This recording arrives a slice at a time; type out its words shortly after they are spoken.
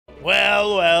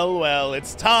Well, well, well,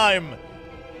 it's time.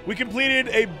 We completed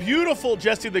a beautiful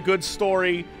Jesse the Good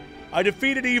story. I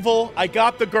defeated evil. I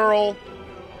got the girl.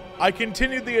 I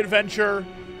continued the adventure.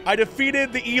 I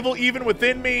defeated the evil even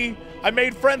within me. I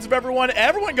made friends of everyone.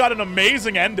 Everyone got an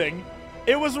amazing ending.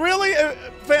 It was really a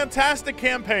fantastic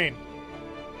campaign.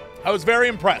 I was very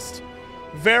impressed.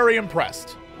 Very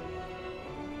impressed.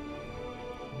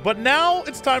 But now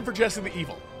it's time for Jesse the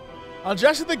Evil. On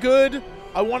Jesse the Good,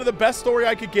 I wanted the best story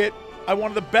I could get. I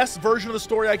wanted the best version of the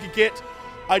story I could get.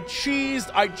 I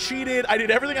cheesed, I cheated, I did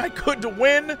everything I could to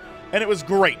win, and it was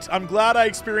great. I'm glad I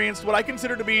experienced what I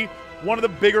consider to be one of the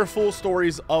bigger full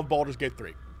stories of Baldur's Gate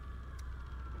 3.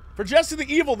 For Jesse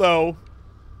the Evil, though,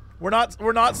 we're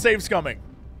not save scumming.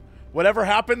 Whatever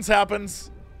happens,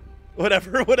 happens.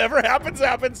 Whatever happens,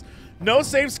 happens. No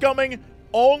save scumming,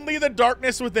 only the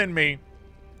darkness within me.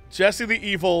 Jesse the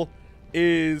Evil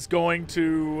is going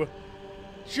to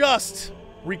just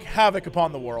wreak havoc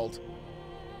upon the world.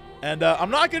 And I'm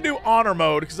not going to do honor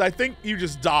mode because I think you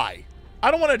just die.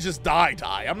 I don't want to just die.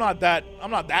 I'm not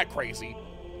that crazy.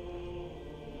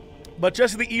 But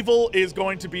Jesse the Evil is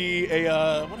going to be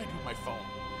a what did I do with my phone?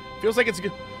 Feels like it's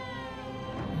good.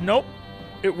 Nope.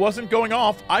 It wasn't going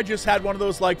off. I just had one of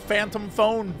those like phantom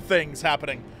phone things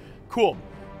happening. Cool.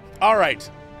 All right.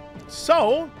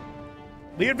 So,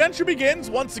 the adventure begins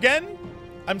once again.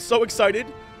 I'm so excited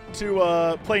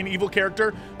to play an evil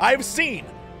character. I've seen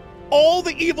all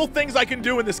the evil things I can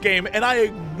do in this game, and I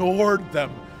ignored them.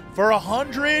 For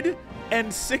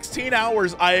 116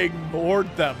 hours, I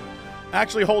ignored them.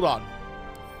 Actually, hold on.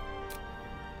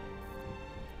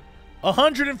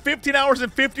 115 hours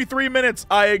and 53 minutes,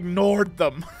 I ignored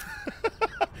them.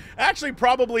 Actually,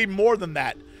 probably more than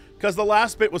that, because the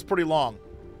last bit was pretty long.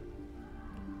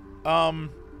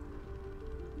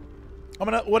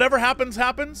 Whatever happens,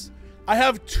 happens. I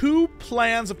have two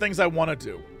plans of things I want to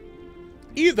do.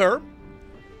 Either,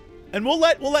 and we'll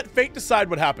let fate decide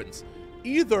what happens.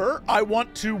 Either I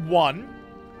want to, one,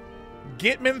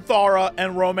 get Minthara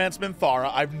and romance Minthara.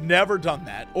 I've never done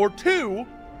that. Or two,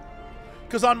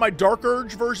 because on my Dark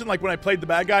Urge version, like when I played the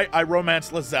bad guy, I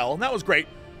romanced Lizelle, and that was great.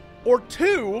 Or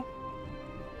two,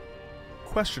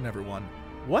 question everyone,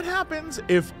 what happens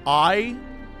if I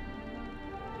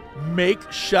make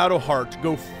Shadowheart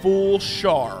go full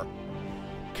Shar?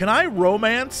 Can I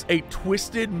romance a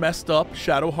twisted, messed up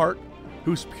Shadowheart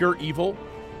who's pure evil?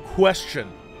 Question.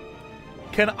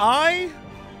 Can I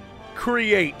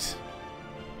create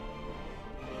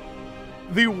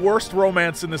the worst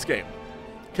romance in this game?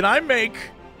 Can I make...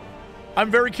 I'm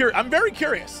very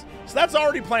curious. So that's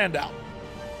already planned out.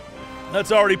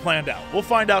 That's already planned out. We'll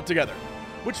find out together.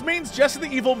 Which means Jesse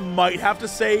the Evil might have to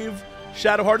save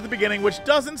Shadowheart at the beginning, which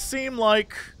doesn't seem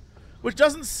like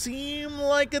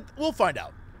it. We'll find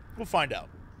out. We'll find out.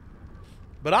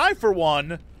 But I, for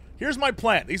one, here's my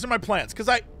plan. These are my plans.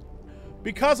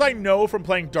 Because I know from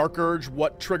playing Dark Urge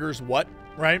what triggers what,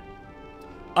 right?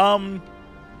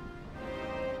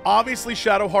 Obviously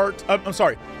Shadowheart, I'm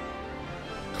sorry.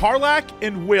 Karlach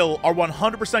and Will are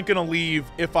 100% going to leave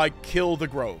if I kill the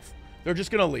Grove. They're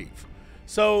just going to leave.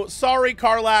 So, sorry,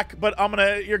 Karlach, but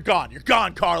you're gone. You're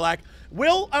gone, Karlach.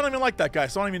 Will, I don't even like that guy,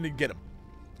 so I don't even need to get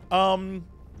him.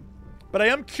 But I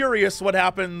am curious what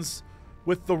happens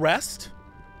with the rest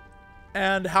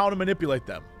and how to manipulate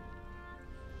them.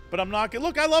 But I'm not gonna...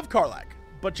 Look, I love Karlach,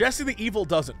 but Jesse the Evil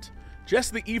doesn't.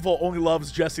 Jesse the Evil only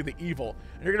loves Jesse the Evil.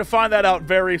 And you're going to find that out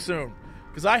very soon.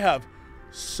 Because I have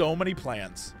so many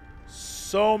plans.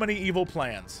 So many evil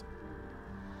plans.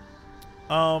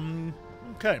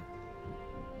 Okay.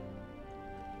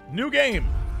 New game.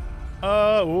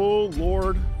 Oh,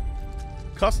 Lord.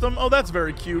 Custom? Oh, that's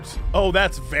very cute. Oh,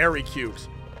 that's very cute.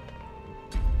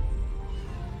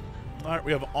 All right,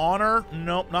 we have Honor.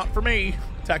 Nope, not for me.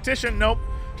 Tactician? Nope.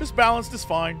 Just balanced is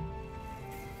fine.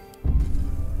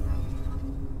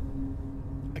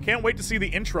 I can't wait to see the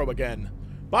intro again.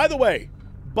 By the way,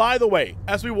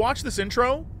 as we watch this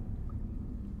intro,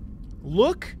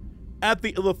 look at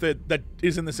the illithid that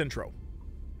is in this intro.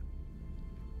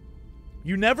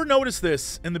 You never notice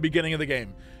this in the beginning of the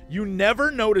game. You never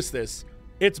notice this.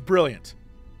 It's brilliant.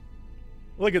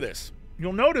 Look at this.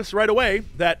 You'll notice right away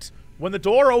that when the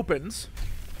door opens,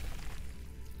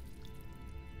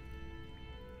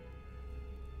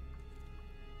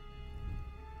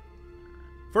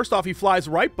 first off, he flies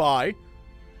right by,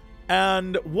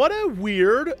 and what a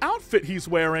weird outfit he's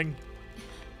wearing.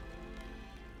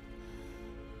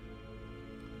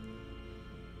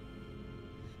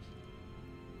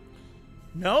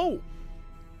 No.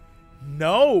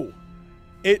 No.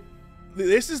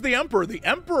 This is the Emperor. The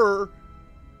Emperor,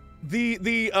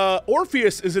 the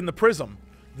Orpheus is in the prism.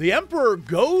 The Emperor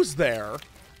goes there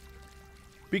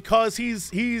because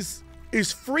he's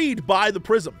freed by the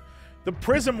prism. The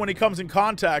prism, when he comes in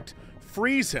contact,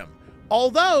 frees him.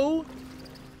 Although,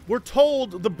 we're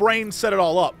told the brain set it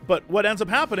all up. But what ends up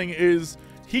happening is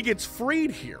he gets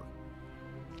freed here.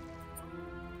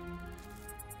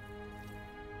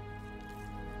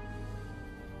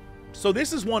 So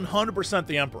this is 100%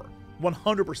 the Emperor.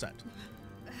 100%.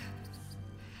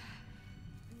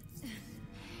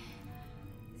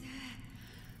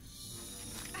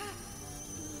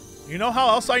 You know how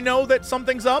else I know that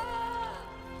something's up?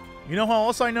 You know how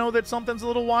else I know that something's a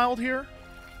little wild here?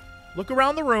 Look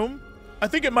around the room. I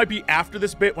think it might be after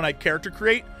this bit when I character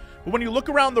create. But when you look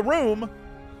around the room,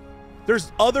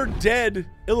 there's other dead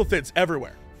illithids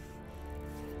everywhere.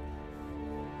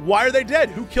 Why are they dead?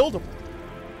 Who killed them?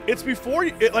 It's before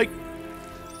you,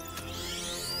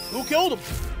 who killed them?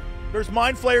 There's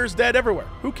Mind Flayers dead everywhere.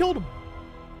 Who killed them?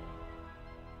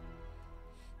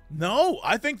 No,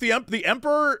 I think the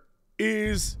Emperor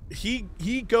is,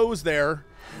 he goes there.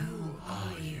 Who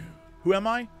are you? Who am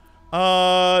I?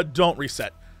 Don't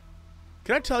reset.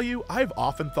 Can I tell you, I've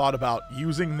often thought about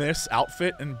using this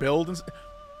outfit and build. And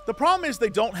the problem is they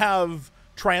don't have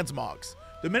transmogs.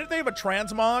 The minute they have a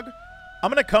transmog,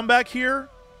 I'm going to come back here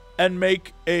and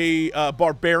make a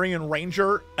Barbarian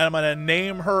Ranger, and I'm going to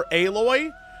name her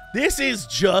Aloy. This is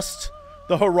just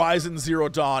the Horizon Zero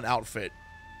Dawn outfit.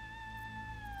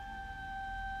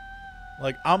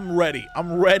 Like, I'm ready.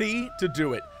 I'm ready to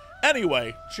do it.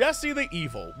 Anyway, Jesse the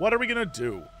Evil. What are we going to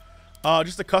do?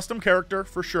 Just a custom character,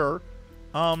 for sure.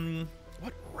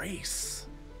 What race?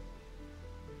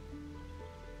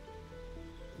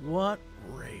 What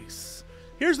race?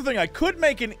 Here's the thing. I could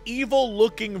make an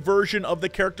evil-looking version of the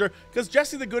character, because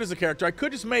Jesse the Good is a character. I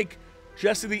could just make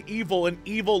Jesse the Evil an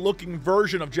evil-looking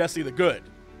version of Jesse the Good.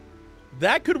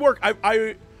 That could work.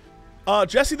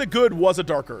 Jesse the Good was a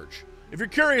Dark Urge. If you're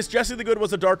curious, Jesse the Good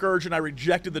was a Dark Urge, and I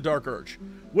rejected the Dark Urge,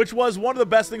 which was one of the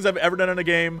best things I've ever done in a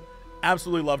game.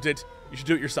 Absolutely loved it. You should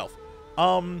do it yourself.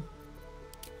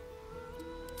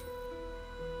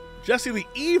 Jesse the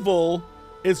Evil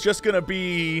is just going to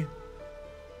be,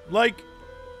 like,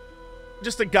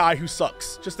 just a guy who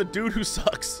sucks. Just a dude who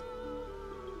sucks.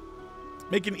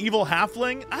 Make an evil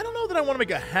halfling? I don't know that I want to make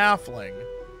a halfling.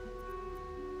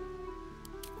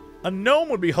 A gnome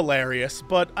would be hilarious,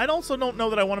 but I also don't know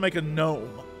that I want to make a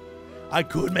gnome. I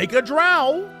could make a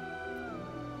drow.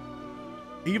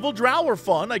 Evil drow are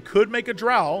fun. I could make a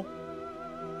drow.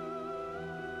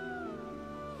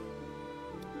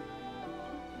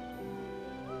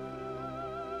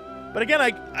 But again,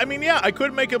 I mean, yeah, I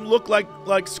could make him look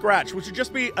like Scratch, which would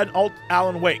just be an alt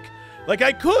Alan Wake. Like,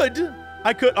 I could,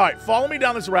 all right, follow me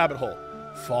down this rabbit hole.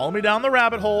 Follow me down the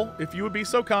rabbit hole, if you would be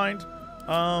so kind.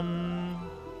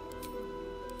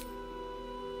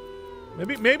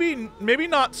 Maybe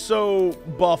not so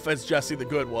buff as Jesse the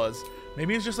Good was.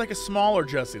 Maybe it's just like a smaller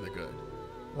Jesse the Good,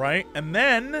 right? And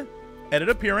then, edit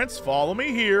appearance, follow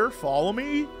me here, follow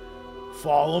me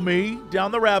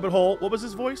down the rabbit hole. What was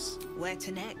his voice? Where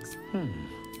to next?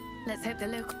 Let's hope the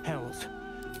local Health.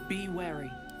 Be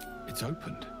wary. It's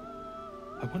opened.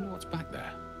 I wonder what's back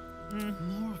there.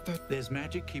 More of that. There's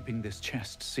magic keeping this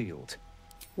chest sealed.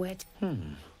 wet.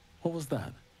 What was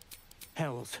that?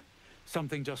 Hells.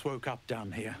 Something just woke up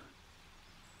down here.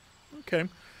 Okay.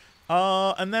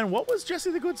 And then what was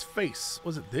Jesse the Good's face?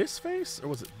 Was it this face or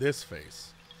was it this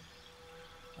face?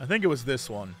 I think it was this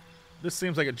one. This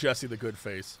seems like a Jesse the Good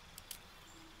face.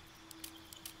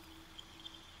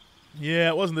 Yeah,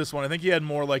 it wasn't this one. I think he had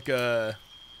more like a...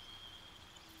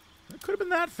 It could have been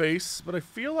that face, but I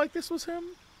feel like this was him.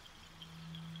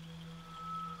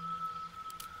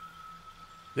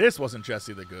 This wasn't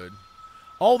Jesse the Good.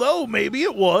 Although, maybe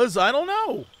it was. I don't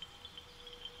know.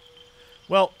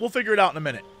 Well, we'll figure it out in a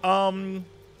minute.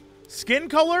 Skin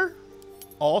color?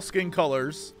 All skin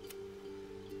colors.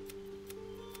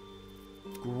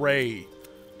 Gray.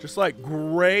 Just like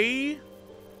gray.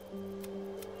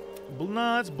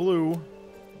 Nah, it's blue.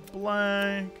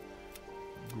 Black.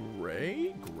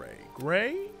 Gray, gray,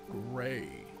 gray, gray,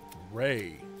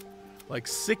 gray. Like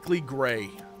sickly gray.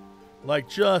 Like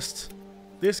just,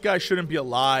 this guy shouldn't be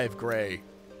alive gray.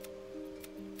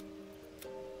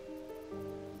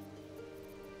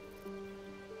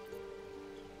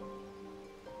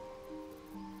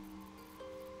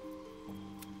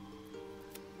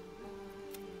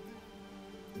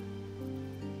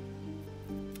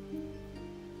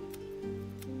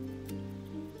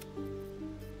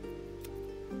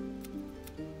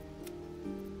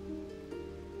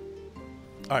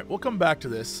 All right, we'll come back to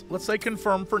this. Let's say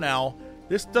confirm for now.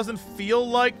 This doesn't feel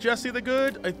like Jesse the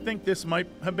Good. I think this might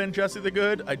have been Jesse the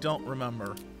Good. I don't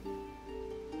remember.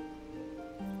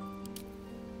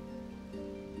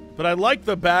 But I like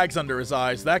the bags under his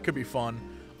eyes. That could be fun.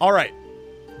 All right.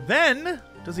 Then,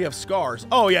 does he have scars?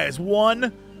 Oh, yeah, his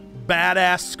one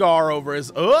badass scar over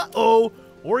his... Uh-oh.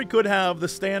 Or he could have the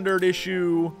standard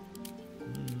issue...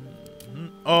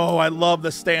 Oh, I love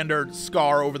the standard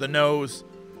scar over the nose.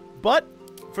 But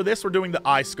for this, we're doing the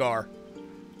eye scar.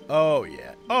 Oh,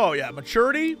 yeah. Oh, yeah.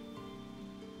 Maturity.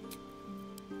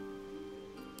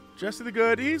 Jesse the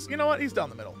Good. He's, you know what? He's down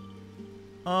the middle.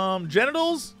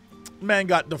 Genitals. Man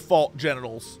got default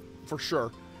genitals. For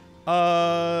sure.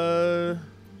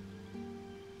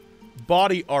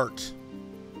 Body art.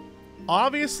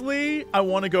 Obviously, I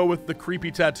want to go with the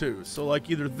creepy tattoos. So, like,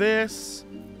 either this...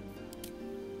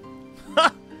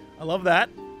 I love that.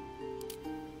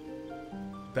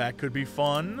 That could be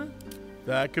fun.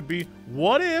 That could be...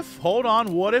 What if... Hold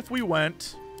on. What if we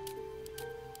went...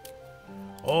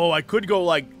 Oh, I could go,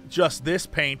 like, just this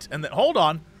paint. And then... Hold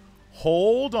on.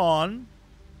 Hold on.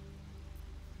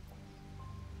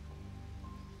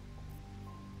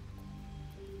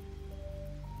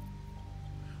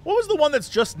 What was the one that's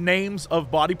just names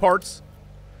of body parts?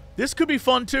 This could be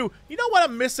fun, too. You know what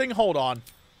I'm missing? Hold on.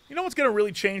 You know what's going to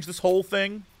really change this whole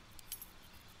thing?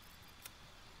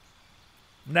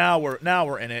 Now we're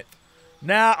in it.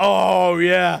 Now, oh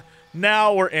yeah.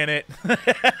 Now we're in it.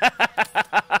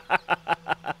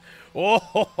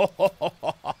 Oh.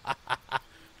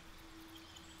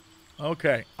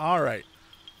 Okay, all right.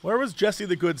 Where was Jesse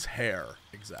the Good's hair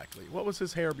exactly? What was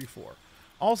his hair before?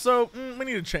 Also, we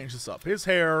need to change this up. His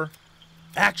hair.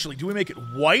 Actually, do we make it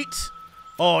white?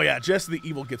 Oh yeah, Jesse the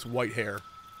Evil gets white hair.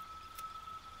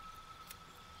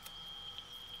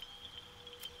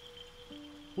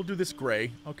 We'll do this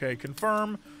gray. Okay,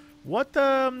 confirm. What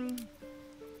was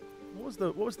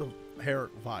the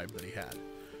hair vibe that he had?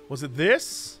 Was it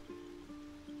this?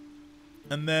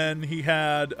 And then he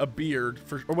had a beard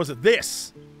or was it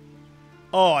this?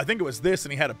 Oh, I think it was this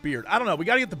and he had a beard. I don't know. We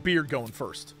got to get the beard going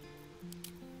first.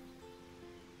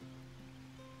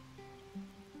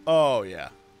 Oh, yeah.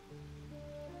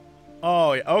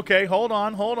 Oh, yeah. Okay, hold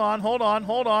on. Hold on.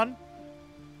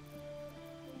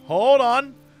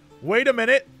 Wait a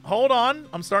minute. Hold on.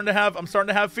 I'm starting to have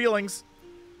feelings.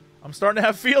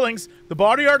 The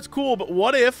body art's cool, but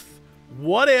what if?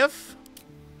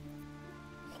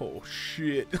 Oh,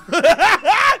 shit.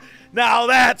 Now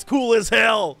that's cool as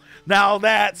hell.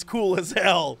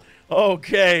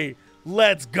 Okay.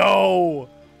 Let's go.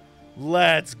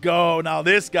 Now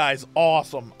this guy's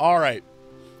awesome. All right.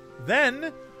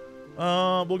 Then,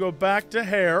 we'll go back to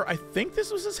hair. I think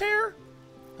this was his hair.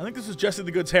 I think this was Jesse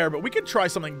the Good's hair, but we could try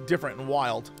something different and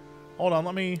wild. Hold on,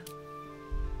 let me...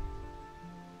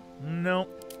 No.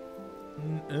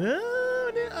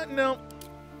 No.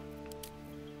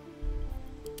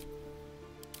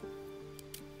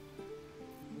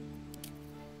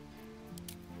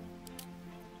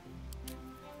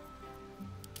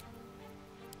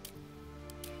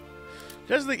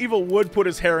 Jesse the Evil would put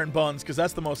his hair in buns, because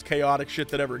that's the most chaotic shit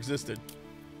that ever existed.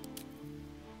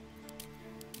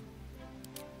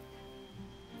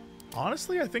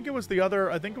 Honestly, I think it was the other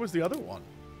one.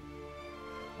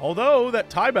 Although that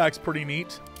tieback's pretty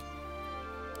neat.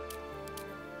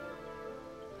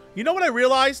 You know what I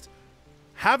realized?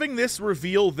 Having this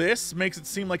reveal this makes it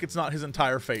seem like it's not his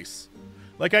entire face.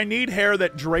 Like I need hair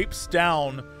that drapes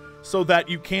down so that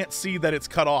you can't see that it's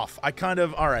cut off. I kind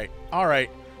of all right.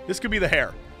 This could be the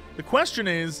hair. The question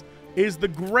is the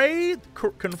gray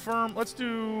confirm? Let's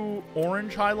do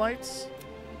orange highlights.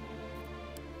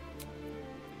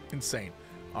 Insane.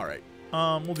 All right.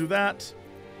 We'll do that.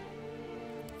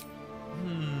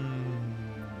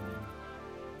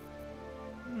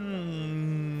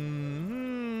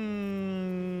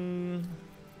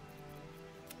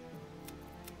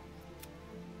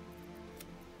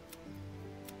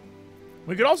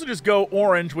 We could also just go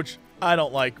orange, which I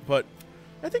don't like, but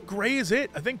I think gray is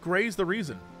it. I think gray is the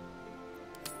reason.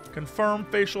 Confirm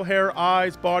facial hair,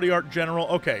 eyes, body art, general.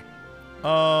 Okay.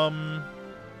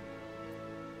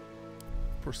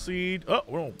 Proceed. Oh,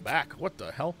 we're back. What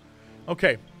the hell?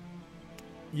 Okay.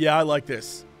 Yeah, I like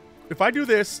this. If I do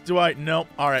this, do I? Nope.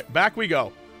 All right, back we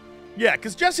go. Yeah,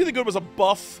 because Jesse the Good was a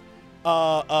buff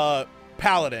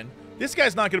paladin. This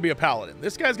guy's not going to be a paladin.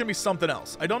 This guy's going to be something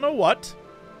else. I don't know what,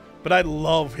 but I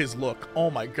love his look.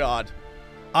 Oh, my God.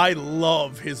 I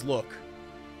love his look.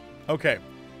 Okay.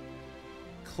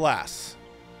 Class.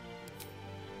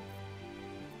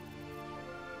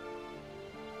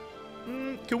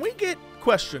 Can we get...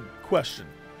 Question.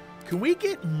 Can we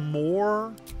get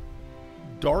more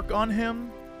dark on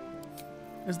him?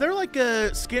 Is there like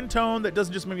a skin tone that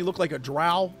doesn't just make me look like a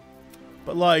drow,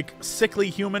 but like sickly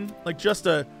human? Like just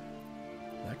a...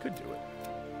 That could do it.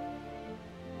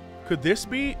 Could this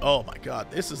be? Oh my god,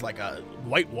 this is like a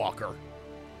White Walker.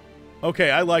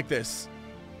 Okay, I like this.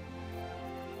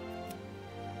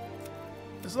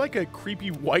 This is like a creepy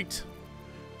white.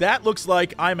 That looks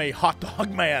like I'm a hot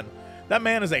dog man. That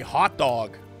man is a hot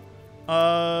dog.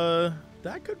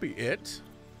 That could be it.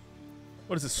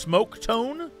 What is this, smoke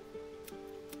tone?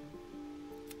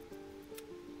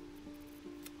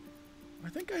 I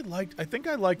think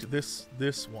I liked this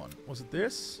one. Was it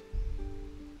this?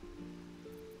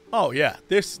 Oh yeah,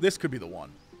 this could be the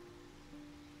one.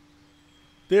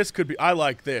 This could be, I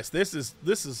like this. This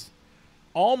is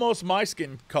almost my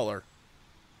skin color.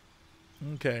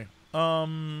 Okay.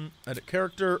 Edit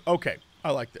character. Okay,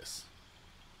 I like this.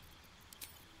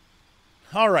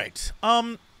 All right.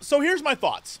 So here's my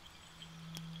thoughts.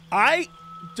 I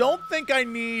don't think I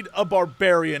need a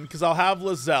barbarian because I'll have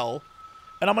Lizelle.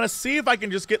 And I'm going to see if I can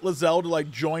just get Lizelle to,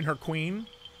 like, join her queen.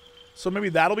 So maybe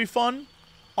that'll be fun.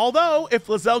 Although, if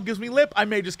Lizelle gives me lip, I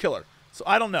may just kill her. So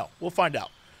I don't know. We'll find out.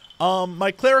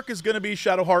 My cleric is going to be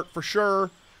Shadowheart for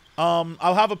sure.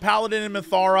 I'll have a paladin in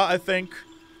Mithara, I think.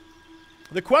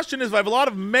 The question is, if I have a lot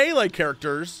of melee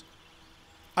characters,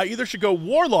 I either should go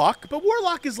Warlock, but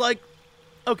Warlock is like,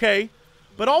 okay.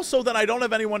 But also then I don't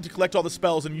have anyone to collect all the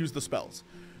spells and use the spells.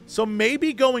 So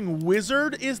maybe going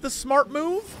Wizard is the smart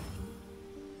move?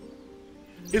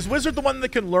 Is Wizard the one that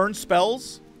can learn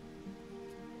spells?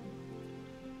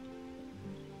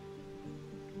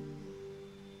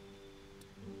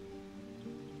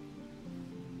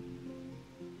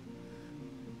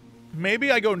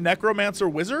 Maybe I go Necromancer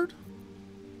Wizard?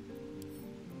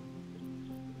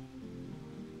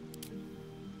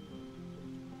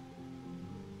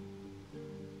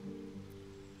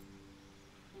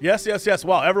 Yes, yes, yes.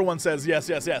 Wow, everyone says yes,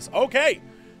 yes, yes. Okay.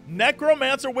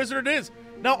 Necromancer Wizard it is.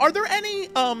 Now, are there any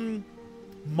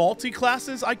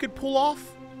multi-classes I could pull off?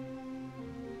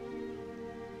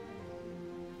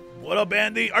 What up,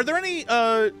 Andy? Are there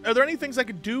any things I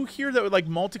could do here that would like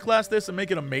multi-class this and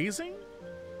make it amazing?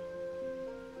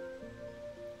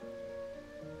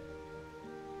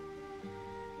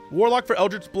 Warlock for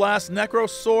Eldritch Blast, Necro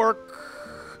Sork.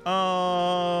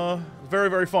 Very,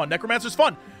 very fun. Necromancer's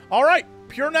fun. All right,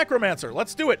 pure Necromancer.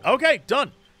 Let's do it. Okay,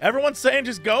 done. Everyone's saying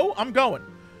just go. I'm going.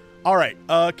 All right,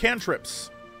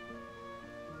 cantrips.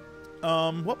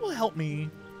 What will help me?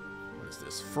 What is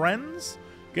this? Friends?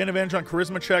 Gain advantage on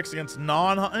charisma checks against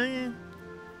everyone's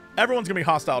going to be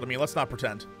hostile to me. Let's not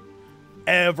pretend.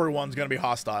 Everyone's going to be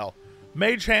hostile.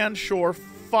 Mage Hand, sure.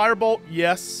 Firebolt,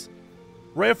 yes.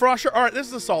 Ray of Frost, sure. All right, this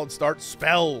is a solid start.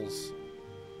 Spells.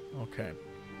 Okay.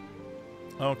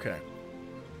 Okay.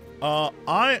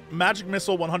 Magic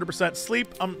Missile, 100%. Sleep,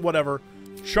 whatever.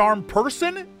 Charm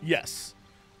Person, yes.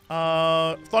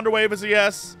 Thunderwave is a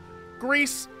yes.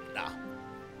 Grease, nah.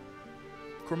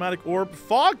 Chromatic Orb,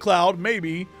 Fog Cloud,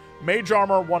 maybe. Mage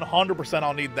Armor, 100%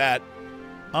 I'll need that.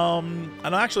 And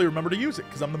I actually remember to use it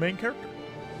because I'm the main character.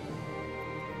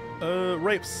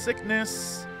 Ray of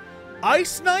Sickness.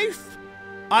 Ice Knife?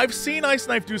 I've seen Ice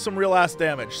Knife do some real ass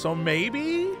damage, so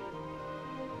maybe?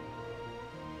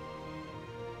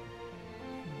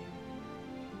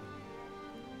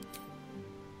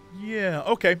 Yeah,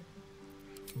 okay.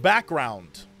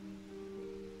 Background.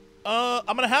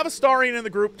 I'm going to have Astarion in the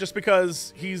group just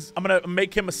because I'm going to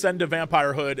make him ascend to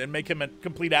Vampirehood and make him a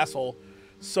complete asshole.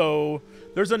 So,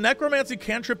 there's a Necromancy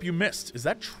cantrip you missed. Is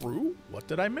that true? What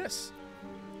did I miss?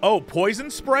 Oh,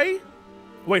 Poison Spray?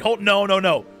 Wait, hold, no, no,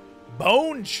 no.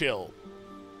 Bone Chill.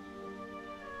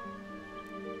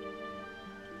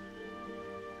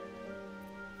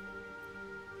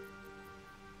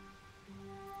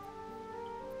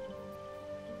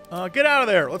 Get out of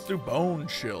there. Let's do Bone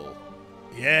Chill.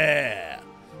 Yeah.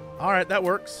 All right, that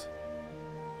works.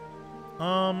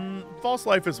 False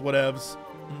Life is whatevs.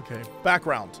 Okay,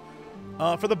 background.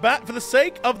 For the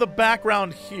sake of the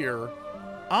background here,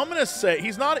 I'm gonna say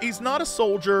he's not a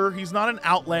soldier. He's not an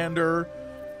outlander.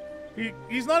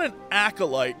 He's not an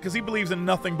acolyte because he believes in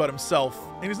nothing but himself.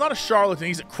 And he's not a charlatan.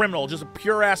 He's a criminal, just a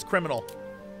pure ass criminal.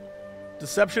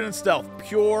 Deception and stealth,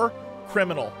 pure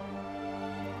criminal.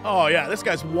 Oh yeah, this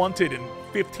guy's wanted in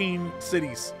 15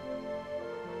 cities.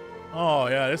 Oh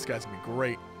yeah, this guy's gonna be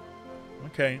great.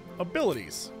 Okay,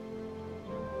 abilities.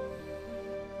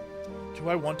 Do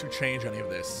I want to change any of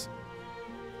this?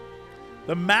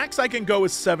 The max I can go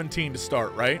is 17 to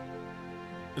start, right?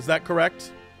 Is that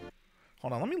correct?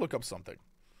 Hold on, let me look up something.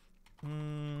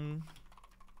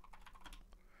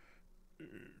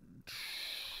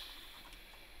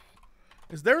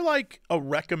 Is there like a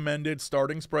recommended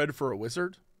starting spread for a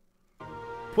wizard?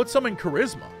 Put some in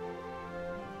charisma.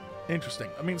 Interesting.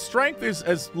 I mean, strength is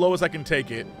as low as I can take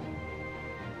it.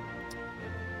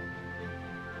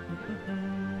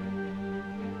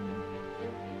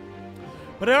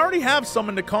 But I already have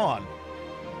summon to con.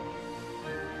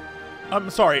 I'm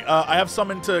sorry, I have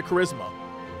summon to charisma.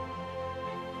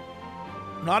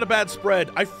 Not a bad spread.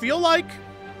 I feel like,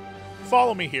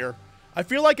 follow me here, I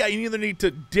feel like I either need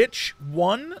to ditch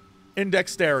 1 in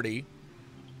dexterity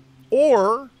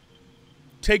or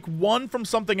take 1 from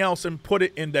something else and put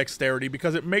it in dexterity,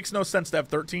 because it makes no sense to have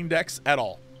 13 dex at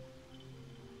all.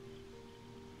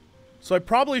 So I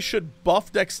probably should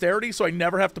buff dexterity so I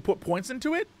never have to put points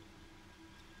into it.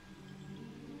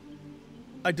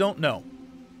 I don't know.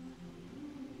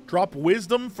 Drop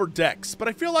wisdom for dex, but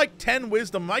I feel like 10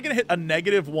 wisdom, am I going to hit a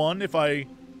 -1 if I...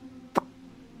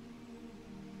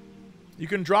 You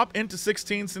can drop into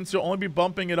 16 since you'll only be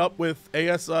bumping it up with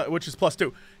AS, which is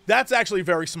 +2. That's actually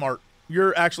very smart.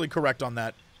 You're actually correct on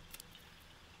that.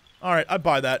 All right, I'd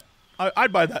buy that.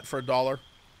 I'd buy that for $1.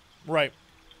 Right.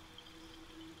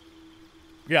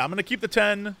 Yeah, I'm going to keep the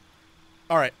 10.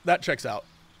 All right, that checks out.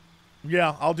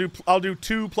 Yeah, I'll do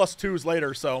 2 plus 2s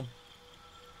later, so...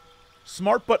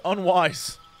 Smart but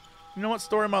unwise. You know what?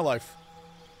 Story of my life.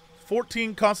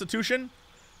 14 Constitution.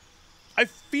 I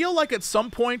feel like at some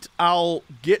point I'll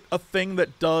get a thing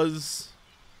that does...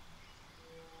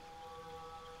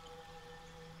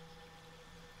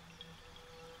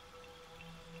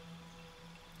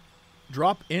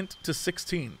 Drop int to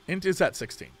 16. Int is at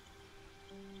 16.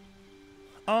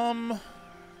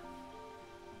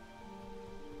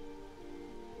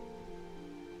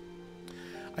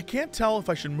 I can't tell if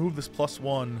I should move this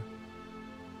 +1.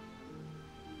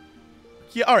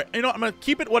 Yeah, alright. You know what? I'm going to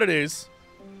keep it what it is.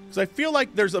 Because I feel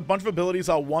like there's a bunch of abilities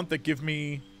I'll want that give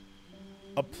me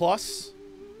a plus.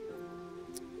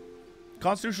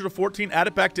 Constitution of 14, add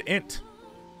it back to int.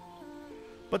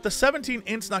 But the 17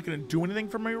 int's not going to do anything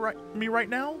for me right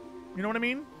now. You know what I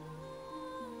mean?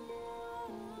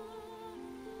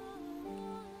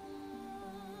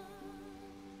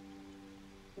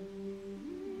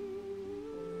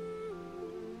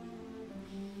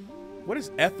 What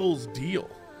is Ethel's deal?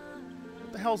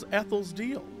 What the hell's Ethel's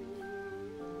deal?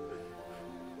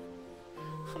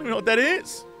 I don't even know what that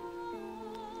is.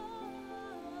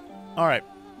 All right.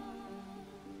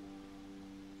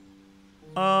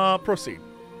 Proceed.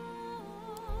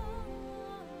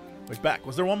 Wait, back.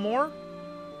 Was there one more?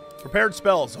 Prepared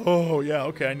spells. Oh, yeah.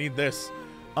 Okay, I need this.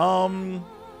 For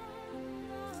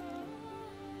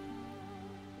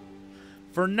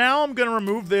now, I'm going to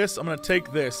remove this. I'm going to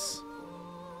take this.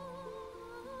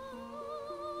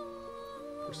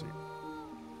 Proceed.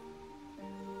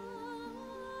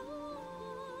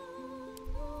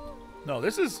 No,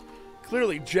 this is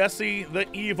clearly Jesse the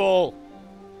Evil.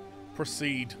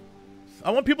 Proceed.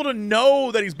 I want people to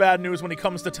know that he's bad news when he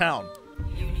comes to town.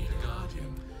 You need a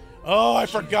guardian. Oh, I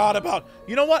forgot about...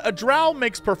 You know what? A drow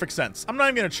makes perfect sense. I'm not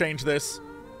even going to change this.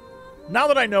 Now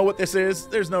that I know what this is,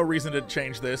 there's no reason to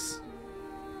change this.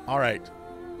 All right.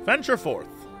 Venture forth.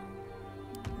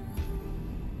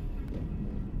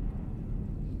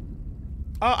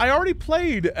 I already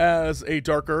played as a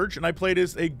Dark Urge, and I played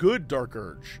as a good Dark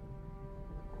Urge.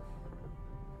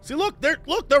 See, look, they're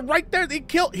right there.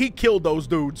 He killed those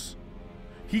dudes.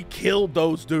 He killed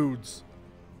those dudes.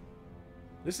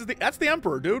 That's the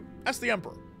Emperor, dude. That's the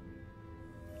Emperor.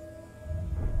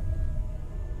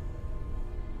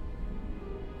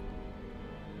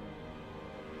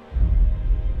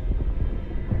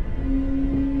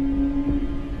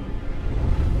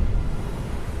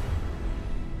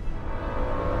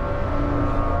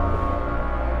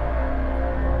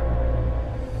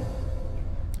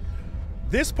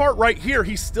 This part right here,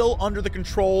 he's still under the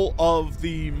control of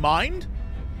the mind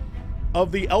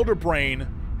of the Elder Brain,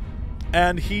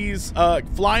 and he's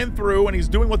flying through, and he's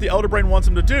doing what the Elder Brain wants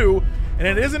him to do, and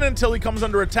it isn't until he comes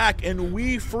under attack and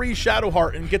we free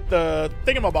Shadowheart and get the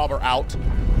thingamabobber out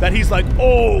that he's like,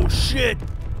 oh shit,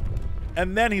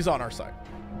 and then he's on our side,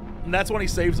 and that's when he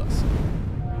saves us.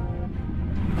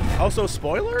 Also,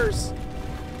 spoilers?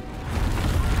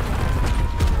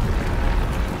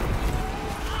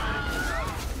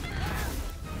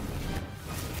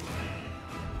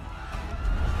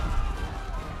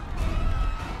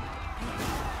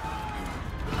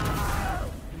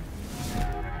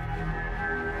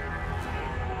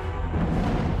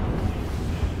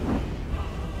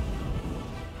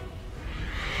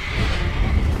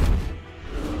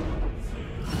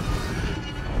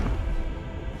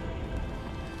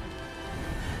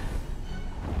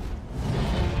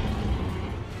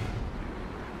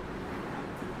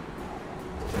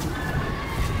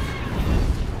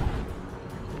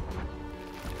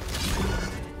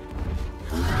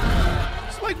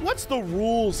 the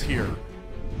rules here?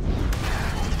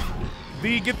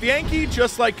 The Githyanki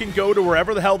just like can go to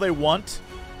wherever the hell they want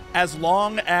as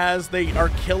long as they are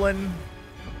killing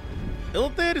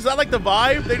Illithid? Is that like the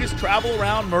vibe? They just travel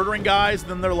around murdering guys,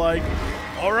 then they're like,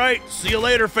 all right, see you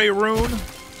later, Faerun.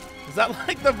 Is that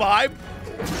like the vibe?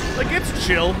 Like, it's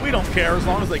chill. We don't care as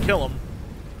long as they kill them.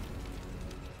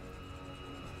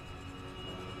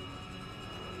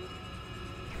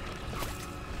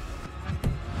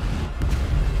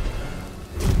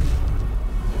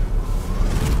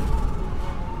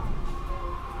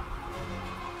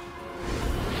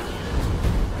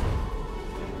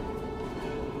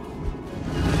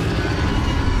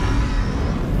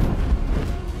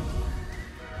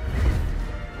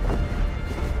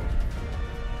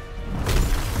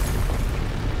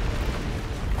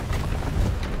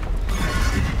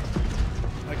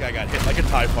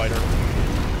 TIE fighter.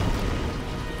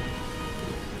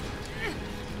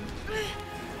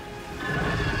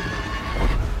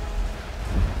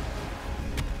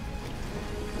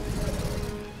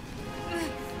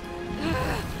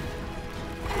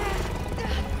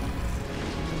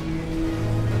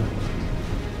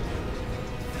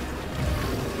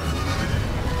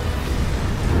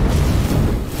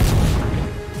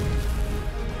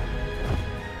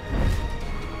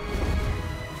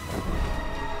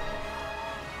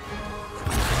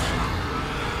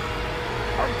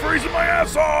 Freezing my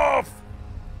ass off!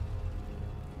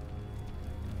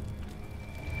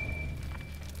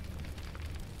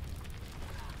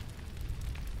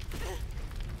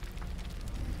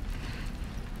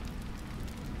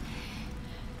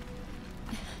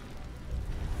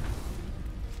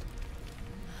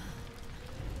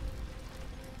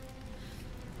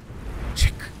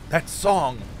 Chick, that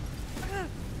song.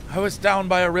 I was down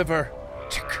by a river.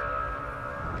 Chick.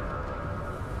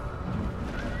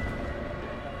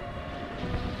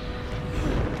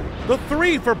 The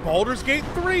 3 for Baldur's Gate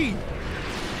 3.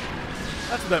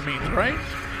 That's what that means, right?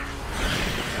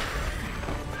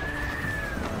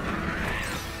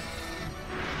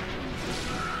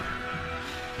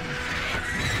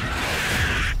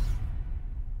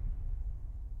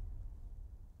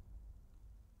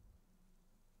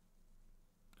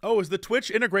 Oh, is the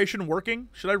Twitch integration working?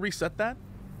 Should I reset that?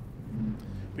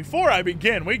 Before I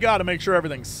begin, we gotta make sure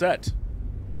everything's set.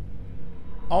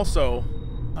 Also,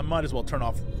 I might as well turn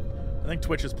off. I think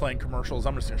Twitch is playing commercials.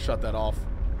 I'm just going to shut that off.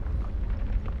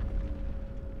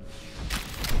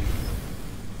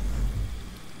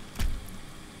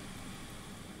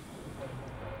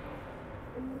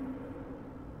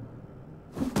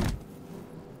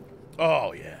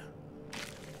 Oh, yeah.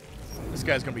 This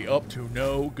guy's going to be up to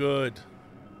no good.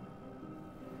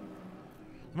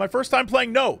 My first time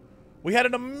playing? No. We had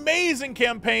an amazing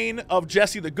campaign of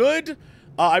Jesse the Good.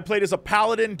 I played as a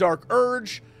paladin, Dark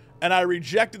Urge. And I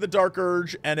rejected the Dark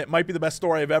Urge, and it might be the best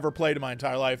story I've ever played in my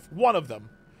entire life. One of them.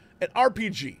 An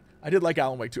RPG. I did like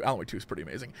Alan Wake 2. Alan Wake 2 is pretty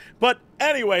amazing. But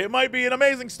anyway, it might be an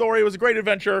amazing story. It was a great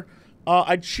adventure.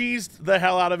 I cheesed the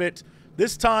hell out of it.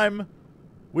 This time,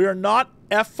 we are not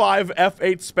F5,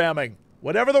 F8 spamming.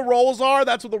 Whatever the rolls are,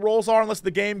 that's what the rolls are, unless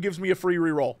the game gives me a free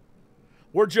reroll.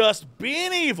 We're just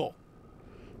being evil.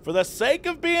 For the sake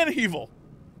of being evil.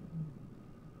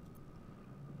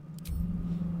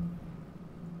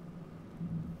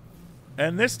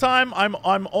 And this time,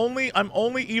 I'm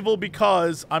only evil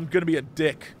because I'm gonna be a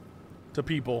dick to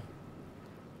people.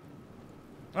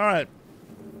 All right.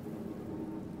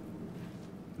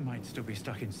 Might still be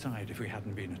stuck inside if we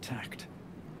hadn't been attacked.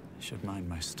 Should mind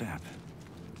my step.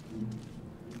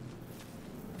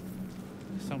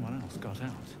 Someone else got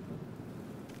out.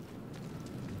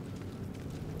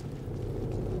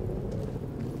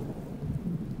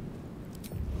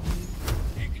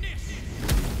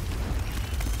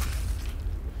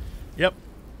 Yep.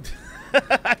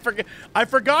 I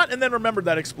forgot and then remembered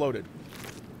that exploded.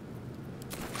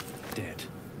 Dead.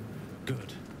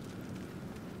 Good.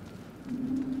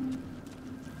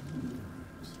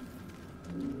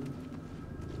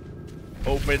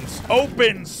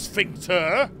 Open,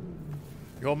 sphincter.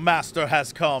 Your master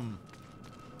has come.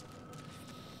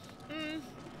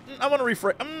 I want to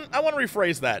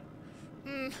rephrase that.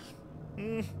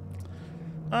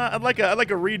 I'd like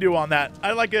a redo on that.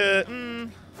 I'd like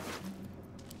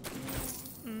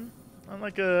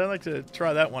to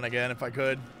try that one again if I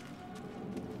could.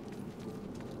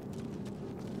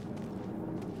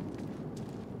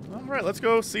 All right, let's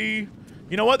go see.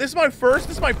 You know what? This is my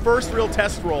first real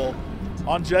test roll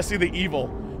on Jesse the Evil,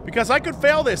 because I could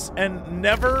fail this and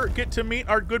never get to meet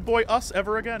our good boy Us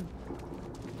ever again.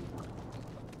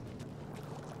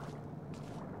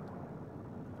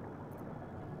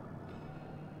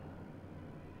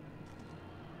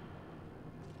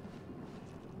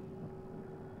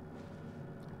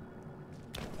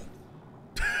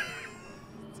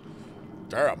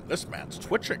 Damn, this man's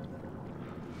twitching.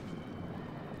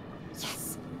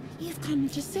 Yes, you've come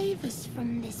to save us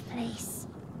from this place.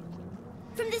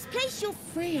 From this place you'll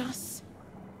free us.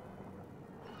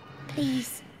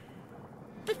 Please.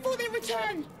 Before they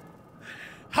return.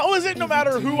 How is it no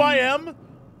matter who I am,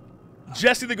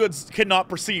 Jesse the Good cannot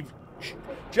perceive?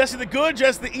 Jesse the Good,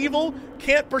 Jesse the Evil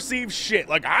can't perceive shit.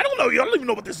 Like, I don't know. You don't even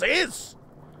know what this is.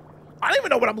 I don't even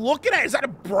know what I'm looking at. Is that a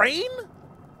brain?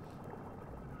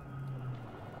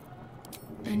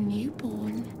 A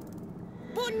newborn.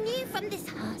 Born new from this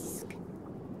husk.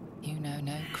 You know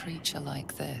no creature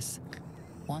like this.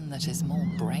 One that is more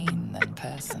brain than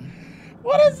person.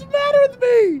 What is the matter with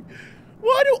me?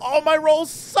 Why do all my rolls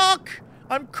suck?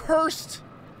 I'm cursed.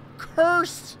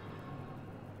 Cursed.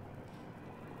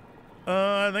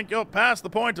 I think you're past the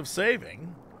point of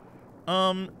saving.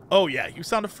 Oh yeah, you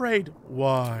sound afraid.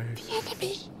 Why? The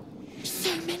enemy.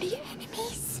 So many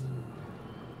enemies.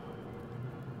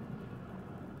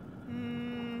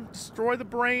 Destroy the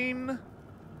brain.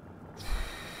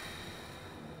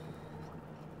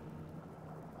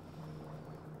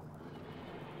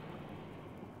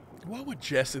 What would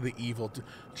Jesse the Evil do?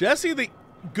 Jesse the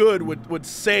Good would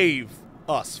save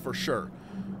us for sure.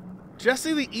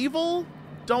 Jesse the Evil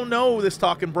don't know this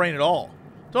talking brain at all.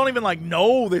 Don't even like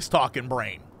know this talking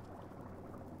brain.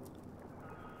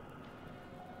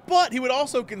 But he would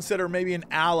also consider maybe an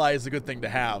ally is a good thing to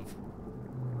have.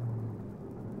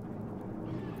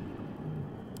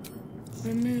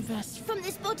 Remove us from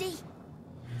this body.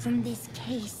 From this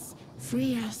case.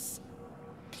 Free us.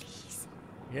 Please.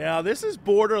 Yeah, this is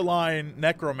borderline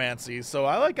necromancy, so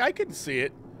I can see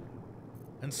it.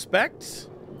 Inspect.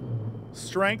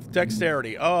 Strength,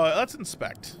 dexterity. Oh, let's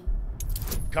inspect.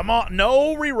 Come on,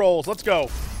 no rerolls. Let's go.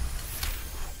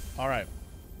 All right.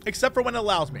 Except for when it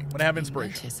allows me, when I have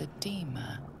inspiration. Notice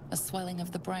edema, a swelling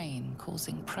of the brain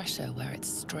causing pressure where it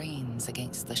strains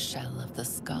against the shell of the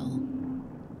skull.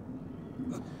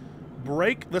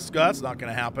 Break the skull. That's not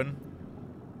going to happen.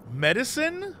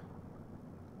 Medicine?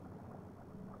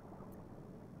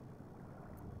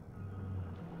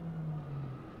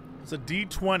 It's a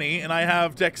D20, and I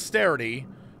have dexterity.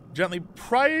 Gently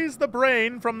prise the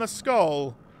brain from the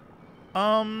skull.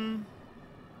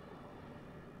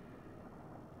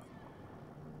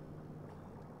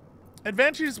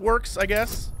 Advantage works, I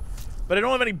guess. But I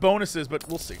don't have any bonuses, but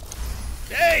we'll see.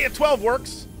 Hey, a 12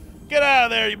 works. Get out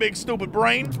of there, you big stupid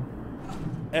brain.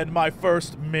 And my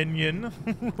first minion.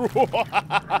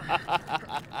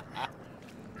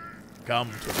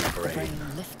 Come to the The brain.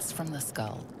 brain lifts from the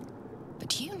skull.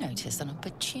 But you notice an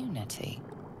opportunity.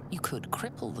 You could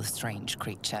cripple the strange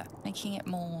creature, making it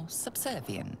more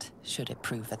subservient, should it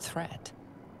prove a threat.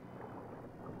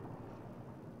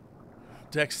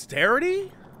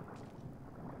 Dexterity?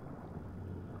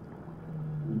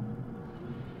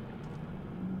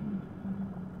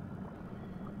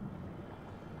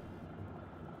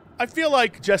 I feel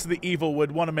like Jesse the Evil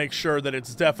would want to make sure that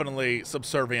it's definitely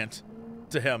subservient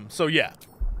to him. So yeah.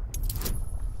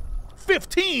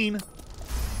 15?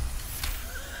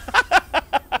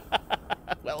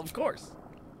 Well, of course.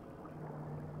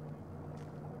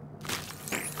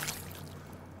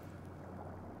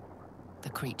 The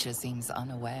creature seems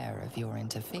unaware of your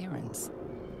interference.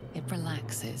 It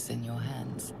relaxes in your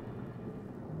hands.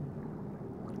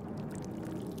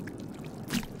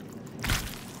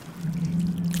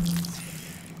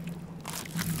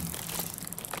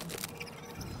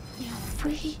 We are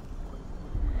free.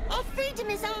 Our freedom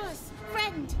is ours,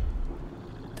 friend.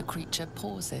 The creature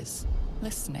pauses,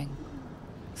 listening.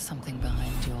 Something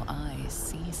behind your eyes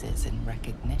seizes in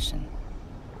recognition.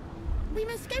 We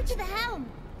must go to the helm.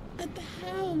 At the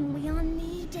helm, we are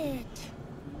needed.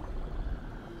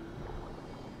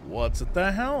 What's at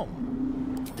the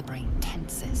helm? The brain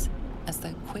tenses, as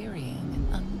though querying an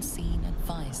unseen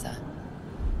advisor.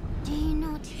 Do you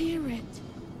not hear it?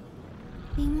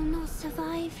 We will not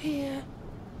survive here.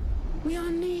 We are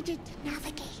needed to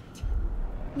navigate.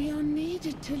 We are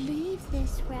needed to leave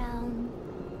this realm.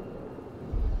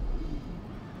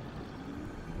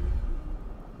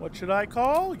 What should I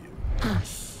call you?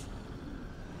 Us.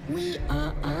 We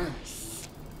are us.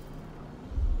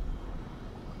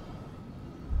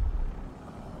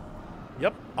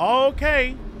 Yep.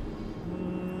 Okay.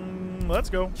 Let's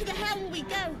go. To the helm we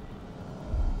go.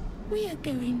 We are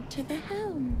going to the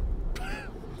helm.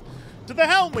 To the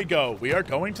helm we go. We are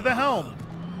going to the helm.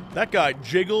 That guy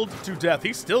jiggled to death.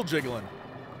 He's still jiggling.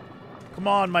 Come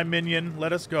on, my minion.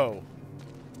 Let us go.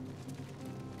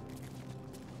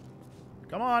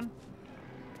 Come on.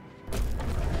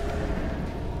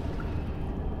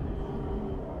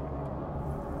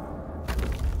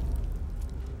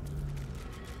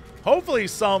 hopefully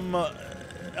some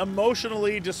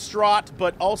emotionally distraught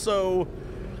but also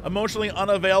emotionally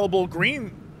unavailable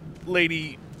green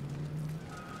lady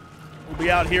will be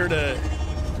out here to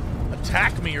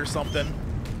attack me or something.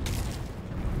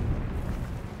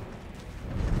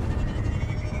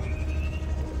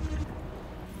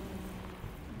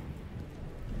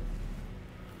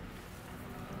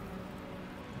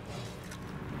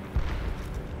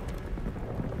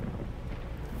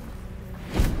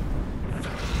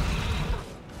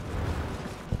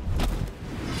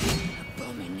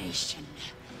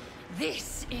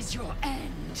 This is your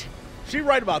end. She's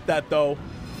right about that, though.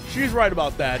 She's right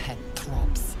about that. Your head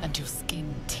throbs and your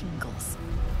skin tingles.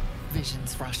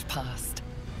 Visions rush past.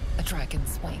 A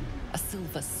dragon's wing, a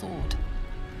silver sword,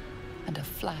 and a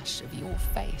flash of your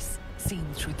face seen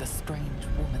through the strange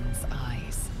woman's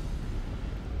eyes.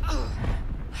 Oh.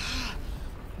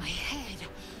 My head.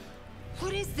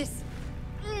 What is this?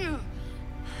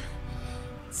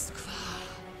 Skvar.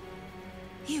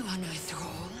 You are no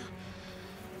thrall.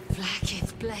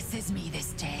 Vlaakith blesses me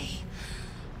this day.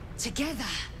 Together,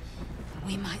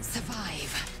 we might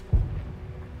survive.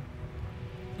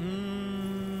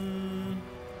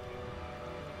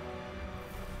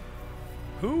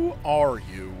 Who are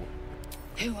you?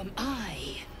 Who am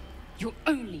I? Your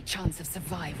only chance of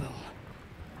survival.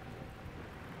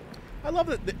 I love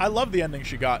that. I love the ending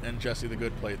she got in Jesse the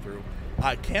Good playthrough.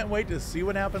 I can't wait to see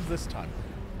what happens this time.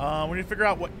 We need to figure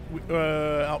out what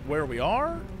out where we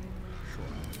are.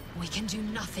 We can do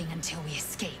nothing until we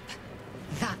escape.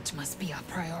 That must be our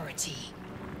priority.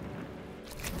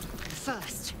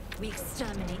 First, we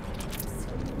exterminate the imps.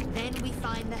 Then we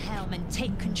find the helm and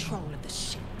take control of the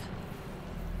ship.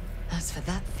 As for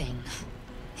that thing,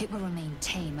 it will remain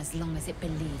tame as long as it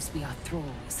believes we are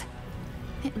thralls.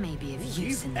 It may be of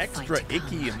use in the fight to extra come.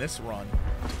 icky in this run.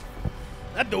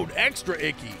 That dude extra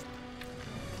icky.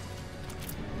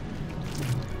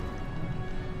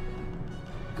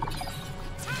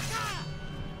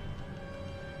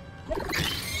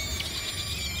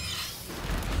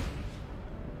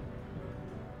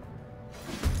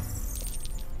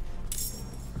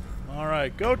 All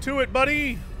right, go to it,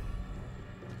 buddy.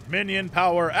 Minion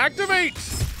power activate.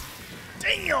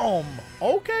 Damn.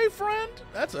 Okay, friend.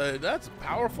 That's a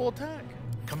powerful attack.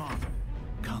 Come on.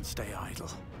 Can't stay idle.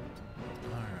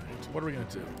 All right. What are we gonna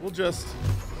do? We'll just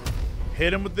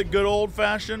hit him with the good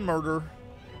old-fashioned murder.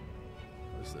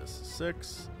 What is this?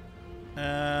 6,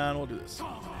 and we'll do this.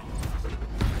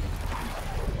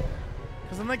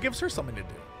 Because then that gives her something to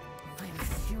do. I am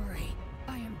fury.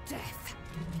 I am death.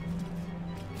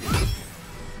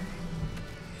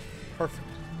 Perfect.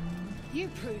 You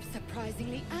proved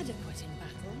surprisingly adequate in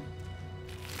battle.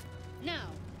 Now,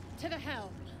 to the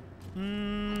helm.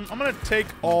 I'm gonna take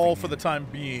all for the time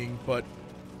being, but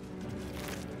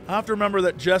I have to remember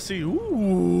that Jesse.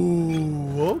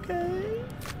 Ooh, okay.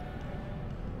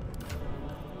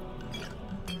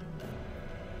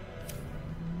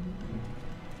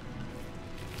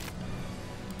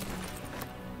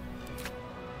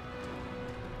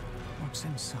 What's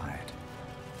inside?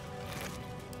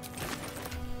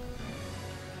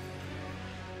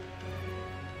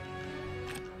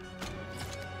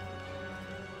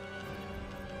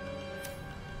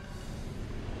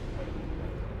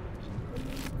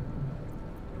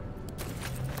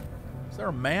 Is there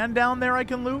a man down there I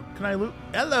can loot? Can I loot?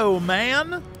 Hello,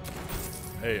 man.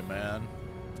 Hey, man.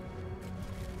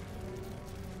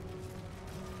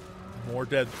 More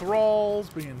dead thralls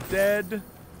being dead.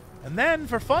 And then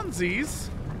for funsies.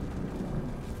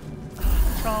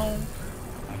 Chonk.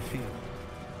 I feel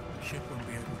the ship won't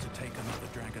be able to take another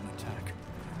dragon attack.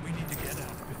 We need to get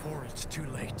out before it's too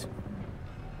late.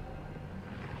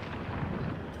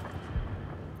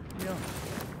 Yeah.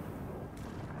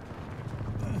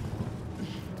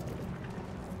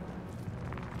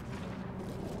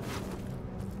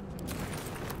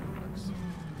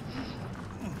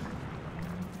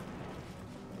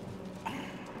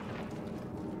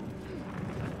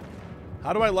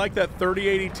 How do I like that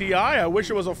 3080 Ti? I wish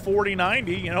it was a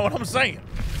 4090. You know what I'm saying?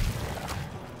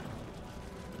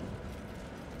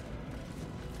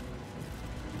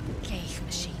 Gauge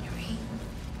machinery.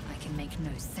 I can make no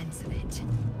sense of it.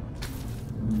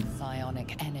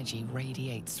 Psionic energy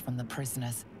radiates from the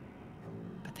prisoners,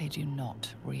 but they do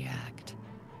not react.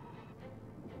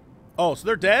 Oh, so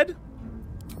they're dead?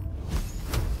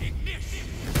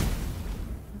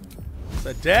 Is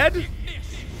that dead?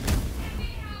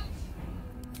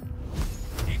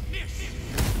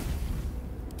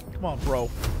 Come on, bro.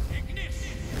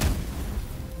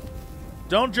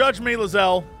 Don't judge me,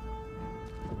 Lizelle.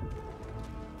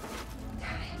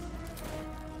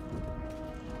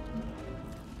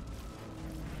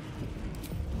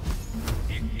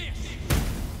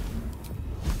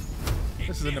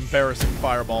 This is an embarrassing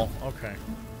fireball. Okay.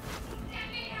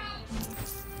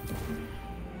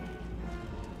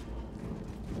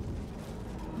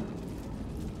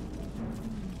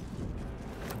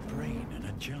 A brain in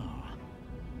a jar.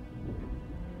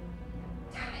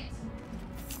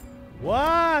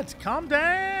 What? Calm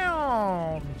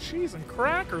down. Cheese and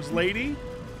crackers, lady.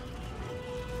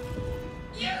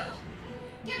 You!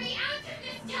 Get me out of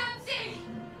this damn thing!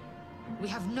 We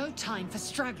have no time for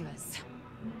stragglers.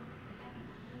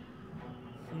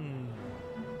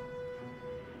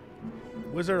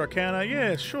 Wizard Arcana?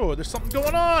 Yeah, sure. There's something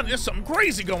going on. There's something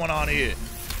crazy going on here.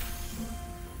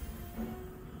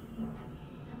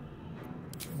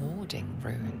 Warding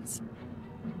runes.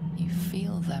 You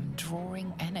feel them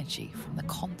drawing energy from the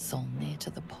console near to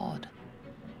the pod.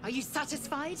 Are you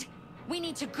satisfied? We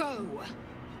need to go.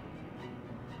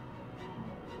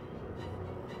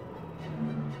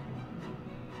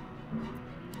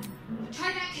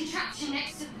 Try that contraption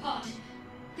next to the pod.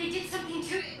 They did something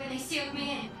to it when they sealed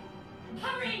me in.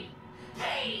 Hurry!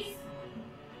 Please!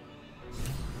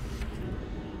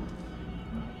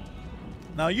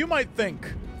 Now you might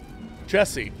think,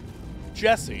 Jesse,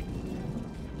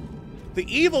 the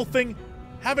evil thing,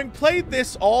 having played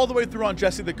this all the way through on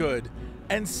Jesse the Good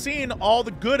and seen all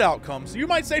the good outcomes, you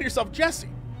might say to yourself, Jesse,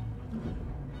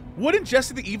 wouldn't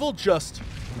Jesse the Evil just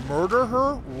murder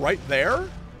her right there?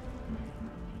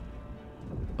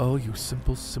 Oh, you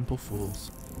simple, simple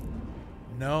fools.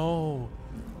 No.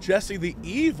 Jesse the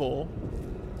Evil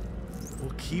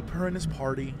will keep her in his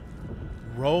party,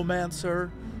 romance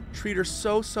her, treat her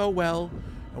so, so well,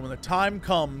 and when the time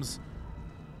comes,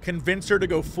 convince her to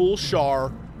go full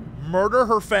Shar, murder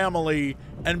her family,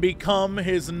 and become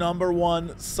his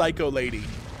 #1 psycho lady.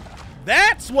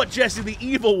 That's what Jesse the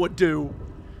Evil would do.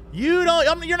 You're not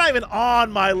even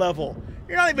on my level.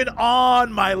 You're not even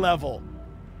on my level.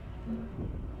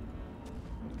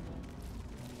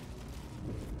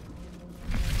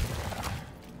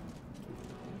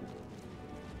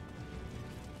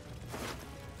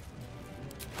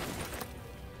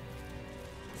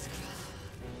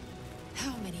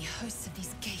 How many hosts of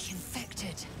these gay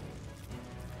infected?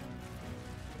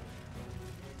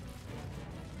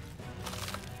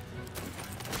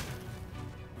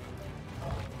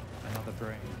 Another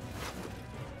brain.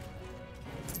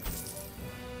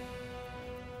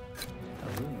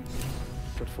 A rune.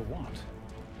 But for what?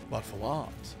 But for what?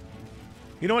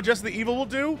 You know what Jesse the Evil will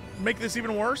do? Make this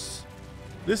even worse?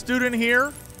 This dude in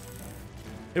here,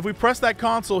 if we press that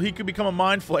console, he could become a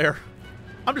Mind Flayer.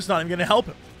 I'm just not even going to help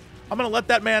him. I'm going to let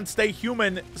that man stay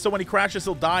human so when he crashes,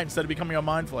 he'll die instead of becoming a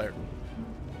Mind Flayer.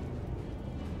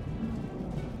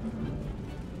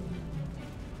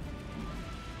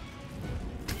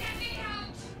 Let me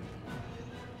out!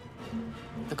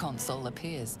 The console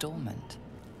appears dormant.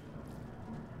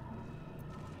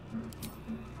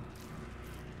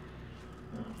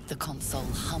 The console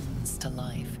hums to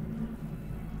life.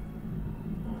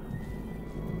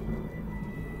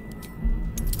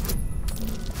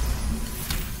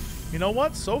 You know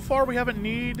what? So far, we haven't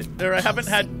haven't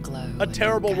had a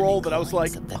terrible roll that I was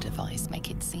like, of the device make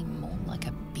it seem more like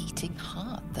a beating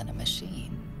heart than a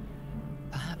machine.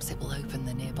 Perhaps it will open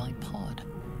the nearby pod.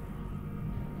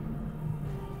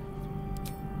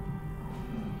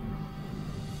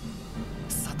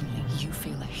 Suddenly, you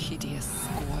feel a hideous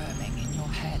squirming in your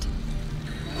head.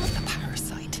 The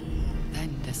parasite.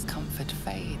 Then discomfort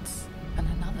fades, and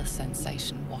another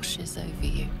sensation washes over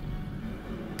you.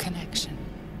 Connection.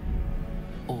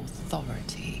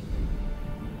 Authority.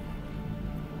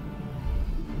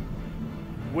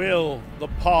 will the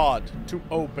pod to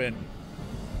open.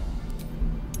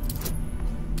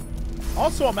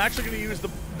 Also, I'm actually going to use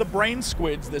the brain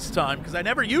squids this time, because I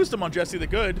never used them on Jesse the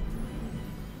Good.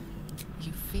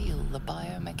 You feel the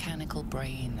biomechanical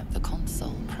brain of the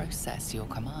console process your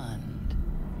command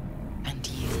and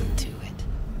yield to it.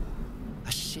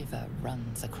 A shiver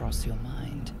runs across your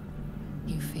mind.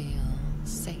 You feel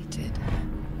sated.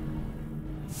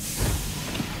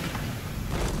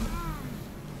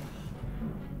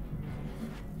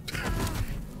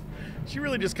 She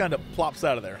really just kind of plops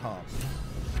out of there, huh?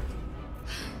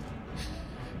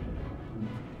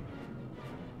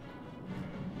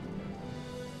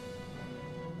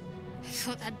 I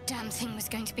thought that damn thing was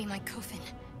going to be my coffin.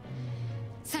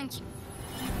 Thank you.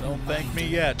 Don't thank me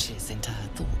yet. Reaches into her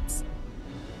thoughts.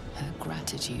 Her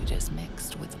gratitude is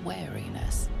mixed with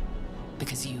wariness,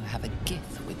 because you have a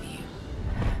gift with you.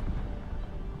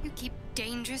 You keep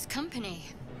dangerous company.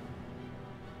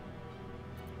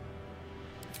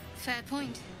 Fair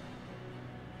point.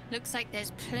 Looks like there's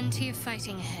plenty of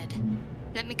fighting ahead.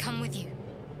 Let me come with you.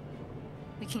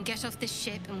 We can get off this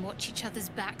ship and watch each other's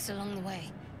backs along the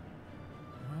way.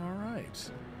 All right.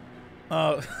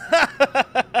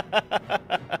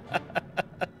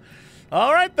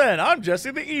 All right then. I'm Jesse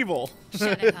the Evil.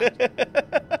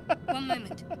 Shadowheart. One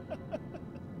moment.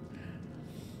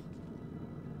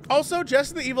 Also,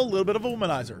 Jesse the Evil, a little bit of a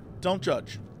womanizer. Don't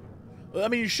judge. I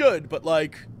mean, you should, but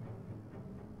like,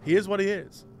 he is what he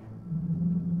is.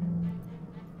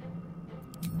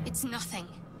 It's nothing.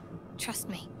 Trust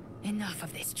me. Enough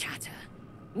of this chatter.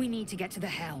 We need to get to the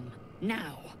helm.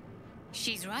 Now.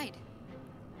 She's right.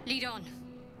 Lead on.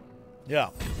 Yeah.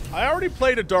 I already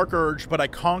played a Dark Urge, but I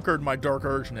conquered my Dark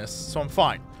Urgeness, so I'm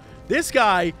fine. This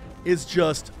guy is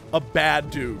just a bad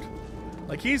dude.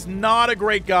 Like, he's not a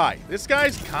great guy. This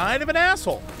guy's kind of an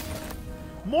asshole.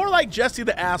 More like Jesse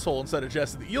the asshole instead of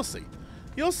Jesse the... You'll see.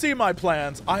 You'll see my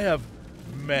plans. I have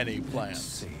many plans. Let's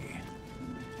see.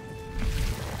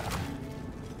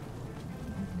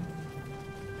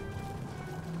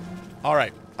 All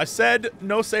right. I said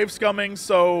no save scumming,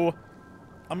 so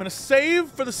I'm going to save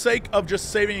for the sake of just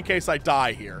saving in case I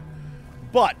die here.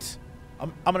 But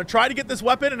I'm going to try to get this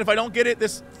weapon, and if I don't get it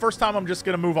this first time, I'm just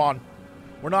going to move on.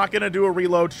 We're not going to do a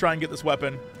reload to try and get this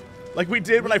weapon like we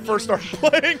did when I first started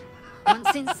playing.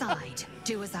 Once inside,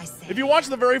 do as I say. If you watch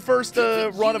the very first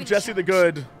run of Jesse the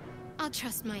Good, I'll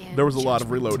trust my own. there was a lot of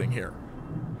reloading here.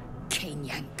 Cane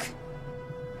yank.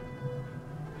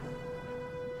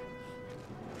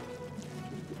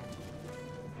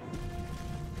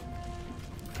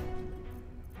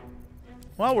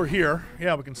 While we're here,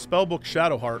 yeah, we can spellbook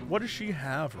Shadowheart. What does she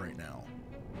have right now?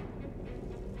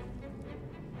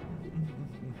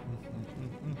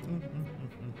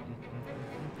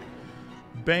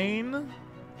 Bane.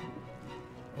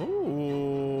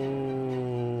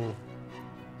 Ooh.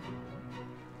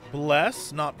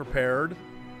 Bless, not prepared.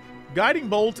 Guiding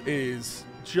Bolt is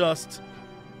just...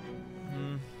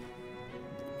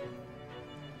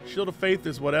 Shield of Faith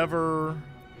is whatever.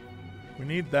 We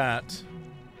need that.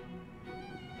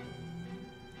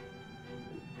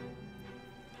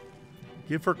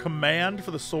 Give her command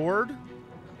for the sword.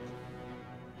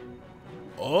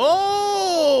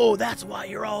 Oh, that's why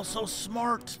you're all so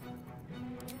smart.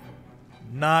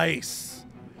 Nice.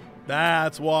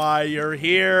 That's why you're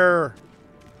here.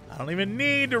 I don't even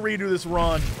need to redo this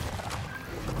run.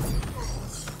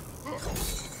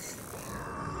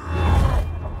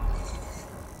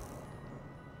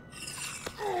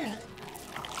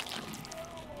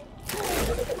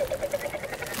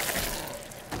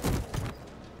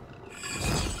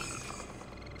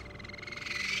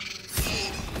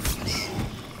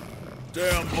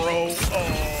 Damn, bro.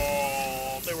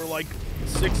 Oh, they were like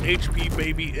 6 HP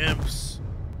baby imps.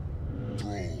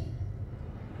 Thrall,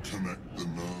 connect the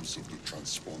nerves of the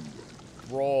transponder.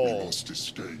 Thrall. We must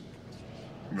escape.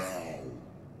 Now.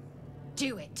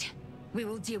 Do it. We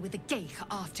will deal with the Geich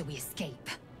after we escape.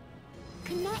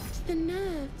 Connect the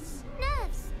nerves.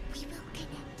 Nerves. We will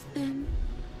connect them.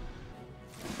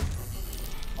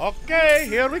 Okay,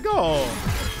 here we go.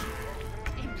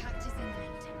 Impact is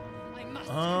imminent. I must connect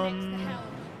the helm.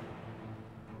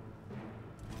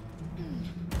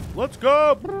 Let's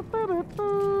go.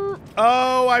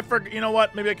 Oh, I forgot. You know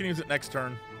what? Maybe I can use it next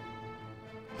turn.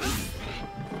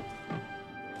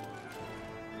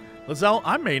 Lizelle,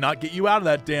 I may not get you out of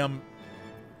that damn...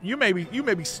 You may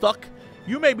be stuck.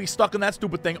 You may be stuck in that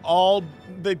stupid thing all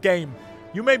the game.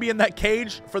 You may be in that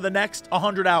cage for the next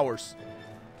 100 hours.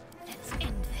 Let's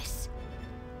end this.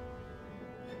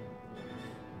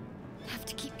 Have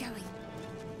to keep going.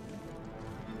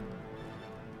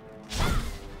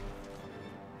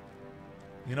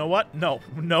 You know what? No.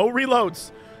 No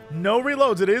reloads. No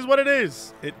reloads. It is what it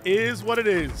is. It is what it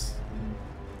is.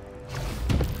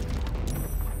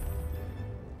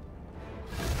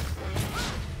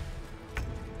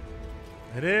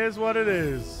 It is what it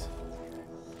is.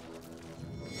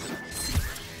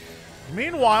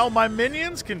 Meanwhile, my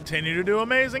minions continue to do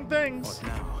amazing things. What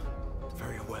now?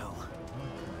 Very well.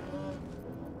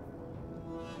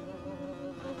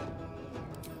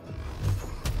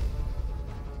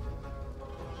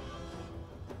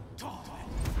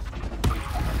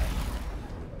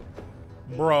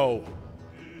 Bro.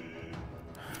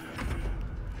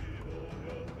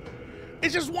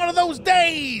 It's just one of those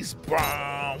days.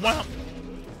 Well,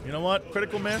 you know what?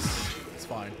 Critical miss. It's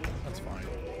fine. That's fine.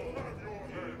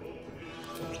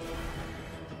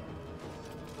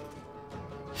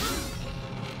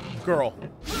 Girl.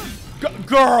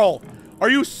 Girl! Are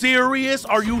you serious?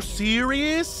 Are you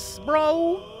serious,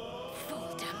 bro?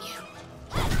 Fool, damn you.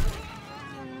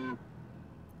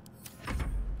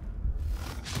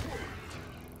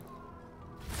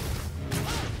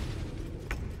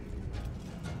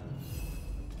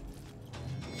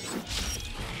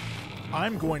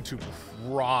 I'm going to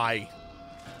cry.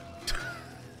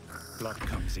 Blood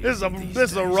comes easy This these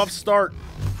is a days. rough start.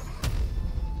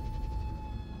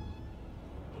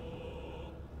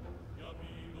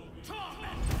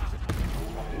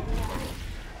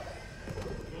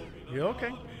 You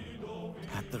okay?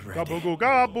 At the ready. Gaboo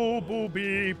gaboo boo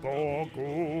bee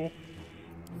boo.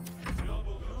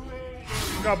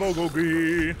 Gaboo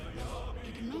bee.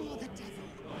 Ignore the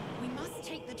devil. We must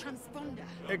take the transponder.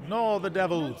 Ignore the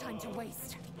devil. No time to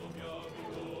waste.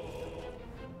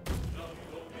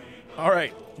 All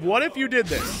right. What if you did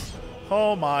this?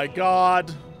 Oh my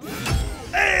God.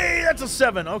 Hey, that's a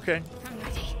 7. Okay. I'm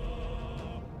ready.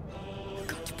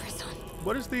 Got to press on.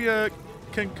 What is the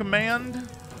command?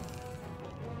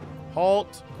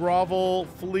 Halt, grovel,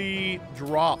 flee,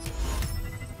 drop.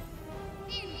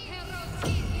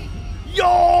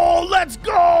 Yo, let's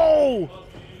go!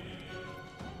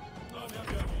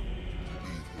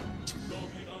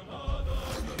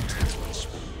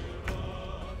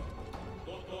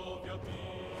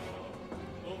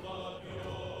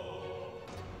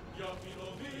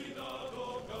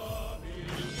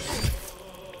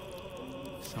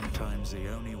 Sometimes the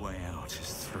only way out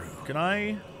is through. Can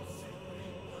I?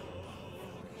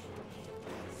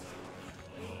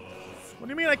 What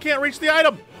do you mean I can't reach the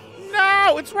item?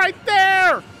 No, it's right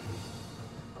there!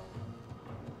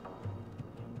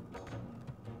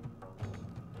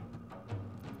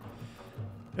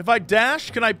 If I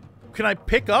dash, can I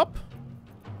pick up?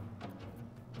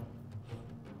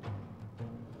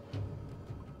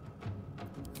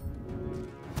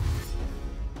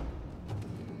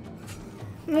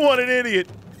 What an idiot.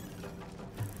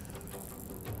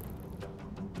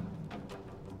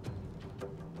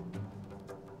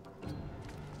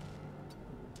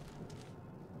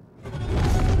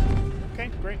 Okay,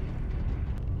 great.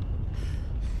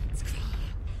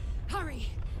 Hurry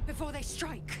before they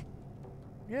strike.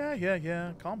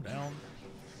 Yeah. Calm down.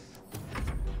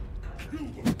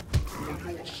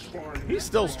 He's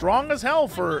still strong as hell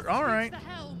for... All right. The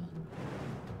helm.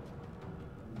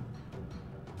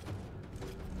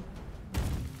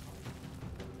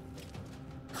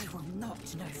 I will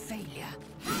not know failure.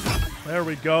 There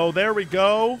we go. There we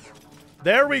go.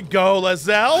 There we go,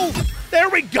 Lazelle. There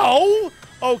we go.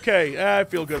 Okay, I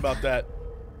feel good about that.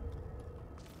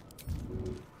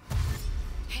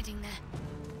 Heading there.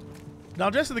 Now,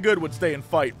 Jesse the Good would stay and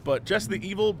fight, but Jesse the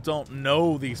Evil don't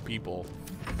know these people.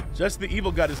 Jesse the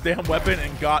Evil got his damn weapon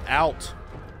and got out.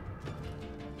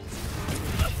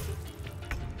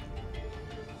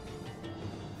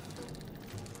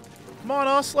 Come on,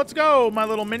 us. Let's go, my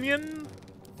little minion.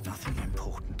 Nothing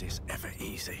important is ever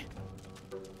easy.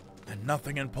 And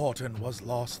nothing important was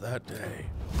lost that day.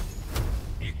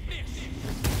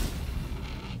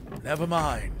 Never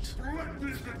mind.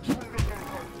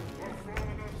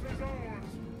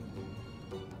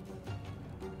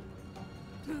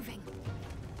 Moving.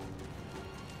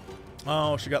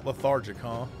 Oh, she got lethargic,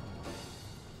 huh?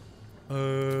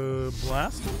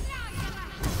 Blast?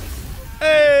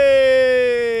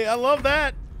 Hey! I love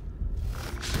that!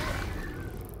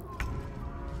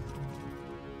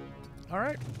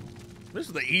 Alright. This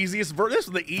is the easiest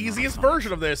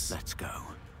version of this. Let's go.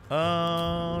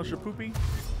 Shapoopy.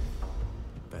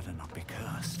 Better not be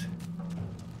cursed.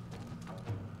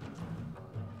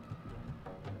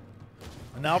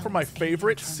 And now for my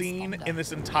favorite scene in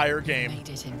this entire game. Made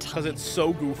it in Because time. it's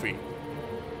so goofy.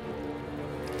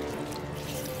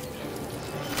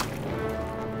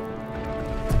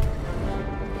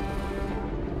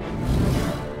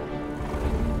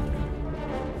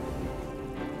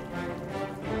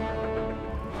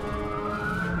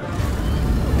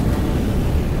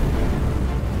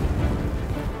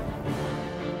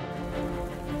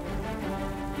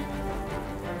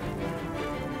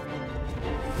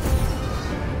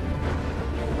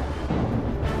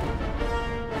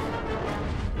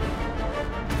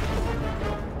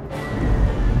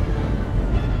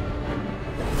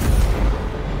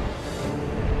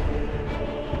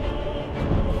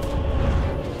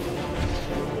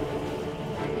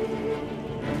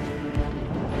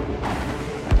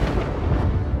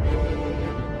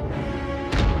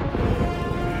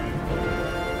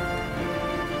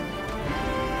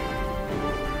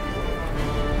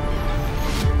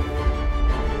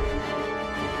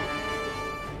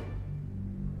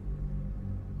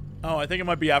 Oh, I think it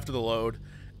might be after the load.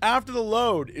 After the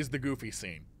load is the goofy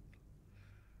scene.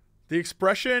 The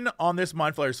expression on this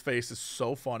Mind Flayer's face is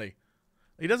so funny.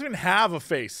 He doesn't even have a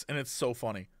face, and it's so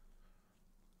funny.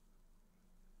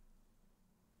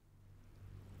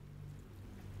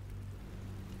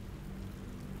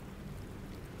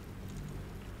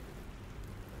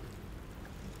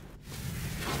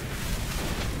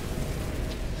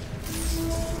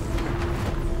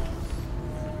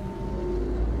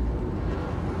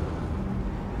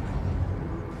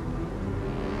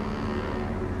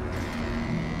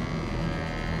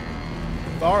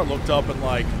 Thar looked up and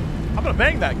like, I'm gonna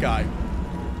bang that guy.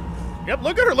 Yep,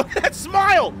 look at her. Look at that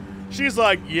smile. She's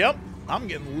like, yep, I'm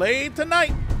getting laid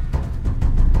tonight.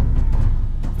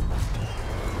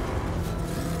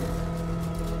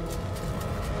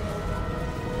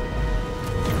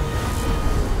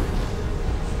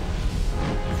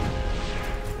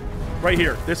 Right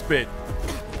here, this bit.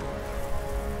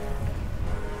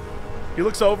 He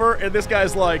looks over, and this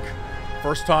guy's like,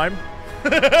 first time?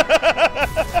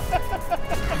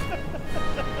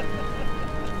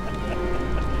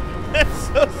 That's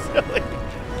so silly.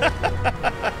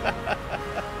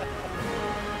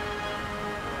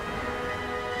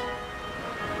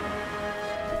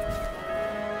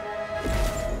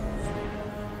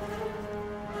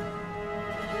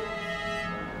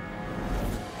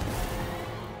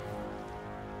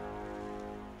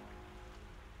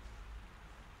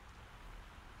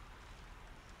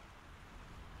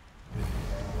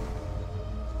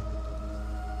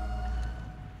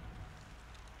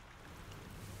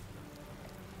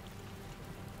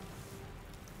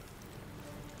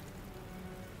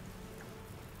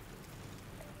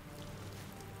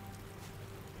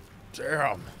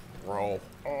 Damn, bro.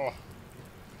 Oh. I'm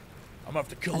gonna have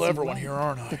to kill everyone here,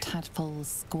 aren't I? The tadpole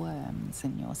squirms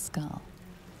in your skull.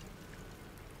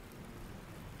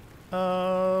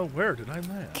 Where did I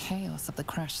land? Chaos of the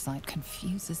crash site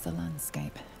confuses the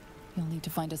landscape. You'll need to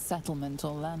find a settlement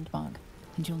or landmark,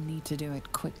 and you'll need to do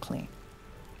it quickly.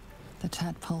 The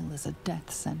tadpole is a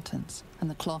death sentence, and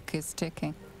the clock is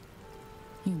ticking.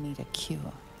 You need a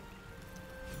cure.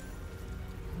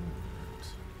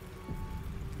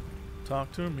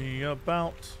 Talk to me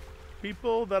about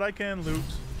people that I can loot.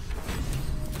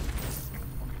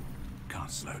 Can't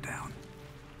slow down.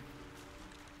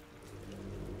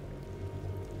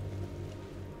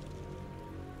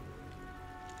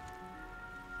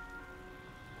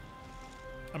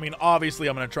 I mean, obviously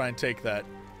I'm going to try and take that.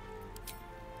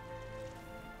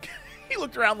 He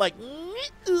looked around like,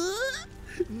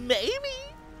 maybe.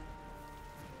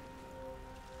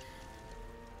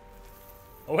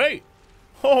 Oh, hey.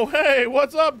 Oh, hey,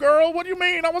 what's up, girl? What do you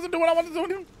mean? I wasn't doing what I wanted to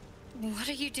do. What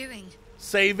are you doing?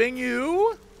 Saving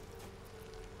you.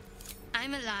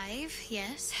 I'm alive,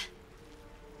 yes.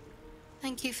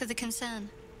 Thank you for the concern.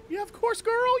 Yeah, of course,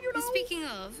 girl, you know. Speaking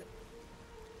of,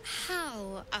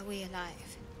 how are we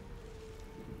alive?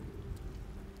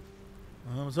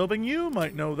 I was hoping you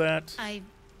might know that. I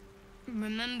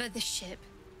remember the ship.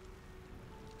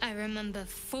 I remember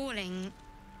falling.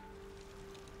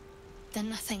 Then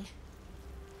nothing.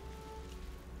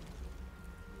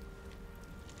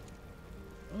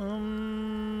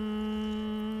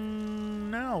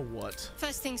 Now what?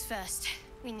 First things first.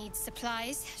 We need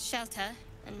supplies, shelter,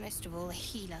 and most of all, a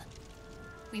healer.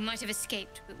 We might have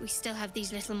escaped, but we still have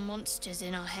these little monsters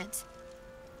in our heads.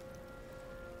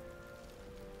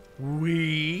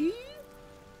 We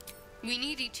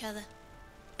need each other.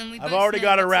 And we I've both already know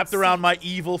got it what's wrapped at around stake. my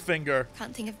evil finger.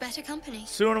 Can't think of better company.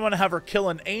 Soon I'm going to have her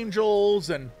killing angels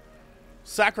and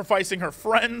sacrificing her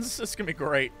friends. It's going to be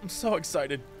great. I'm so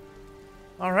excited.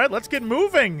 All right, let's get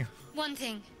moving. One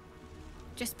thing,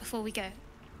 just before we go.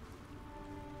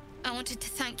 I wanted to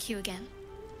thank you again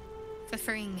for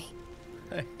freeing me.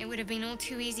 Hey. It would have been all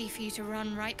too easy for you to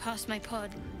run right past my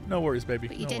pod. No worries, baby.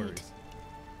 But you no didn't. worries.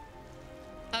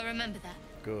 I'll remember that.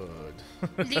 Good.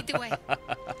 Lead the way.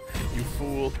 You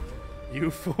fool.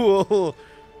 You fool.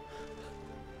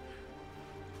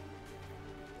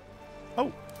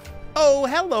 Oh. Oh,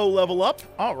 hello, level up.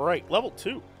 All right, level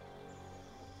 2.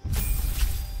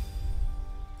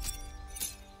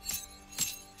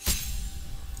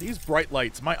 These bright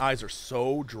lights, my eyes are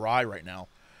so dry right now.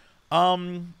 All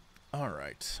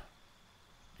right.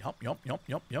 Yup.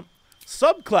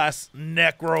 Subclass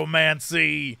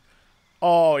necromancy.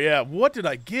 Oh, yeah. What did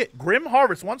I get? Grim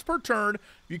Harvest. Once per turn, if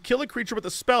you kill a creature with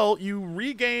a spell, you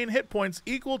regain hit points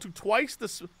equal to twice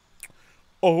the...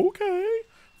 Okay.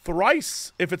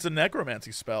 Thrice if it's a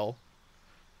necromancy spell.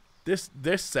 This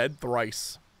said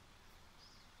thrice.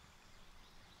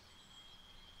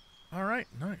 All right.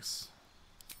 Nice.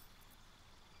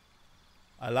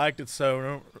 I liked it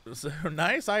so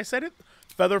nice. I said it.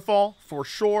 Featherfall for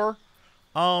sure.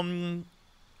 Find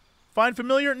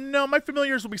familiar? No, my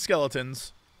familiars will be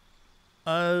skeletons.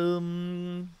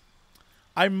 I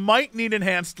might need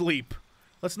enhanced leap.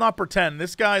 Let's not pretend.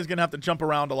 This guy's gonna have to jump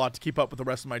around a lot to keep up with the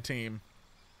rest of my team.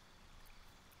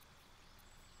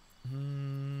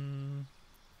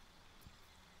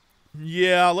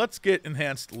 Yeah, let's get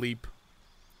enhanced leap.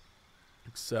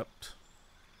 Except...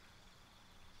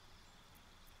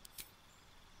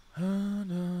 by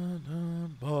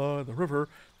the river.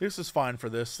 This is fine for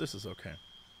this. This is okay.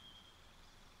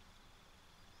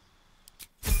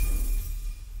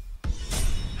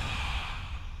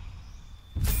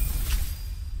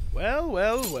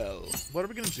 Well, well, well. What are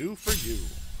we going to do for you?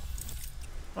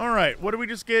 All right. What do we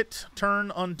just get? Turn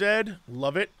undead.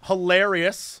 Love it.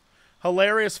 Hilarious.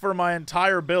 Hilarious for my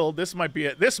entire build. This might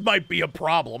be a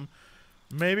problem.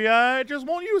 Maybe I just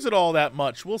won't use it all that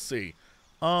much. We'll see.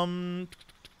 I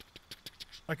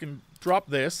can drop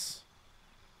this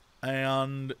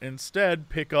and instead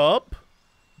pick up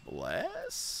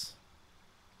Bless.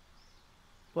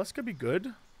 Bless could be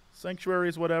good. Sanctuary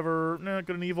is whatever. Nah,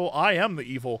 good and evil. I am the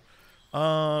evil.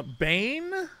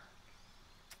 Bane.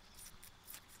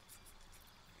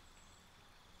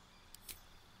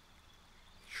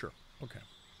 Sure. Okay.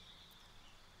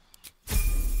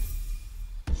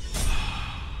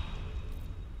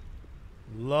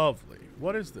 Lovely.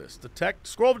 What is this? Detect.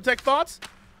 Scroll detect thoughts?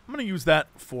 I'm going to use that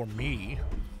for me.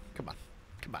 Come on.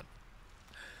 Come on.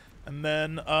 And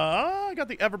then, I got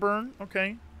the Everburn.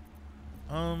 Okay.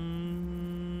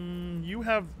 You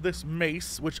have this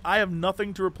mace, which I have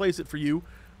nothing to replace it for you.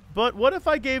 But what if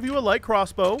I gave you a light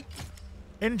crossbow?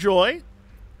 Enjoy.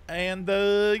 And,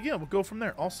 yeah, we'll go from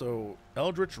there. Also,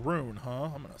 Eldritch Rune,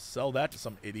 huh? I'm going to sell that to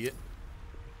some idiot.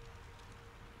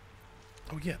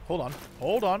 Oh, yeah. Hold on.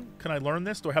 Hold on. Can I learn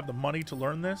this? Do I have the money to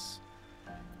learn this?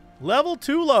 Level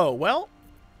 2 low. Well,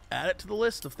 add it to the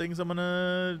list of things I'm going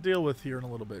to deal with here in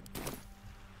a little bit.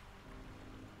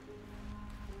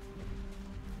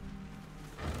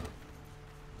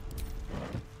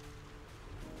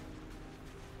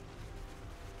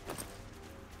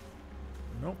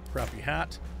 Nope. Crappy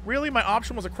hat. Really? My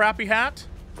option was a crappy hat?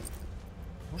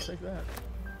 I'll take that.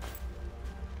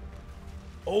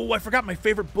 Oh, I forgot my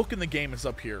favorite book in the game is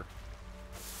up here.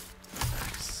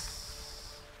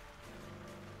 Nice.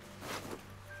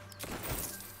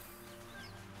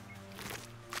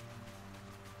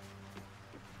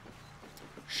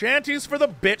 Shanties for the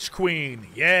bitch queen.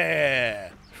 Yeah.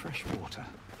 Fresh water.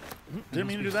 Didn't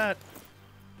mean to do that.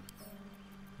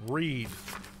 Read.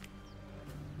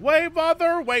 Wave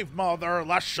mother,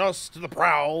 lash us to the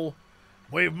prowl.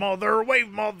 Wave mother,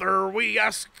 we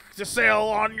ask to sail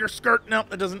on your skirt. No,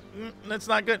 that doesn't. That's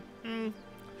not good.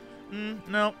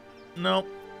 No, no.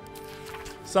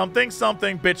 Something,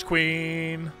 bitch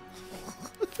queen.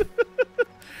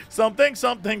 something,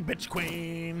 bitch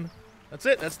queen. That's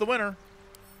it. That's the winner.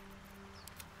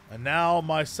 And now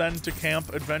my send to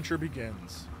camp adventure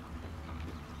begins.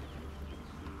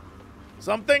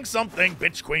 Something,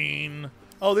 bitch queen.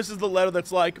 Oh, this is the letter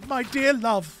that's like, my dear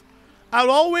love, I'll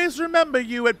always remember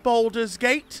you at Baldur's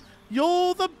Gate.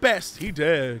 You're the best. He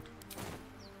did.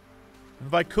 And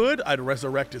if I could, I'd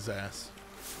resurrect his ass.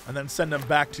 And then send him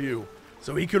back to you.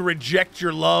 So he could reject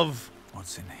your love.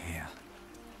 What's in here?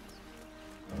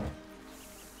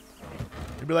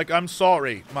 He'd be like, I'm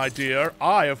sorry, my dear.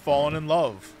 I have fallen in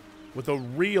love with a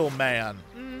real man.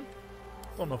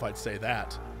 Don't know if I'd say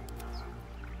that.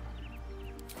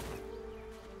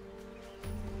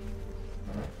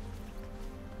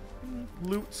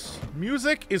 Loots.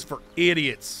 Music is for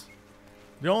idiots.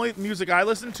 The only music I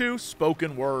listen to,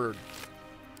 spoken word.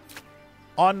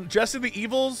 On Jesse the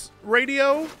Evil's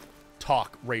radio,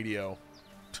 talk radio.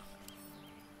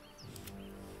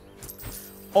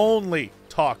 Only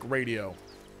talk radio.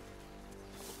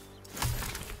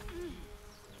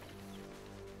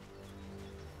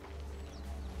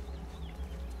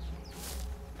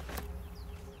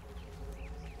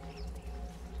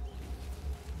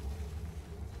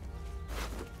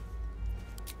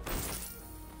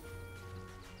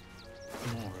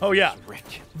 Oh, yeah.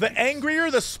 The angrier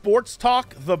the sports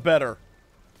talk, the better.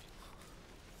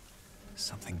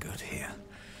 Something good here.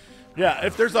 Yeah,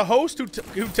 if there's a host who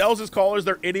tells his callers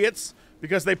they're idiots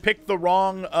because they picked the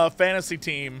wrong fantasy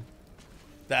team,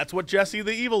 that's what Jesse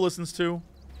the Evil listens to.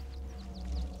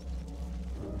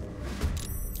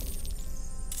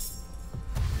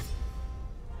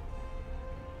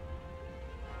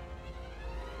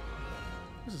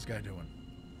 What's this guy doing?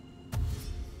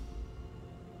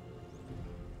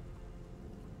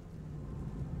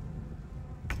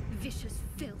 Vicious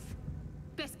filth.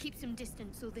 Best keep some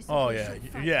distance or this. Oh yeah,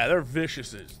 yeah, they're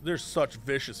vicious. They're such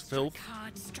vicious filth. Strike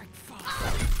hard, strike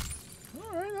fast.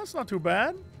 All right, that's not too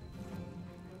bad.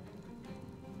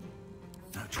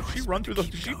 No choice. She run through the.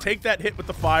 Did she take that hit with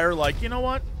the fire? Like, you know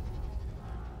what?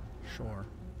 Sure.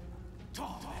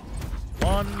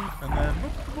 One and then.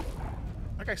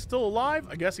 That guy's still alive.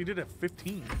 I guess he did it at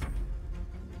 15.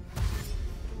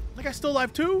 That guy's still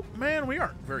alive too. Man, we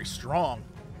aren't very strong.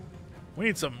 We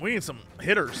need some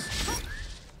hitters.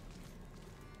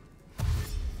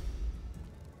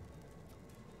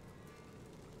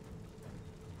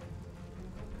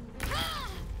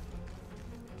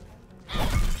 I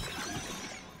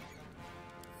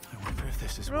wonder if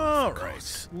this is All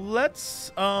right.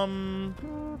 Let's nope,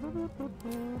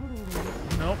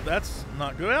 that's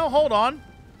not good. Well, hold on.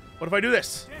 What if I do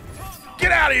this?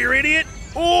 Get out of here, idiot!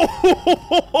 Oh!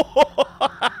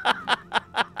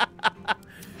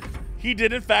 He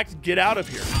did in fact get out of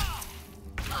here.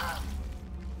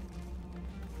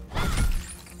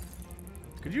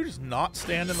 Could you just not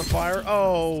stand in the fire?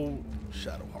 Oh,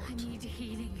 Shadowheart. I need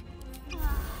healing.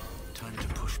 Time to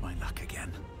push my luck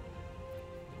again.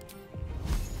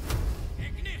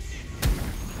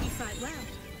 You fight well.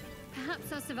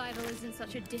 Perhaps our survival isn't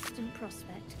such a distant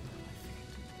prospect.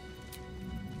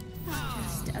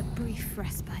 Just a brief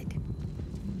respite.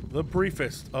 The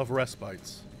briefest of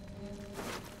respites.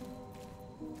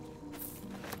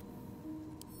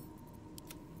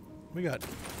 We got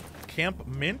Camp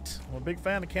Mint. I'm a big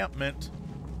fan of Camp Mint.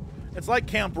 It's like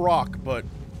Camp Rock, but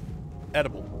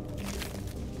edible.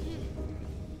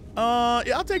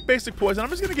 Yeah, I'll take basic poison. I'm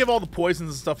just gonna give all the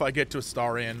poisons and stuff I get to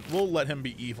Astarion. We'll let him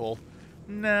be evil.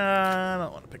 Nah, I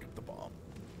don't want to pick up the bomb.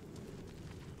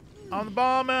 I'm the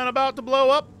bomb and about to blow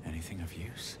up. Anything of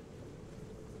use?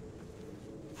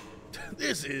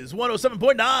 This is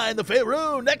 107.9 The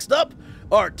Faerun. Next up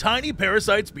are tiny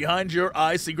parasites behind your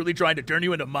eyes secretly trying to turn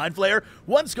you into Mind Flayer.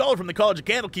 One scholar from the College of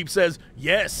Candlekeep says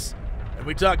yes, and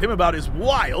we talked to him about his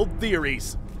wild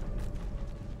theories.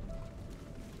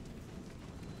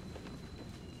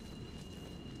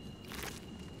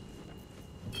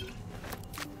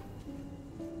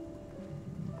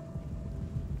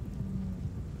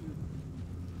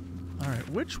 Alright,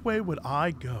 which way would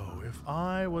I go if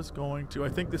I was going to... I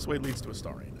think this way leads to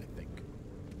Astarion, I think.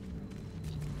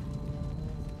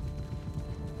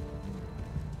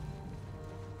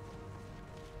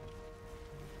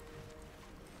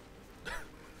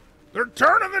 They're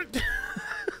turning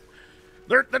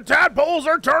the... the tadpoles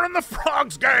are turning the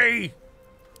frogs gay!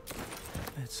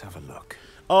 Let's have a look.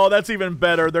 Oh, that's even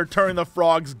better. They're turning the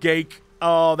frogs gay.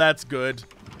 Oh, that's good.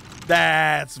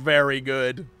 That's very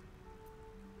good.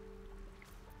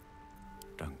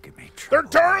 Don't give me trouble.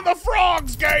 They're turning the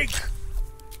frogs gay!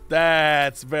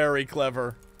 That's very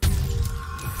clever.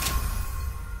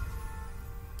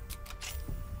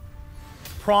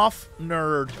 Prof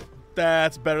nerd.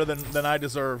 That's better than I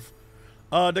deserve.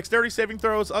 Dexterity saving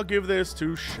throws. I'll give this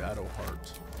to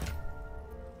Shadowheart.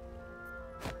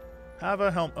 Have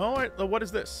a helm. Oh, wait, what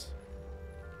is this?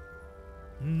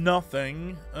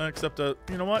 Nothing except a.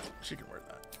 You know what? She can wear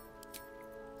that.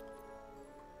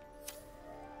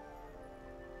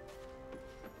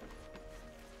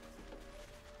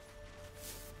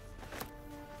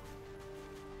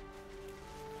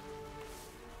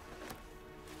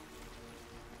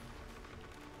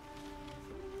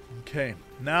 Okay,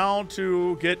 now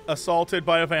to get assaulted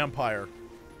by a vampire.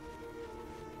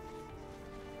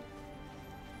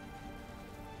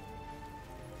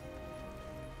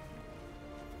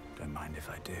 Don't mind if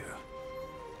I do.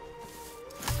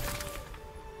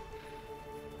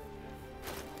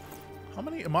 How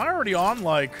many? Am I already on,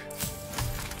 like...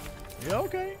 Yeah,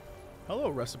 okay. Hello,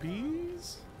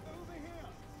 recipes.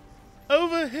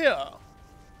 Over here.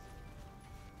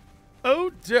 Oh,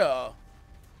 dear.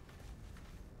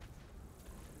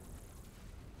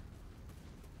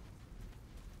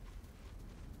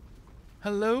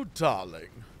 Hello,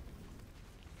 darling.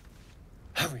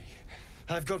 Hurry.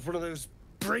 I've got one of those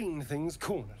brain things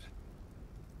cornered.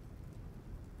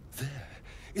 There,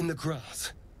 in the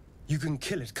grass. You can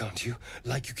kill it, can't you?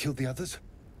 Like you killed the others?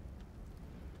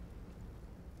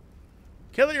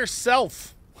 Kill it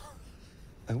yourself.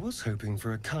 I was hoping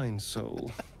for a kind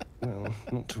soul. Well,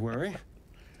 not to worry.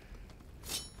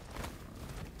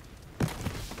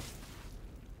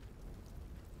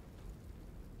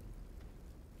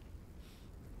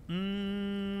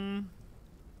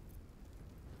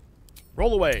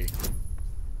 Roll away.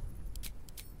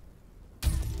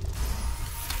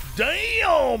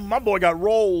 Damn! My boy got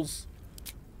rolls.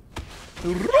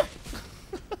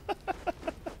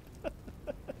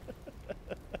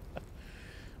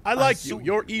 I like you.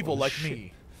 You're evil like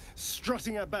me.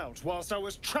 Strutting about whilst I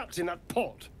was trapped in that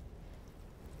pod.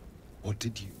 What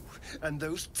did you and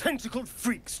those tentacled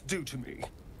freaks do to me?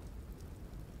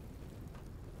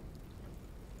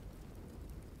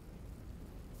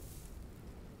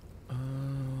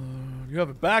 You have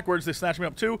it backwards. They snatch me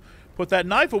up too. Put that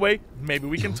knife away. Maybe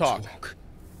we can talk.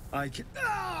 I can...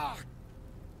 Ah!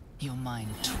 Your mind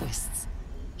twists.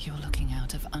 You're looking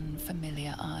out of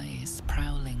unfamiliar eyes,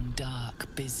 prowling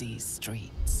dark, busy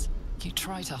streets. You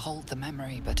try to hold the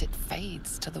memory, but it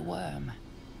fades to the worm.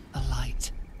 The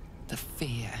light, the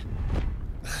fear.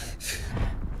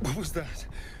 What was that?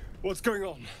 What's going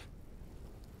on?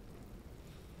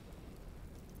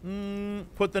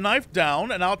 Put the knife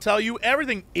down and I'll tell you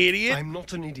everything, idiot. I'm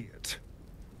not an idiot.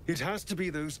 It has to be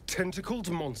those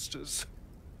tentacled monsters.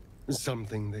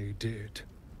 Something they did.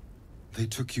 They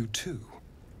took you too.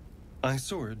 I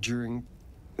saw it during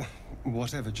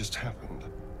whatever just happened.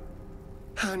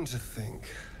 And to think,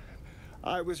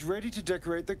 I was ready to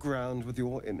decorate the ground with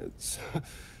your innards.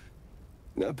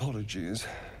 Apologies.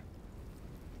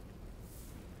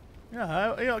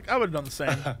 Yeah, I would have done the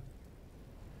same.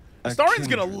 Starian's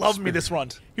gonna love me this run.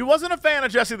 He wasn't a fan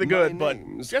of Jesse the Good, but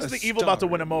Jesse the Evil about to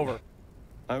win him over.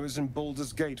 I was in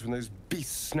Baldur's Gate when those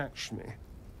beasts snatched me.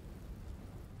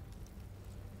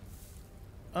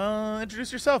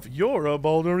 Introduce yourself. You're a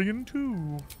Baldurian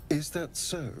too. Is that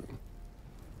so?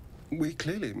 We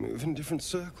clearly move in different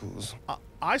circles.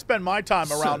 I spend my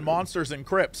time around monsters and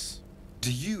crypts.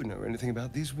 Do you know anything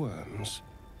about these worms?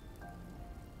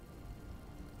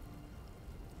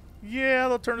 Yeah,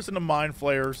 they'll turn us into Mind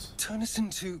Flayers. Turn us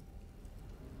into...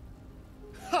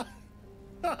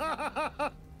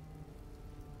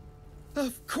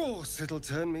 Of course it'll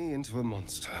turn me into a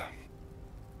monster.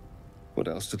 What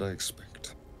else did I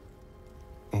expect?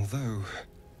 Although,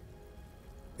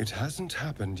 it hasn't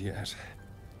happened yet.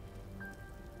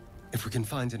 If we can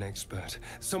find an expert,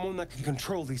 someone that can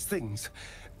control these things,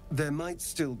 there might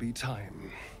still be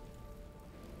time.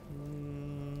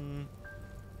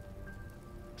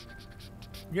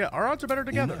 Yeah, our odds are better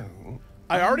together. You know,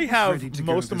 I already have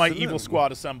most of my evil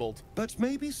squad assembled. But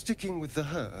maybe sticking with the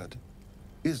herd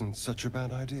isn't such a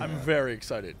bad idea. I'm very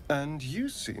excited. And you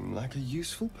seem like a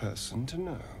useful person to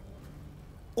know.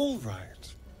 All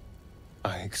right.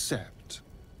 I accept.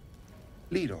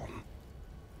 Lead on.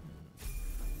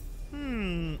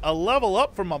 A level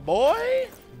up for my boy?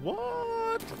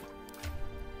 What?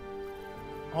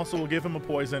 Also, we'll give him a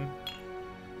poison.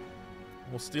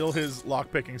 We'll steal his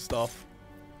lockpicking stuff.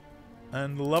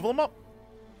 And level him up.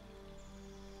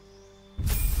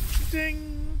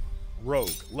 Ding! Rogue,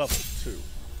 level 2.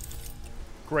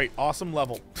 Great, awesome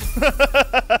level.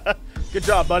 Good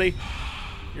job, buddy.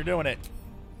 You're doing it.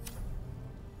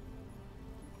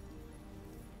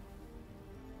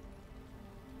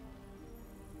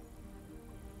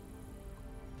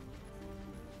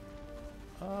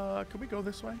 Could we go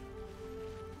this way?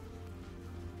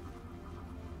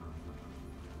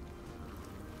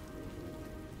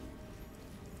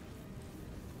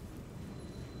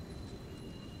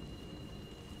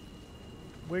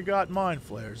 We got Mind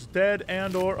Flayers, dead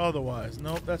and or otherwise.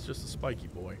 Nope, that's just a spiky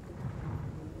boy.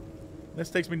 This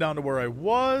takes me down to where I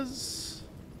was.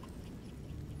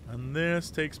 And this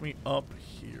takes me up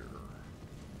here.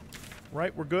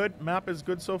 Right, we're good. Map is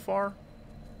good so far.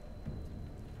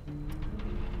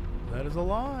 That is a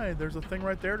lie. There's a thing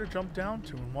right there to jump down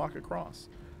to and walk across.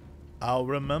 I'll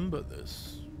remember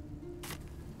this.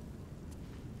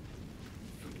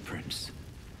 Footprints.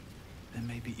 There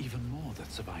may be even more that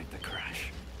survived the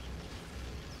crash.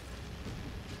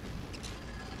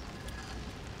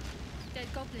 Dead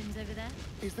goblins over there.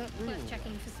 Is that real? Worth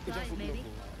checking for supplies, maybe.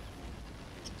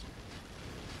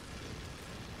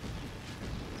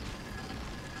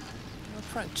 You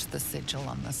approach the sigil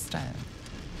on the stone.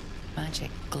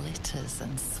 Magic glitters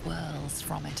and swirls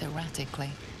from it erratically,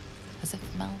 as if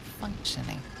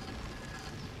malfunctioning.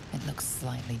 It looks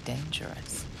slightly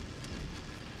dangerous.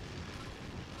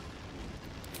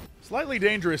 Slightly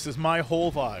dangerous is my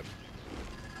whole vibe.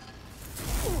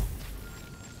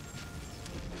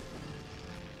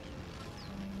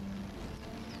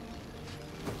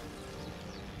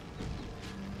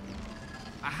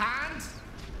 A hand?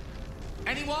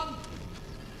 Anyone?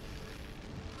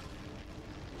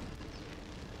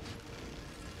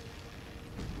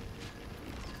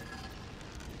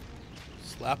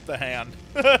 Slap the hand.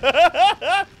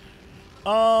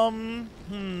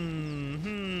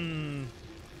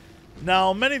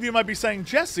 Now, many of you might be saying,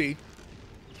 Jesse,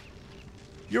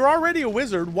 you're already a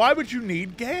wizard. Why would you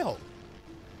need Gale?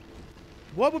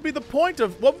 What would be the point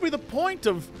of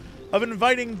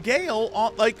inviting Gale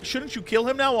on? Like, shouldn't you kill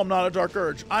him now? Well, I'm not a Dark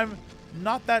Urge. I'm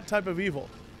not that type of evil.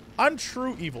 I'm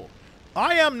true evil.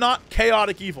 I am not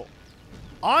chaotic evil.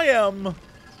 I am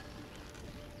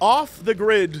off the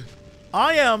grid.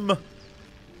 I am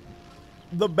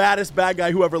the baddest bad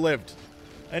guy who ever lived.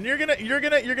 And you're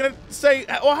gonna say,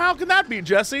 well, how can that be,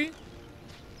 Jesse?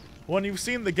 When you've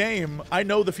seen the game, I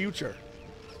know the future.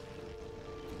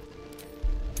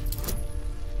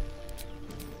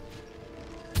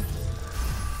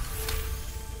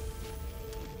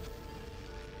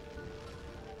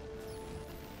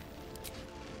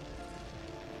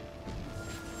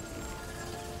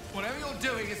 Whatever you're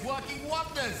doing is working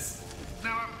wonders.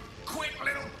 Now a quick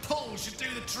little pull should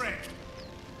do the trick.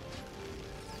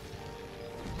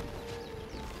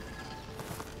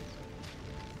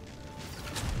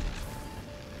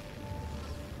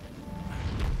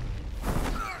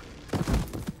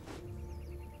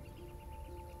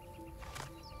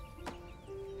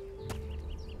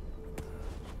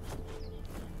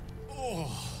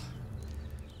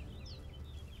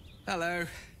 Hello.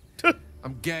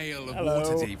 I'm Gale of Hello.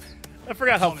 Waterdeep. I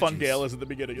forgot how fun Apologies. Gale is at the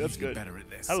beginning. That's Usually good. better at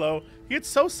this. Hello. He gets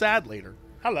so sad later.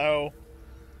 Hello.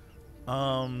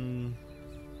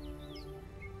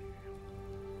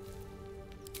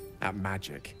 At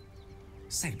magic.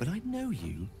 Say, but I know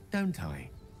you, don't I?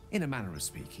 In a manner of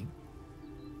speaking.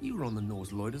 You were on the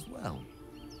Norse Lloyd as well.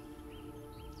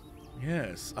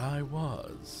 Yes, I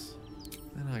was.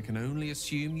 Then I can only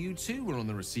assume you too were on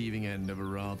the receiving end of a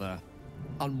rather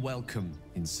unwelcome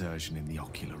insertion in the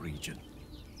ocular region.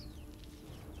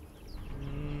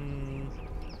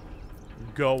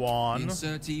 Go on. The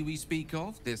insertee we speak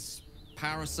of, this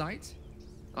parasite,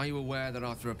 are you aware that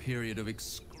after a period of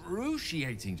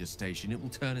excruciating gestation, it will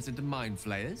turn us into Mind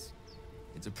Flayers?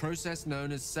 It's a process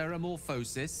known as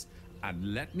ceremorphosis,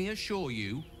 and let me assure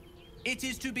you, it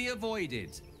is to be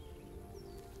avoided.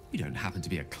 You don't happen to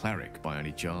be a cleric by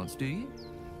any chance, do you?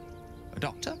 A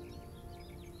doctor?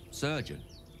 Surgeon?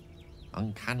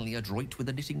 Uncannily adroit with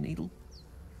a knitting needle?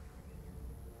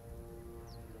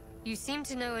 You seem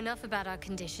to know enough about our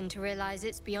condition to realize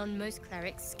it's beyond most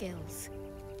clerics' skills.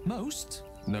 Most,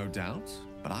 no doubt,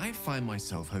 but I find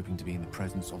myself hoping to be in the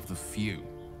presence of the few.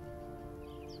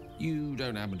 You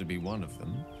don't happen to be one of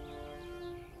them.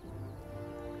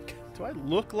 Do I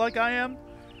look like I am?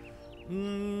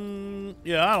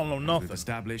 Yeah, I don't know nothing. We've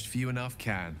established few enough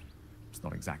can. It's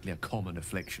not exactly a common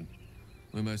affliction.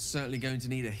 We're most certainly going to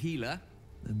need a healer,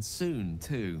 and soon,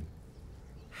 too.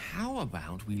 How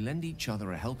about we lend each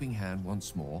other a helping hand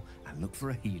once more and look for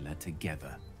a healer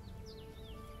together?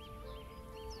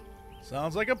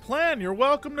 Sounds like a plan. You're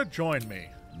welcome to join me.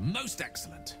 Most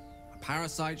excellent. A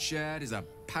parasite shared is a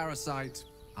parasite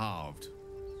halved,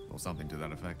 or something to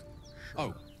that effect.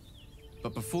 Oh,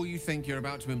 but before you think you're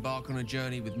about to embark on a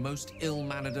journey with most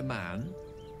ill-mannered a man,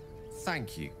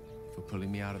 thank you for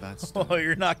pulling me out of that stuff. Oh,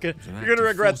 you're gonna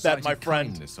regret that, my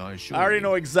friend. I already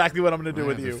know exactly what I'm gonna do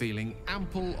with you. I have a feeling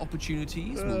ample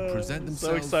opportunities will present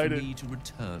themselves for me to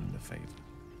return the favor.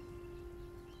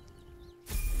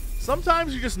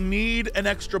 Sometimes you just need an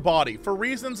extra body for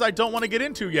reasons I don't want to get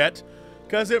into yet,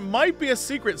 because it might be a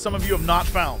secret some of you have not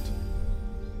found.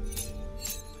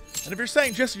 And if you're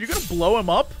saying, Jesse, you're gonna blow him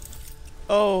up?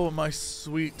 Oh, my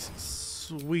sweet,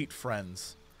 sweet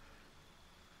friends.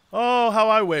 Oh, how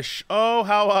I wish. Oh,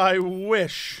 how I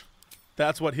wish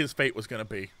that's what his fate was going to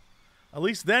be. At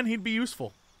least then he'd be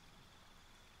useful.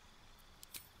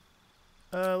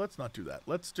 Let's not do that.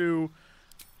 Let's do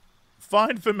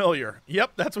find familiar.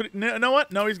 Yep, that's what... You know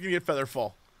what? No, he's going to get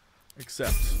Featherfall.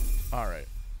 Except... All right.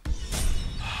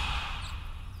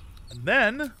 And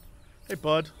then... Hey,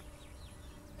 bud.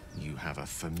 You have a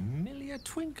familiar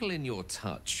twinkle in your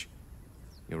touch.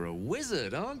 You're a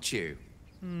wizard, aren't you?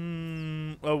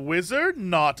 A wizard?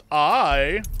 Not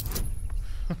I.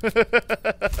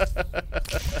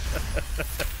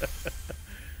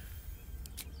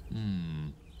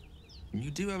 You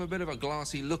do have a bit of a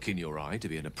glassy look in your eye to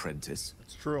be an apprentice.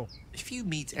 That's true. If you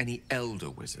meet any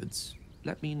elder wizards,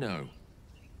 let me know.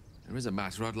 There is a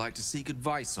matter I'd like to seek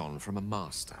advice on from a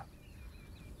master.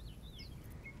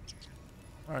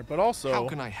 All right, but also... How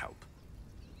can I help?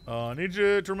 I need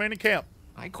you to remain in camp.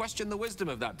 I question the wisdom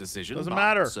of that decision. Doesn't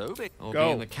matter. So I'll Go.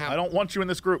 be in the camp. I don't want you in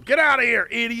this group. Get out of here,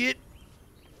 idiot!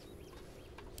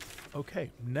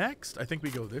 Okay, next, I think we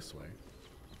go this way.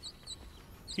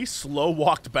 He slow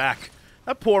walked back.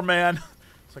 That poor man.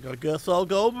 It's like, I guess I'll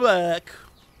go back.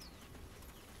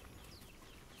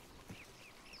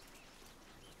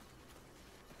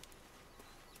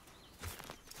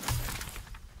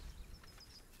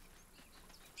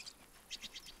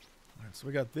 Alright, so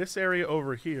we got this area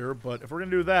over here, but if we're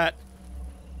going to do that,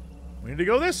 we need to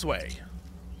go this way.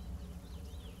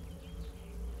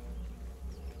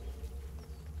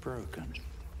 Broken.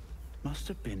 Must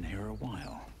have been here a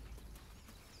while.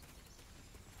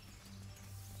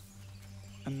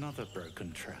 Another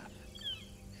broken trap.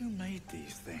 Who made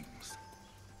these things?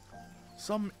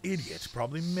 Some idiot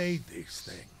probably made these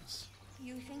things.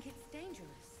 You think it's dangerous?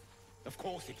 Of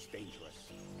course it's dangerous.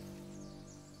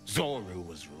 Zoru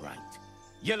was right.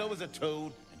 Yellow as a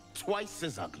toad and twice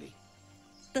as ugly.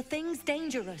 The thing's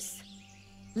dangerous.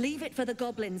 Leave it for the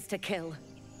goblins to kill.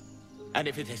 And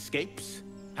if it escapes,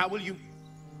 how will you...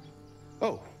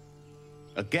 Oh,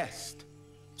 a guest.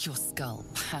 Your skull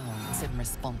pounds in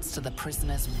response to the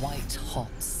prisoner's white-hot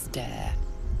stare.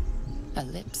 Her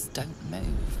lips don't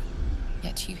move,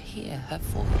 yet you hear her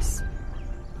voice.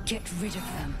 Get rid of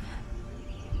them.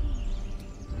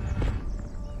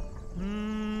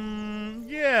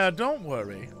 Yeah, don't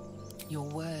worry. Your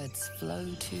words flow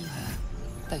to her,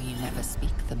 though you never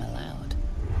speak them aloud.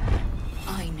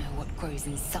 I know what grows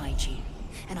inside you,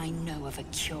 and I know of a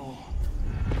cure.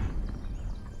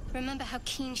 Remember how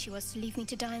keen she was to leave me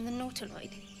to die in the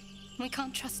Nautiloid? We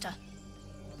can't trust her.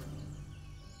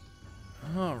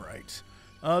 Alright.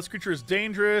 This creature is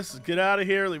dangerous. Get out of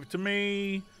here. Leave it to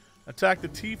me. Attack the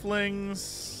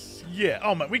tieflings. Yeah.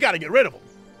 Oh, man. We got to get rid of them.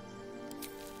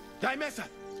 Dimessa,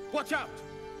 watch out!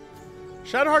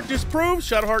 Shadowheart disproves.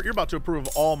 Shadowheart, you're about to approve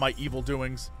of all my evil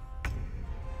doings.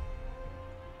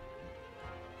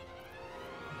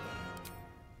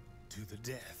 To the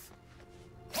death.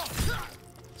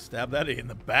 Stab that in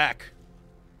the back.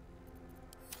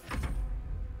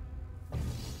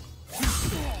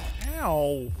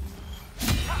 Ow.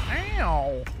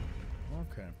 Ow.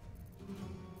 Okay.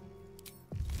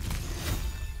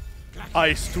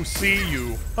 Nice to see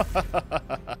you.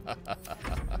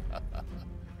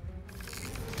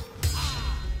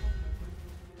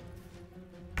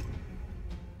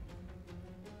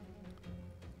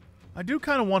 I do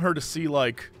kind of want her to see,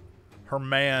 like, her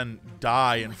man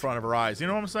die in front of her eyes. You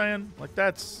know what I'm saying? Like,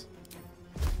 that's...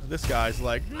 This guy's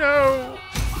like, no!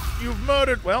 You've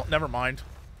murdered... Well, never mind.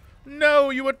 No,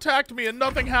 you attacked me and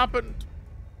nothing happened.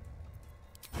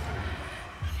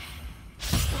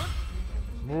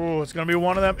 Oh, it's gonna be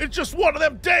one of them. It's just one of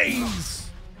them days!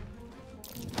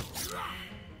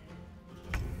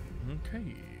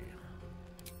 Okay.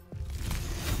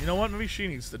 You know what? Maybe she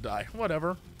needs to die.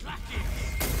 Whatever.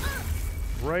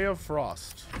 Ray of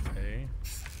Frost. Okay.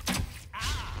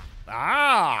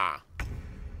 Ah!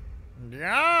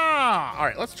 Yeah!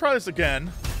 Alright, let's try this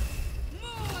again.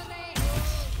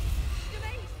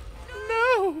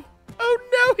 No! Oh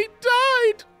no, he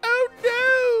died! Oh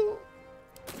no!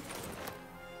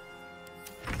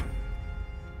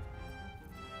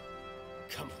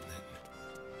 Come on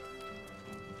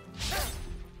then.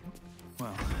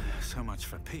 Well, so much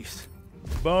for peace.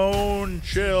 Bone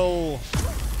chill.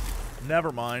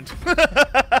 Never mind.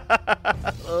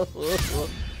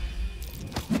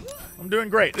 I'm doing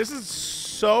great. This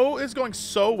is going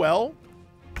so well.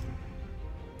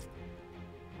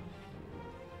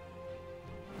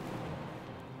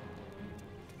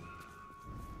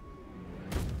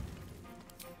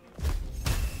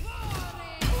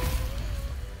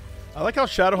 I like how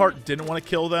Shadowheart didn't want to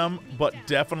kill them, but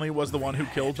definitely was the one who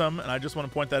killed them, and I just want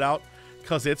to point that out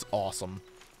because it's awesome.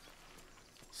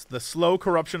 The slow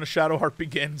corruption of Shadowheart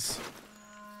begins.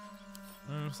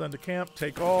 Send to camp,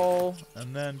 take all,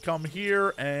 and then come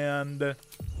here and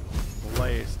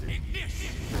blaze it.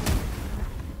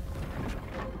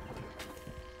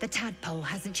 The tadpole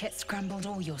hasn't yet scrambled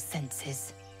all your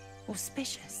senses.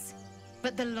 Auspicious.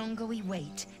 But the longer we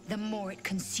wait, the more it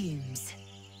consumes.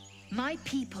 My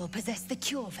people possess the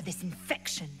cure for this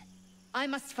infection. I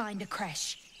must find a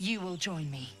creche. You will join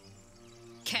me.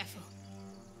 Careful.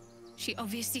 She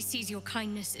obviously sees your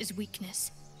kindness as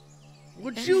weakness.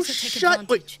 Would Don't you let her take shut? advantage.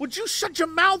 Wait, would you shut your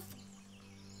mouth?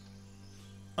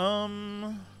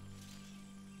 A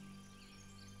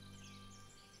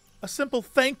simple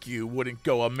thank you wouldn't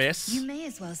go amiss. You may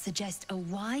as well suggest a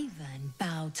wyvern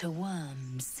bow to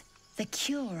worms. The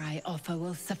cure I offer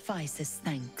will suffice as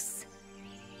thanks.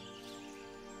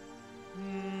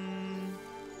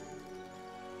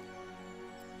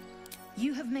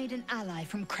 You have made an ally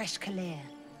from Creche Kalir.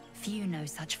 Few know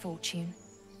such fortune.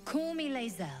 Call me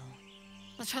Lae'zel.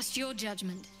 I'll trust your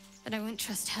judgment, but I won't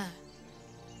trust her.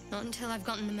 Not until I've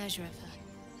gotten the measure of her.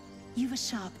 You've a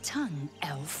sharp tongue,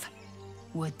 elf.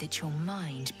 Would that your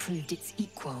mind proved its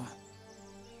equal.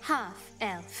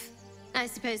 Half-elf. I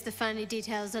suppose the finer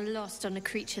details are lost on a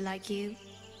creature like you.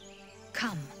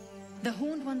 Come. The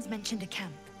Horned Ones mentioned a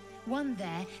camp. One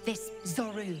there, this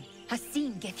Zoru, has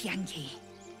seen Githyanki.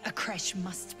 A creche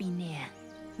must be near.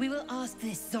 We will ask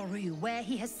this Zoru where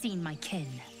he has seen my kin.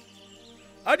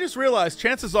 I just realized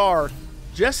chances are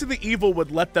Jesse the Evil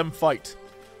would let them fight,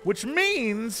 which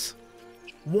means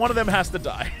one of them has to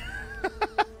die.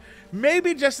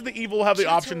 Maybe Jesse the Evil will have the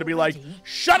option to be like,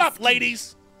 shut up,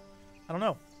 ladies! I don't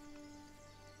know.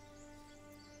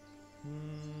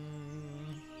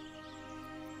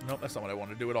 Nope, that's not what I want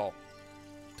to do at all.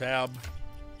 Tab.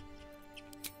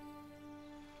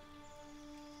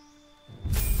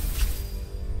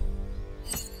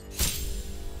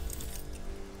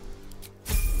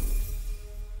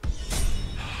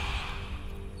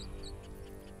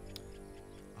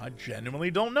 I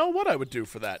genuinely don't know what I would do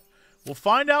for that. We'll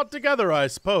find out together, I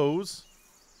suppose.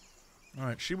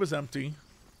 Alright, she was empty.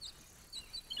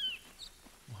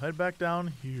 We'll head back down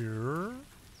here.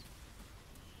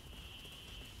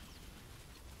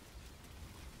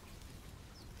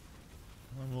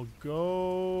 And we'll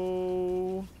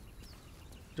go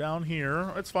down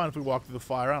here. It's fine if we walk through the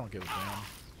fire. I don't give a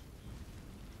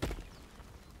damn.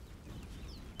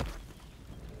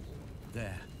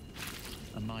 There.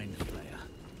 A Mind Flayer.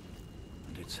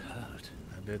 And it's hurt.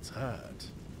 And it's hurt.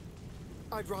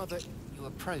 I'd rather... You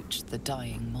approach the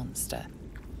dying monster.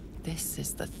 This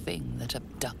is the thing that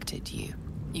abducted you.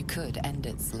 You could end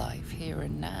its life here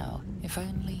and now, if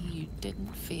only you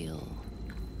didn't feel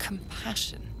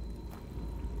compassion.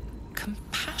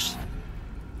 Compassion.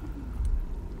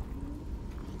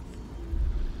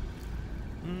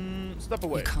 Step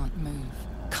away. You can't move,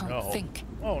 can't think.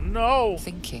 Oh no!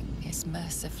 Thinking is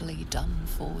mercifully done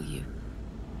for you.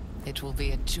 It will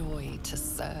be a joy to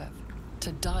serve,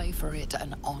 to die for it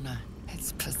an honor.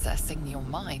 It's possessing your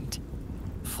mind,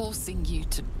 forcing you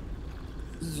to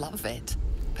love it.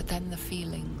 But then the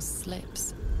feeling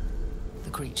slips. The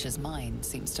creature's mind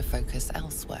seems to focus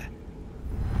elsewhere.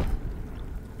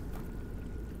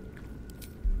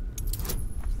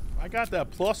 I got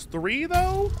that +3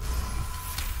 though?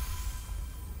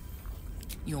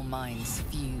 Your minds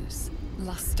fuse,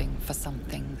 lusting for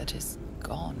something that is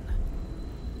gone.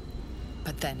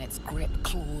 But then its grip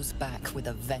claws back with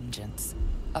a vengeance,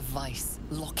 a vice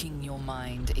locking your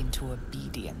mind into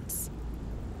obedience.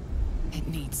 It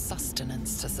needs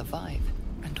sustenance to survive,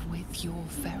 and with your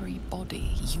very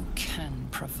body, you can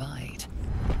provide.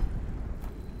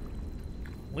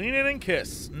 Lean in and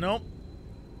kiss. Nope.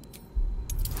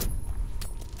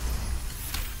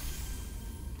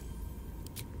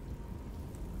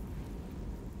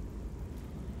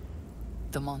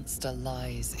 The monster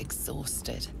lies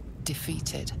exhausted,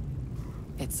 defeated.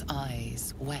 Its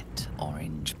eyes, wet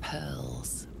orange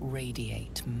pearls,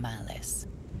 radiate malice.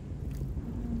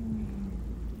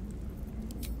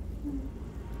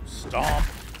 Stomp.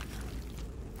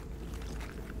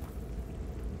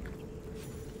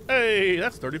 Hey,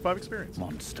 that's 35 experience.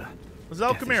 Monster.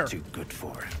 Zell, come here. Too good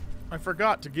for it. I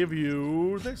forgot to give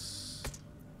you this.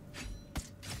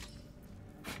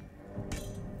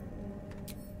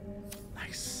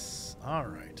 Nice. All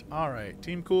right. All right.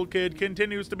 Team Cool Kid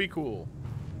continues to be cool.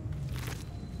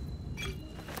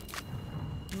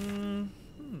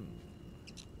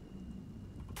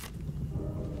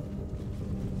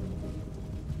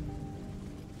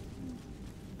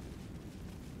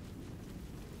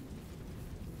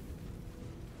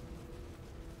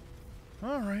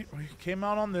 Alright, we came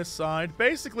out on this side.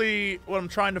 Basically, what I'm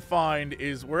trying to find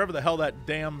is wherever the hell that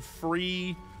damn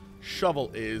free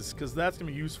shovel is, because that's going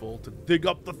to be useful to dig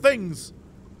up the things.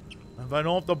 If I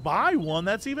don't have to buy one,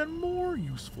 that's even more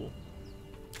useful.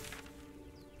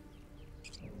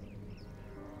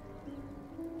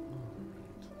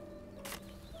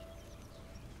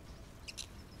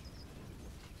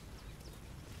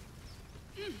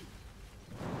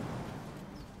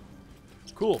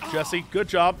 Cool, Jesse. Good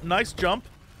job. Nice jump.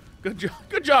 Good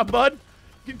job, bud.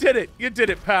 You did it. You did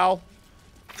it, pal.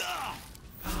 All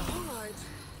right.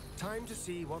 Time to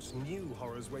see what new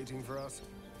horror's waiting for us.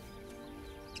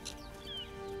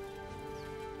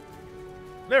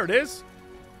 There it is.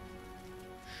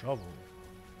 Shovel.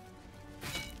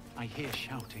 I hear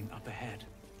shouting up ahead.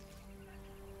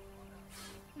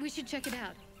 We should check it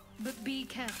out, but be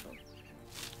careful.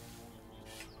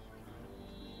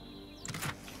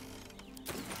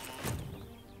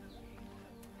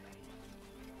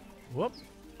 Whoop.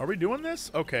 Are we doing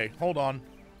this? Okay, hold on.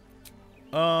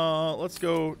 Let's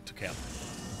go to camp.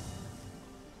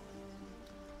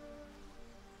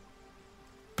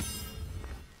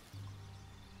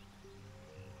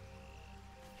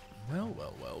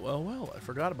 Well, I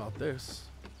forgot about this.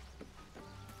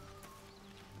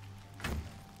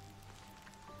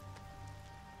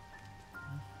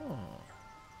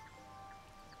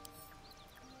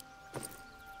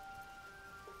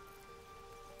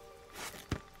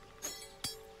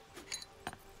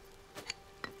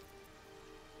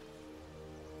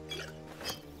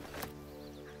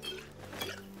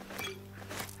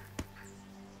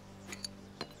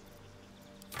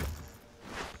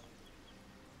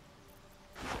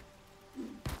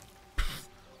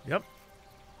 Yep.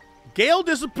 Gale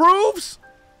disapproves?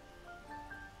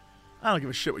 I don't give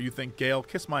a shit what you think, Gale.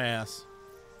 Kiss my ass.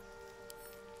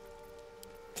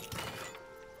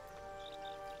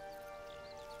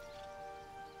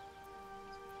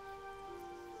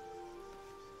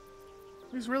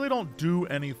 These really don't do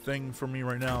anything for me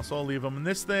right now, so I'll leave them. And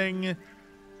this thing,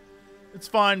 it's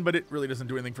fine, but it really doesn't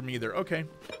do anything for me either. Okay.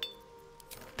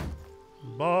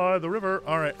 By the river.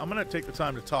 All right, I'm going to take the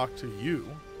time to talk to you.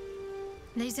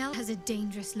 Lae'zel has a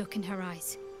dangerous look in her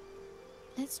eyes.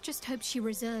 Let's just hope she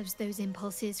reserves those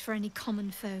impulses for any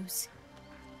common foes.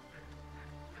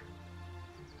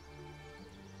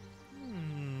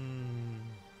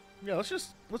 Yeah, let's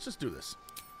just do this.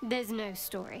 There's no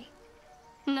story.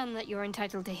 None that you're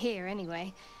entitled to hear,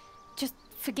 anyway. Just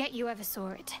forget you ever saw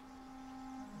it.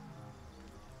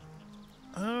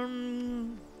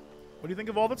 What do you think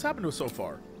of all that's happened to us so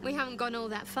far? We haven't gone all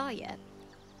that far yet.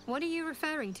 What are you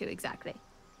referring to exactly?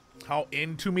 How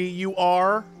into me you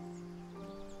are?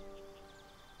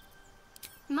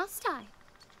 Must I?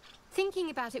 Thinking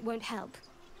about it won't help.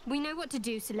 We know what to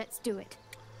do, so let's do it.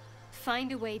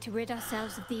 Find a way to rid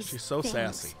ourselves of these She's so things.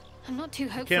 sassy. I'm not too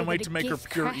hopeful Can't wait that to a make her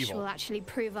gift pure crash evil. will actually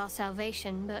prove our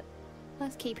salvation, but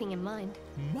worth keeping in mind.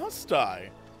 Must I?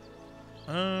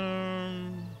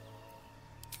 I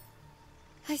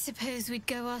suppose we'd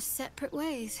go our separate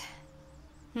ways.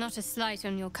 Not a slight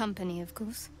on your company, of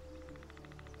course.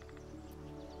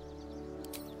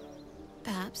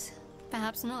 Perhaps.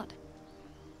 Perhaps not.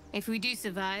 If we do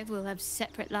survive, we'll have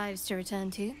separate lives to return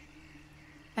to.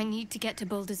 I need to get to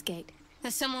Baldur's Gate.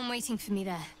 There's someone waiting for me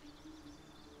there.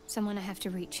 Someone I have to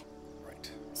reach.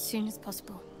 Right. As soon as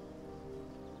possible.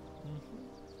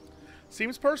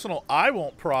 Seems personal. I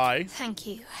won't pry. Thank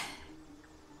you.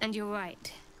 And you're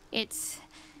right. It's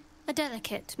a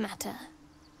delicate matter.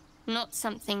 Not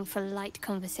something for light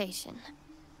conversation.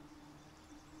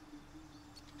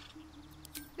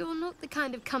 You're not the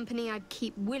kind of company I'd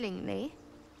keep willingly,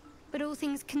 but all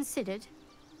things considered,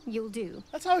 you'll do.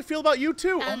 That's how I feel about you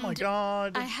too. And oh my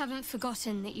god. I haven't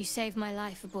forgotten that you saved my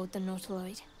life aboard the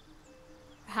Nautiloid.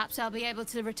 Perhaps I'll be able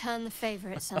to return the favor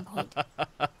at some point.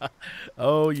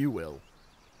 Oh, you will.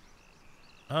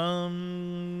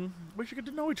 We should get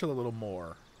to know each other a little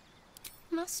more.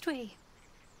 Must we?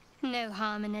 No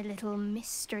harm in a little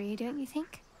mystery, don't you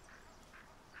think?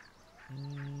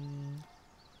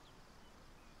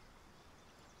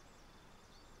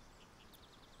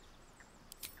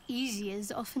 Easy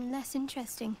is often less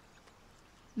interesting.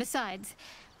 Besides,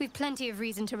 we've plenty of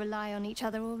reason to rely on each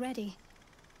other already.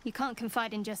 You can't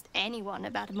confide in just anyone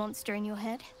about a monster in your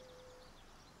head.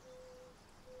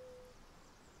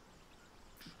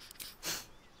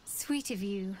 Sweet of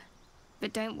you,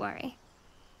 but don't worry.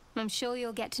 I'm sure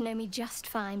you'll get to know me just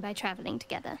fine by traveling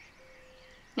together.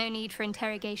 No need for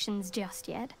interrogations just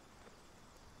yet.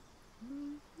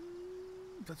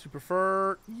 That's you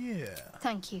prefer? Yeah.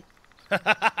 Thank you.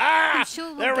 I'm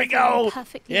sure we'll there we get along go.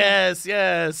 perfectly Yes,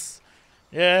 yes,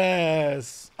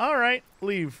 yes. All right,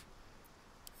 leave.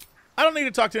 I don't need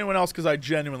to talk to anyone else because I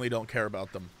genuinely don't care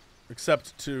about them,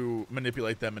 except to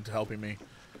manipulate them into helping me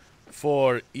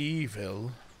for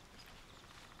evil.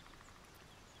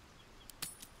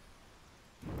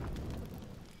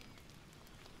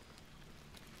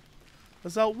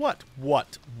 Is that what?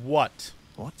 What?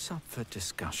 What's up for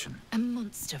discussion? A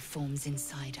monster forms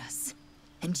inside us,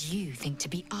 and you think to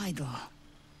be idle.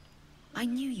 I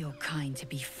knew your kind to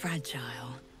be fragile,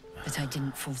 but I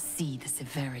didn't foresee the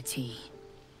severity.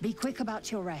 Be quick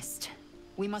about your rest.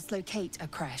 We must locate a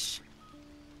crash.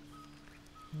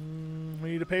 We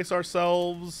need to pace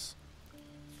ourselves.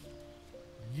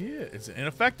 Yeah, it's an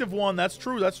ineffective one. That's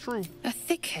true. That's true. A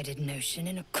thick-headed notion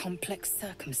in a complex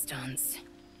circumstance.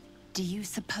 Do you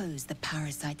suppose the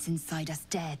parasites inside us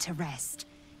dare to rest?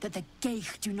 That the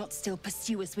Geich do not still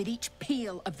pursue us with each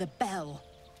peal of the bell?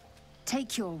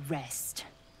 Take your rest.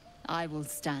 I will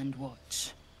stand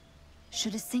watch.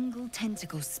 Should a single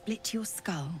tentacle split your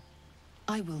skull,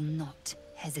 I will not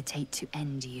hesitate to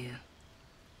end you.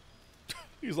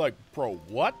 He's like, bro,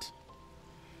 what?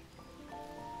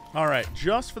 All right,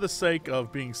 just for the sake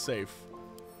of being safe,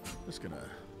 just gonna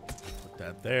put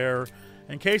that there.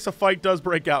 In case a fight does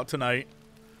break out tonight,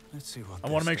 Let's see what I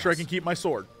want to make sure I can keep my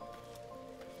sword.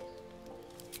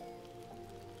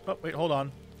 Oh, wait, hold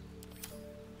on.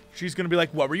 She's gonna be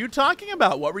like, what were you talking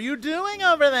about? What were you doing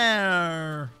over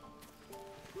there?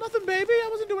 Nothing, baby. I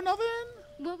wasn't doing nothing.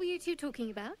 What were you two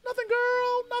talking about? Nothing,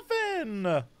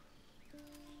 girl.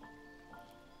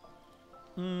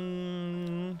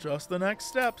 Nothing. Just the next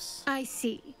steps. I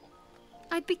see.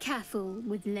 I'd be careful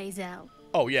with Lae'zel.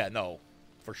 Oh, yeah, no.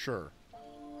 For sure.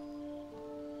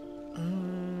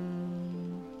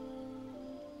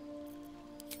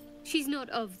 She's not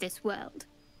of this world.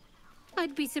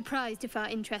 I'd be surprised if our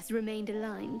interests remained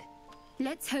aligned.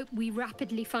 Let's hope we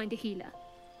rapidly find a healer.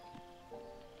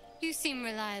 You seem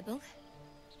reliable.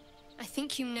 I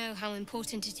think you know how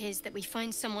important it is that we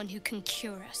find someone who can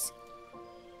cure us.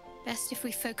 Best if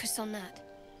we focus on that.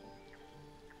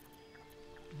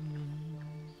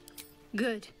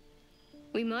 Good.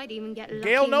 We might even get lucky.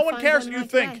 Gale, no and one find cares one what you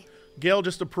right think. away. Gale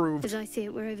just approved. As I see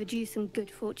it, we're overdue some good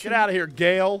fortune. Get out of here,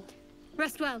 Gale.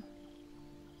 Rest well.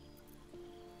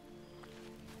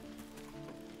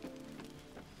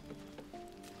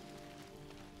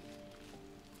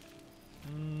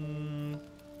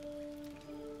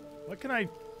 What can I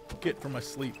get from my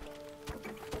sleep?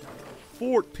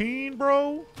 14,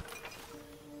 bro.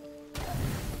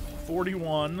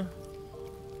 41.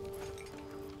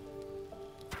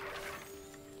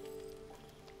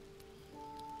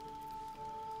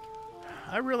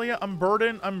 I'm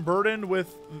burdened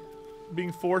with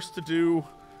being forced to do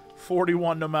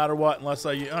 41 no matter what, unless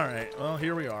I... Alright, well,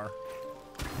 here we are.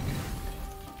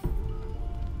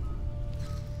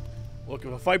 Look,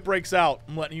 if a fight breaks out,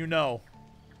 I'm letting you know.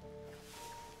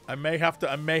 I may have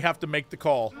to make the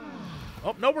call.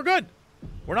 Oh, no, we're good.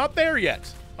 We're not there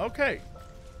yet. Okay.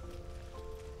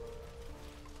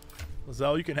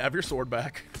 Lizelle, you can have your sword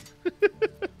back.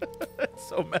 It's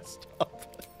so messed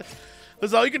up.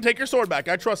 Lizelle, you can take your sword back.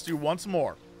 I trust you once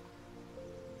more.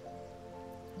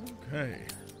 Okay.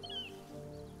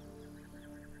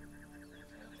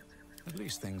 At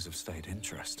least things have stayed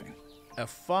interesting.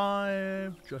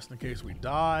 F5, just in case we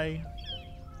die.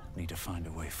 Need to find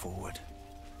a way forward.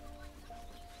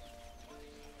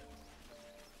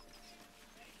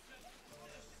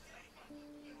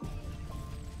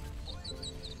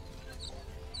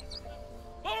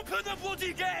 Open the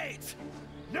bloody gate!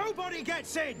 Nobody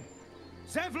gets in!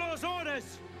 Zevlor's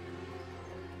orders!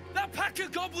 That pack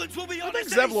of goblins will be on I think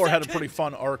us any Zevlor had a second. pretty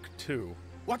fun arc, too.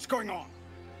 What's going on?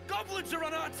 Goblins are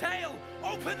on our tail!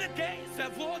 Open the gate,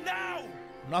 Zevlor, now!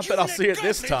 Not that I'll see it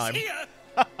this time. Here?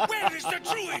 Where is the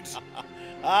druid?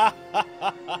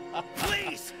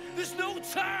 Please, there's no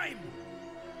time!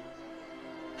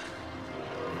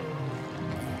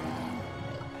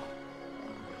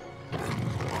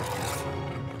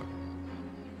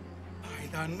 By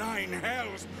the 9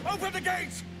 hells! Open the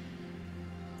gates!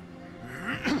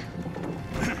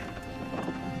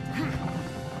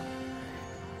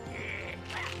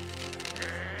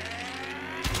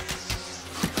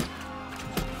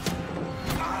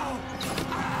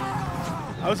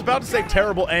 I was about to say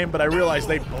terrible aim, but I realized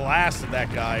they blasted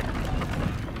that guy.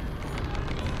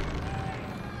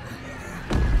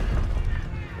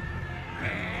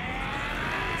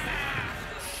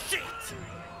 Shit!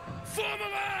 Form a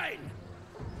line!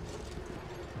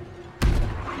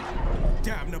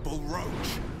 Damnable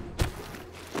roach!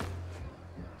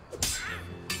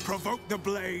 Provoke the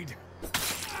blade!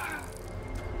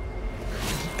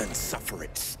 And suffer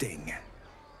its sting.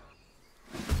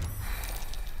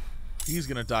 He's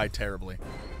gonna die terribly.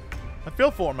 I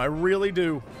feel for him. I really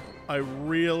do. I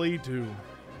really do.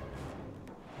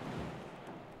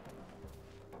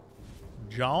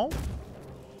 John?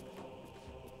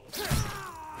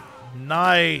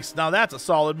 Nice. Now that's a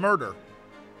solid murder.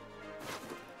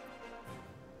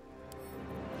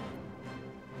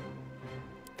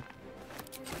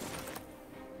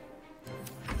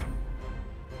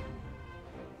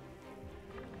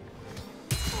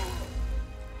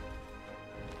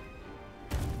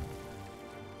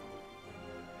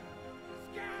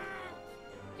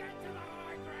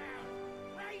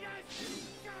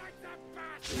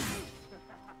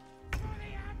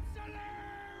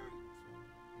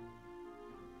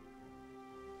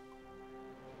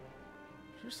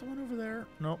 Someone over there?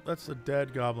 Nope, that's a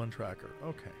dead goblin tracker.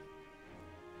 Okay.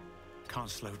 Can't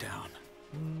slow down.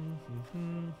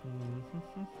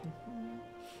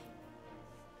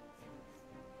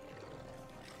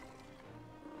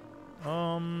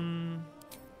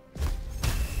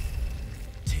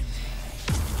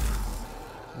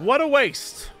 What a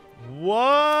waste.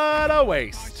 What a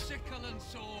waste.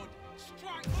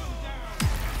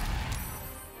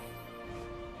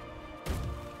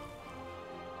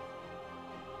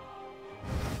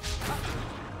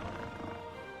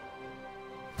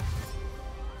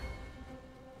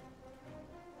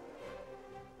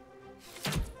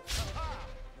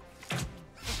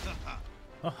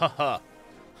 Ha ha ha.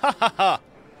 Ha ha ha.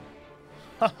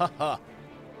 Ha ha ha.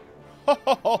 Ho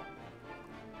ho ho.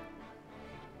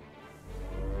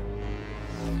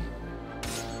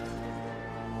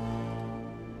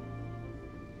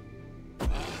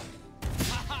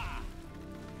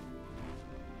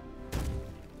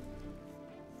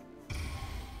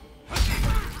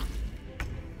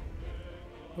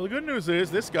 Well, the good news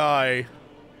is this guy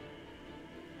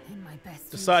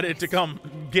decided to come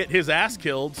get his ass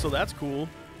killed, so that's cool.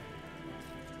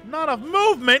 Not enough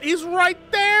movement. He's right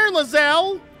there,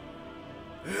 Lizelle.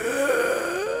 My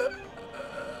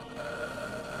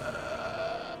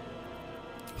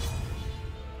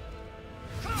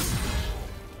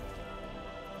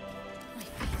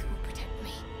faith will protect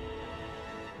me.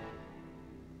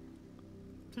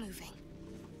 Moving.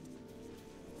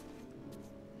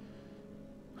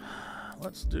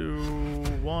 Let's do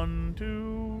 1,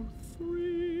 2,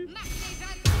 3.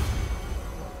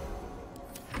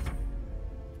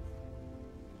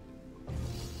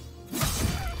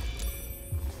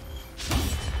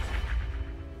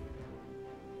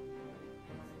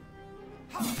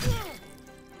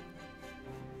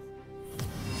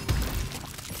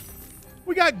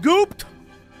 We got gooped.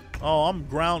 Oh, I'm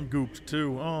ground gooped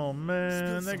too. Oh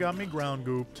man, they got me ground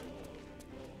gooped.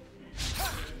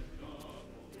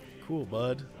 Cool,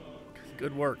 bud.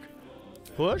 Good work.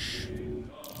 Push.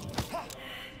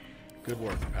 Good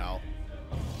work, pal.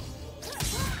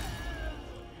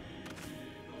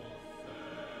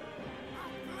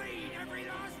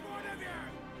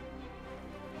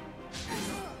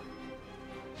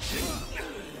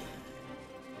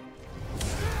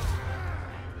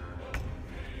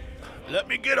 Let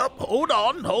me get up. Hold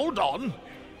on, hold on.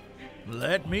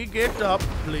 Let me get up,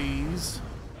 please.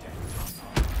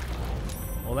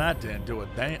 Well, that didn't do a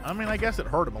thing. I mean, I guess it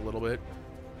hurt him a little bit.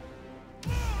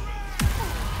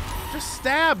 Just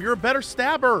stab. You're a better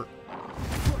stabber.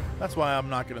 That's why I'm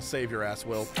not going to save your ass,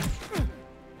 Will.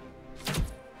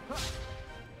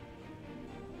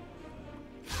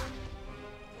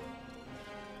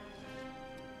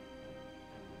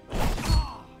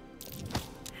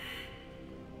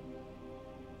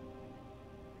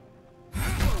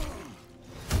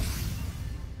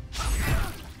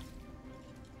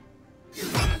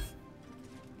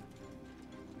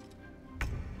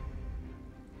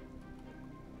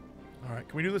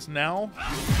 Can we do this now?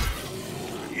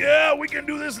 Yeah, we can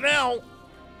do this now.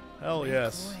 Hell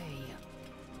yes.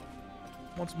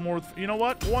 Once more with, you know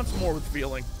what? Once more with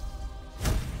feeling.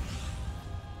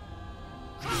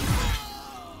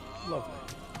 Lovely.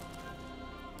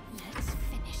 Let's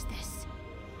finish this.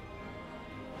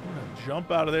 I'm gonna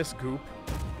jump out of this goop.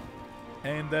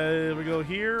 And there we go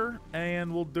here.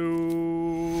 And we'll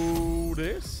do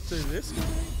this to this guy.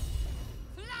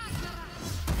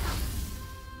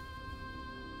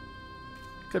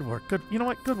 Good work. Good. You know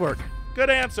what? Good work. Good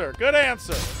answer. Good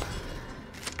answer.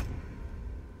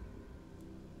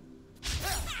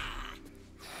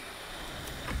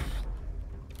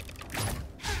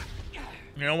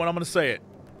 You know what? I'm going to say it.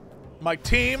 My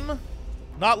team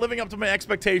not living up to my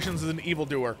expectations as an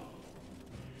evildoer.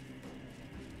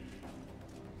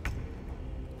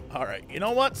 All right. You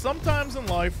know what? Sometimes in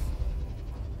life,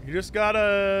 you just got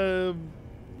to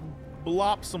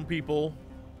blop some people.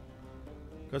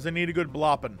 Because they need a good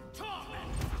blopping.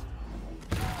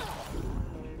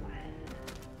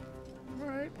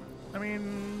 Alright. I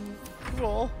mean,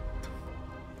 cool.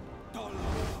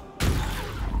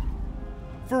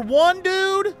 For one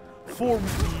dude? For...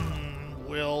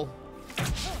 Will.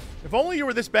 If only you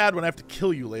were this bad when I have to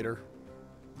kill you later.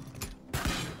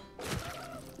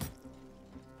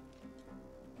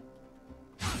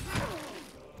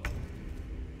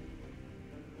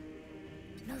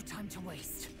 No time to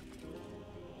waste.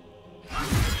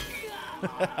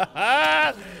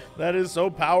 That is so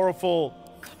powerful.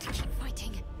 Got to keep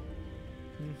fighting.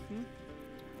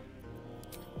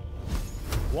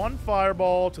 One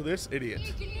fireball to this idiot.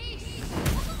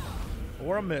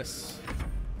 Or a miss.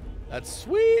 That's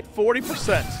sweet.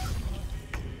 40%.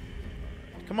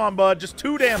 Come on, bud. Just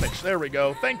 2 damage. There we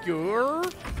go. Thank you.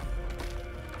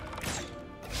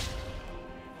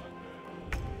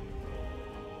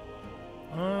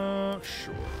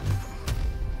 Sure.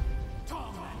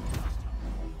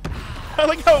 I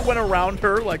like how it went around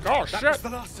her, like, oh, shit. That was the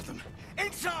last of them.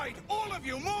 Inside! All of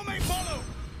you! More may follow!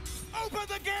 Open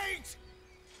the gate!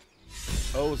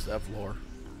 Oh, Zevlor.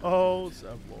 Oh,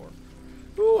 Zevlor.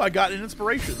 Ooh, I got an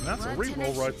inspiration. That's a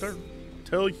reroll right there.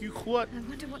 Tell you what. I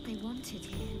wonder what they wanted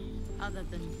here, other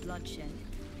than bloodshed.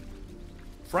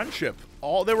 Friendship.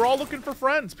 They were all looking for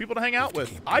friends, people to hang out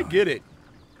with. I get it.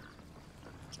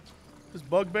 This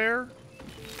bugbear.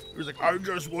 He was like, I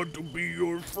just want to be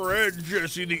your friend,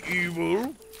 Jesse the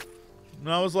Evil. And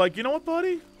I was like, you know what,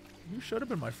 buddy? You should have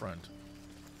been my friend.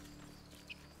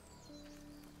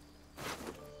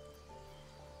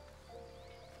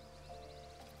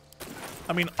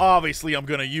 I mean, obviously I'm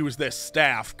going to use this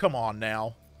staff. Come on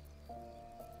now.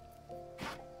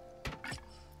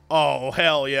 Oh,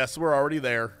 hell yes. We're already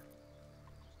there.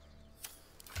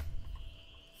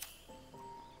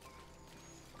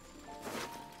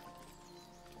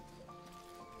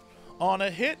 On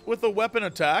a hit with a weapon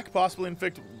attack, possibly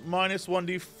inflict minus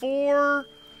 1d4.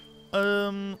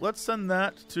 Let's send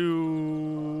that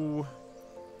to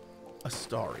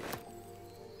Astari.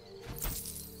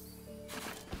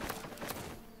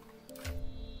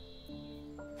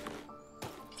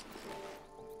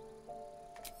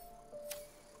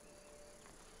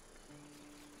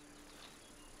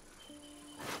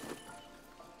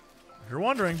 You're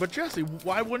wondering, but Jesse,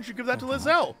 why wouldn't you give that to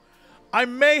Lizelle? I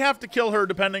may have to kill her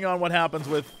depending on what happens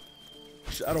with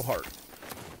Shadowheart.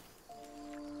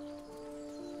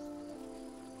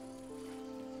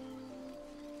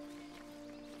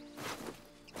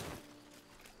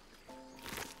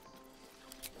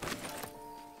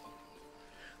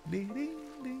 Ding, ding,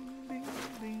 ding, ding,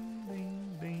 ding.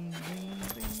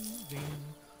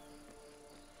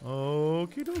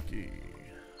 key.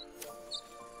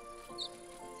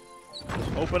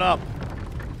 Open up.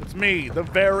 It's me, the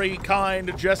very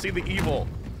kind Jesse the Evil.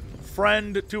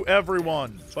 Friend to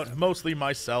everyone, but mostly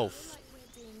myself.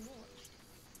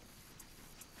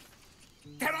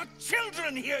 There are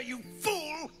children here, you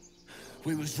fool!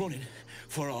 We was running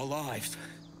for our lives.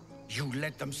 You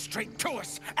led them straight to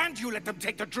us, and you let them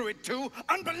take the druid too?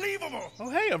 Unbelievable! Oh,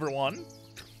 hey, everyone.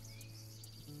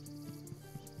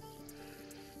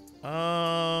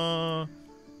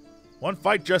 One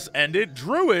fight just ended.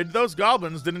 Druid, those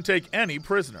goblins didn't take any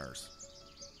prisoners.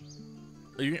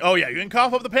 Oh, yeah, you can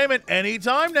cough up the payment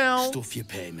anytime now. Stuff your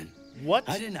payment. What?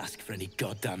 I didn't ask for any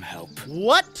goddamn help.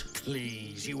 What?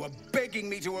 Please, you were begging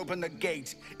me to open the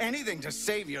gate. Anything to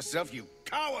save yourself, you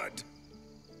coward!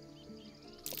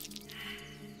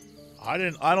 I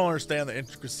don't understand the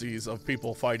intricacies of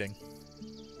people fighting.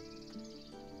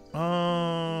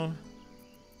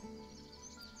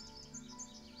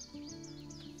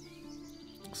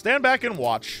 Stand back and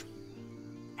watch.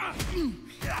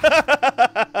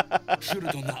 Should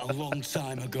have done that a long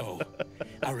time ago.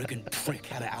 Arrogant prick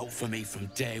had it out for me from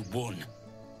day one.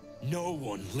 No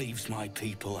one leaves my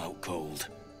people out cold.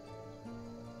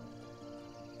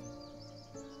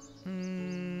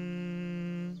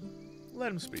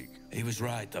 Let him speak. He was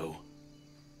right, though.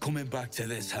 Coming back to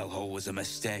this hellhole was a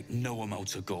mistake no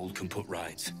amount of gold can put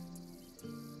right.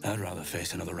 I'd rather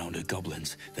face another round of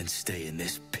goblins than stay in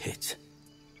this pit.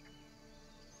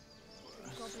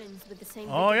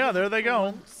 Oh yeah, there they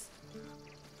go.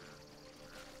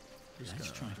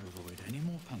 Let's try to avoid any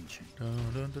more punching.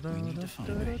 We need to find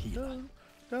a healer.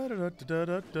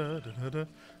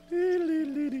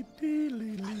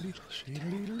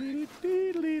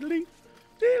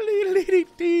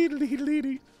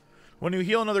 When you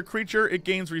heal another creature, it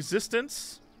gains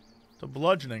resistance to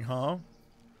bludgeoning, huh?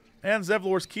 And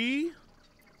Zevlor's key.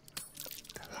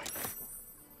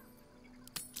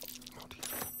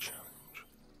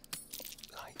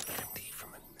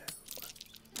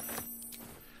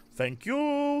 Thank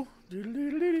you.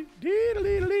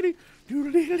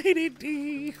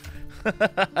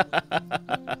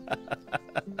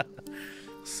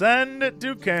 Send it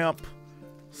to camp.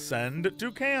 Send it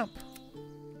to camp.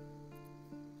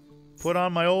 Put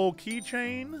on my old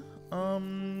keychain.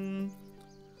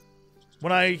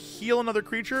 When I heal another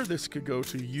creature, this could go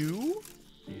to you.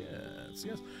 Yes,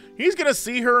 yes. He's gonna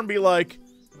see her and be like,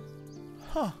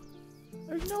 huh,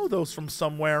 I know those from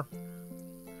somewhere.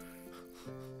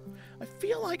 I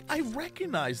feel like I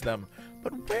recognize them,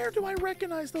 but where do I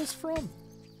recognize those from?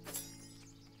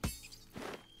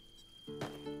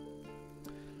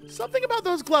 Something about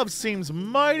those gloves seems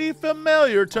mighty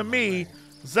familiar to me,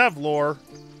 Zevlor.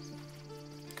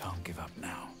 Can't give up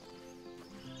now.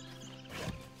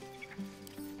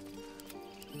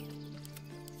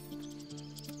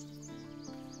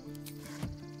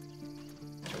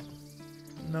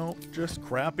 No, just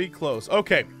crappy close.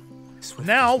 Okay.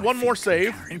 Now, one more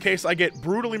save in case I get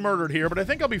brutally murdered here, but I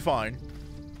think I'll be fine.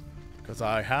 Because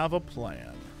I have a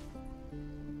plan.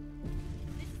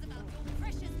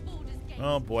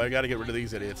 Oh boy, I gotta get rid of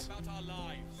these idiots.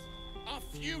 Our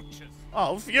futures.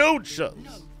 Oh, futures!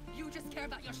 No, you just care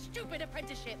about your stupid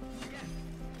apprenticeship.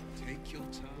 Take your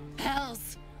time.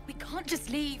 Hells, we can't just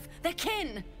leave. They're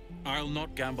kin. I'll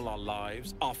not gamble our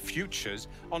lives, our futures,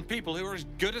 on people who are as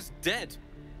good as dead.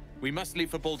 We must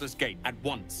leave for Baldur's Gate at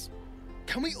once.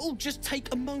 Can we all just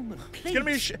take a moment,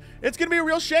 please? It's gonna be a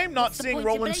real shame not seeing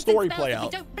Roland's story play out.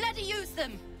 We don't bloody use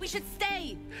them. We should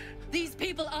stay. These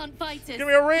people aren't fighters. It's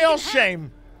gonna be a real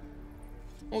shame.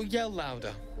 Or yell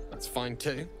louder. That's fine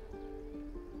too.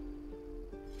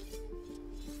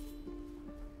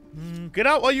 Get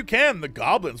out while you can. The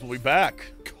goblins will be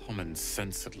back. Common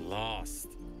sense at last.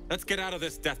 Let's get out of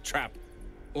this death trap.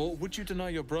 Or would you deny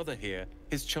your brother here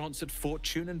his chance at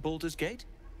fortune in Baldur's Gate?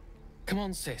 Come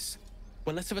on, sis.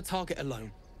 We're less of a target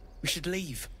alone. We should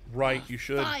leave. Right, you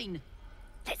should. Fine.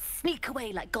 Let's sneak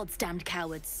away like God's damned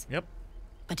cowards. Yep.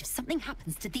 But if something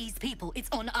happens to these people, it's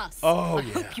on us. Oh, I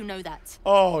hope you know that.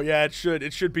 Oh, yeah, it should.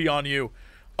 It should be on you.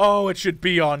 Oh, it should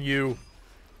be on you.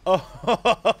 Oh.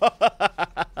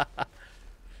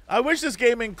 I wish this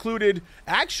game included...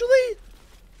 Actually,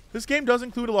 this game does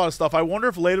include a lot of stuff. I wonder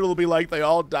if later it'll be like they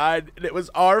all died and it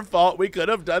was our fault. We could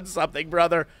have done something,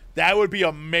 brother. That would be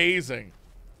amazing.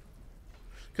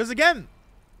 Because again,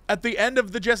 at the end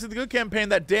of the Jesse the Good campaign,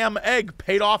 that damn egg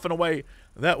paid off in a way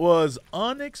that was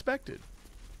unexpected.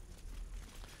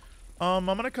 I'm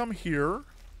going to come here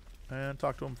and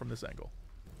talk to him from this angle.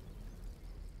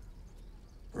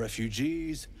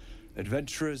 Refugees,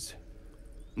 adventurers,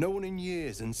 no one in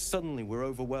years, and suddenly we're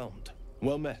overwhelmed.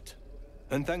 Well met.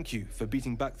 And thank you for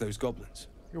beating back those goblins.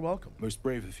 You're welcome. Most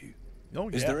brave of you. Oh,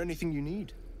 yeah. Is there anything you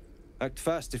need? Act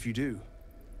fast if you do.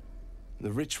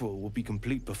 The ritual will be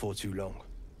complete before too long.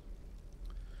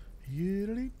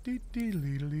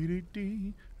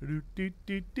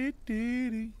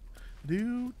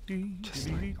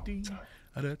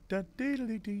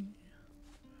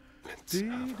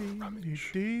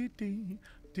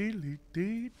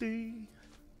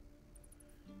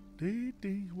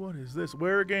 What is this?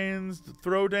 Wear gains,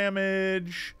 throw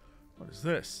damage. What is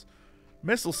this?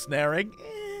 Missile snaring.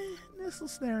 Missile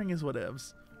snaring is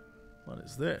whatevs. What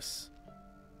is this?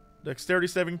 Dexterity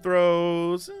saving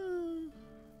throws.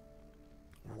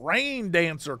 Rain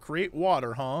dancer. Create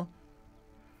water, huh?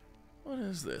 What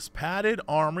is this? Padded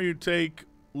armor. You take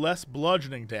less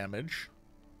bludgeoning damage.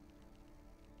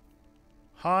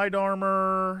 Hide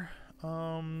armor.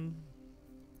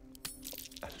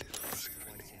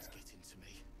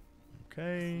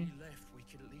 Okay.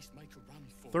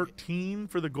 13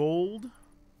 for the gold.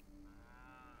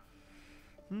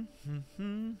 You're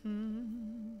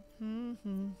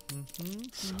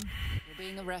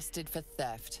being arrested for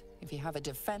theft. If you have a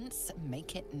defense,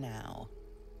 make it now.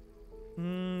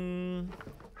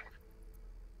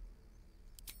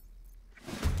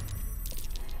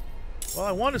 Well,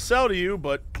 I want to sell to you,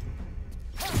 but...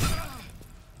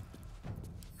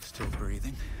 Still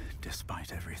breathing,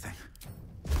 despite everything.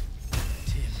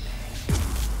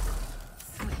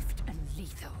 Swift and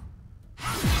lethal.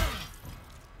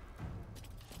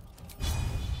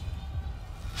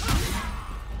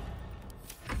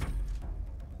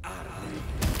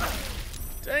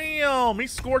 Damn, he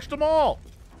scorched them all.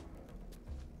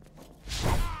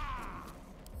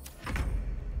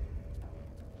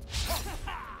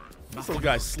 This little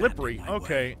guy's slippery.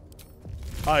 Okay.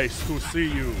 Ice to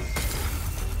see you.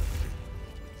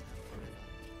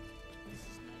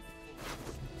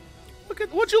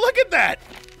 Would you look at that?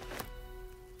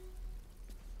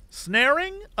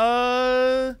 Snaring?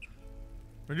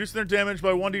 Reduce their damage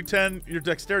by 1d10, your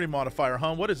dexterity modifier,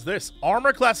 huh? What is this?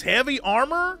 Armor class heavy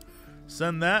armor?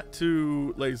 Send that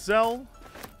to Lae'zel.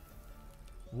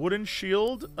 Wooden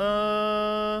shield.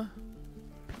 I'll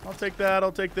take that.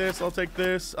 I'll take this. I'll take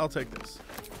this. I'll take this.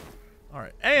 All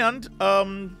right. And,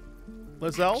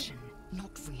 Lae'zel. Action,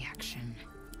 not reaction.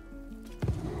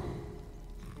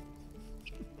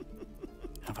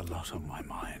 Have a lot on my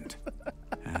mind.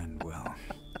 And, well,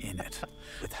 in it.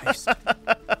 With haste.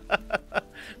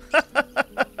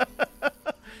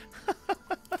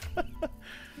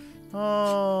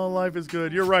 Oh, life is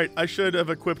good. You're right. I should have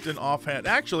equipped an offhand.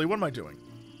 Actually, what am I doing?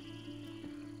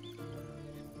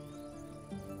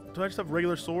 Do I just have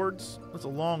regular swords? That's a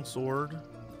long sword.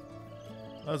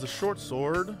 That's a short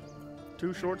sword.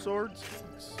 2 short swords.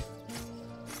 Nice.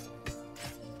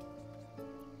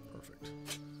 Perfect.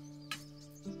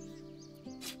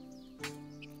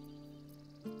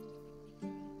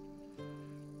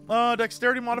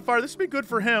 Dexterity modifier. This would be good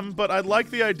for him, but I'd like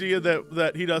the idea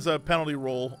that he does a penalty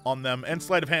roll on them, and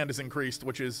sleight of hand is increased,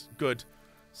 which is good.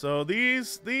 So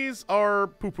these are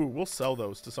poo-poo. We'll sell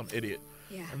those to some idiot.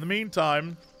 Yeah. In the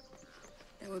meantime...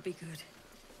 That would be good.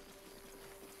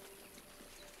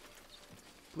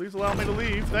 Please allow me to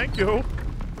leave. Thank you.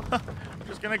 I'm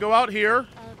just gonna go out here.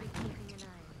 I'll be keeping an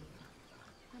eye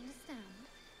on you. Understand?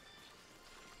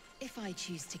 If I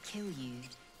choose to kill you,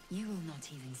 you will not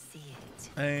even see it.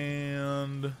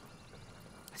 And...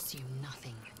 Assume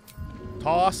nothing.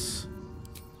 Toss.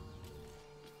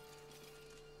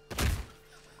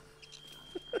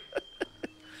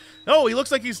 Oh, he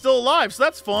looks like he's still alive, so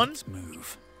that's fun. Let's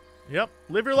move. Yep,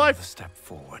 live your life. A step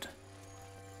forward.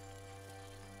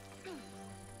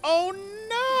 Oh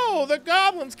no! The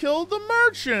goblins killed the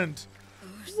merchant!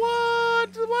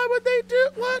 What? Why would they do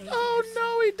what? Oh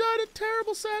no, he died a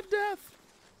terrible, sad death.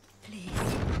 Please.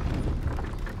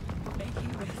 May you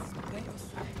rest where you're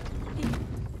safe.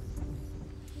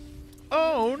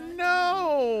 Oh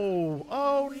no!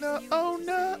 Oh no! Oh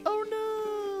no! Oh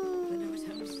no! When I was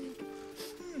homesick.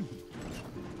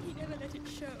 He never let it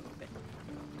show, but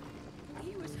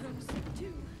he was homesick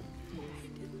too. He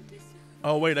didn't deserve.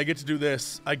 Oh wait, I get to do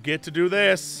this. I get to do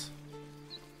this.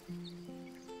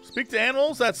 Speak to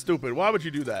animals? That's stupid. Why would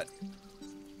you do that?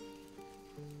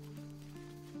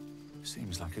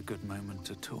 Seems like a good moment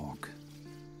to talk.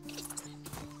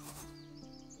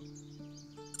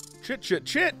 Chit, chit,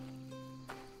 chit.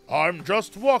 I'm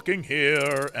just walking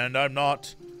here, and I'm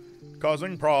not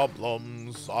causing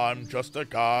problems. I'm just a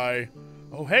guy.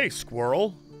 Oh, hey,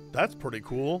 squirrel. That's pretty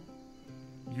cool.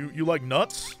 You like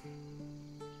nuts?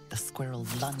 The squirrel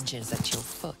lunges at your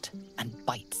foot and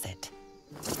bites it.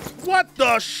 What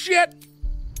the shit?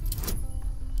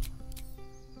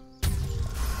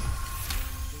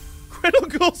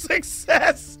 Critical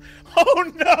success!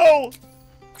 Oh no!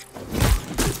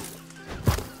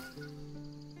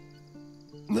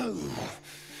 No.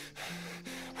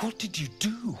 What did you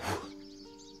do?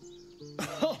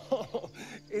 Oh,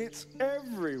 it's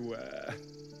everywhere.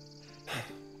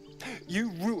 You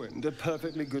ruined a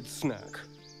perfectly good snack.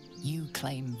 You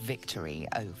claim victory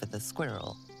over the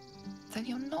squirrel, though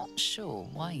you're not sure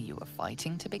why you were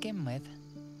fighting to begin with.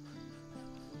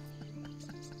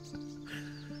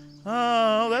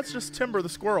 Oh, that's just Timber the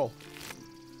squirrel.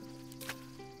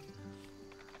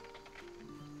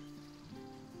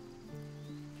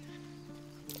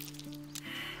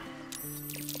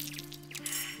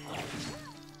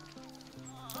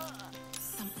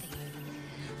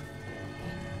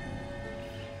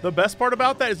 The best part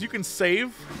about that is you can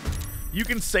save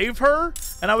her,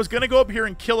 and I was gonna go up here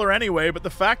and kill her anyway, but the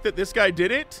fact that this guy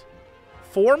did it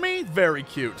for me, very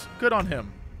cute. Good on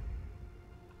him.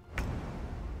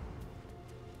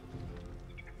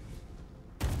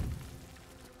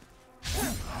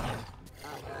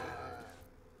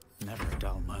 Never a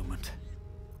dull moment.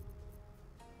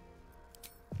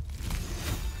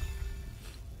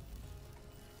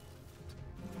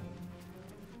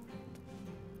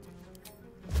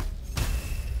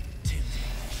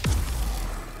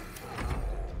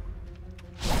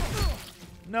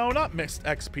 No, not mixed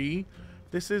XP.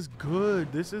 This is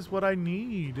good. This is what I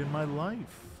need in my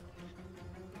life.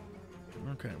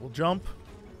 Okay, we'll jump.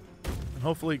 And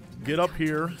hopefully get up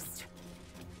here.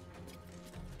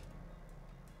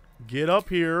 Get up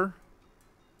here.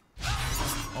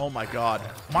 Oh my god.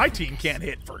 My team can't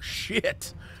hit for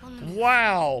shit.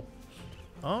 Wow.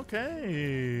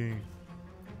 Okay.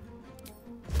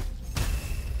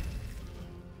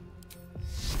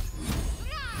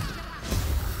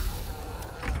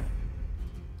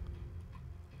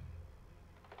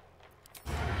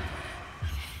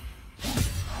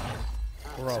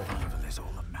 Bro.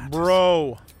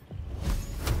 Bro.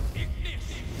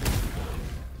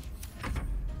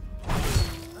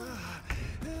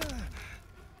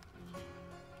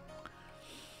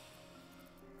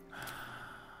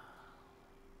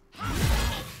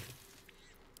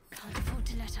 Can't afford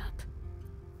to let up.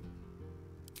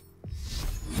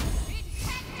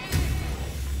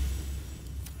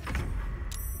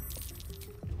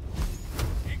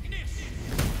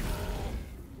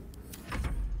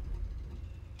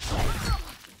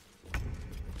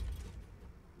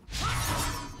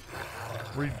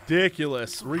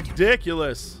 Ridiculous.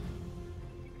 Ridiculous.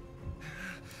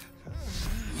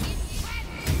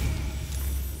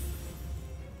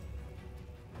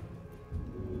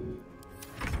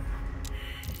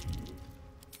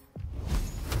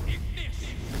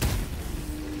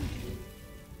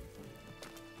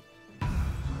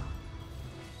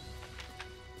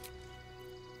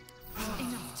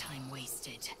 Enough time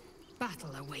wasted.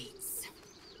 Battle awaits.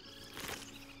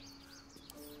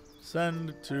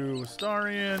 Send to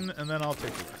Astarion, and then I'll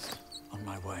take the rest. On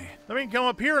my way. Let me come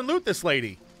up here and loot this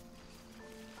lady.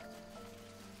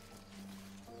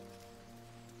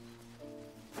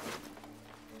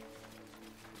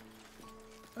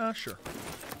 Sure.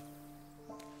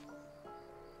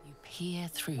 You peer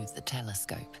through the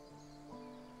telescope.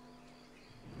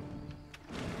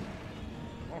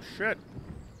 Oh, shit.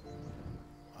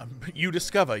 You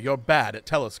discover you're bad at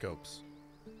telescopes.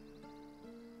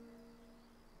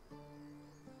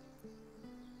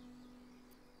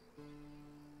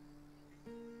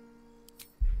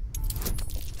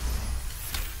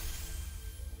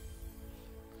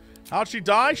 How'd she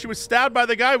die? She was stabbed by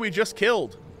the guy we just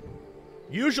killed.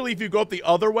 Usually if you go up the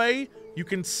other way, you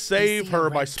can save her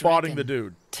by spotting the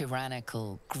dude.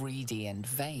 Tyrannical, greedy, and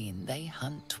vain, they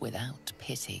hunt without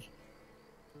pity.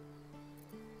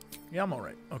 Yeah, I'm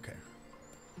alright. Okay.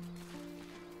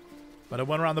 But I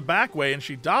went around the back way and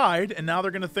she died, and now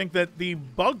they're going to think that the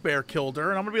bugbear killed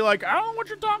her, and I'm going to be like, I don't know what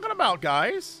you're talking about,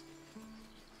 guys.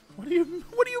 What do you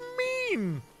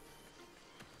mean?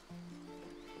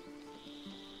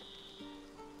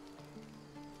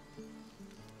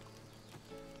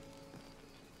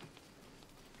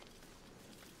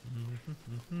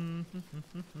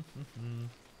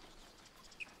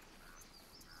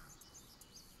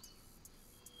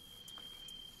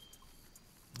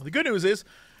 The good news is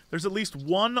there's at least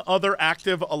one other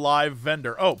active alive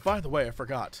vendor. Oh, by the way, I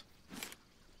forgot.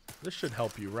 This should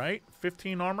help you, right?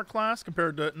 15 armor class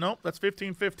compared to... Nope, that's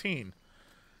 15-15.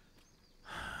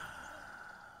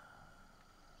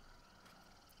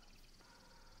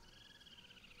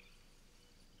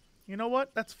 You know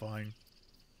what? That's fine.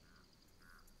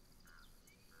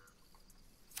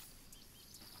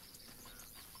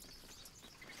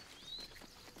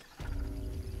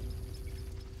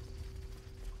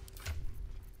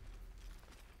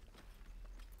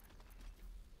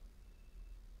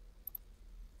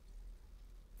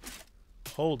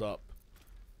 Hold up.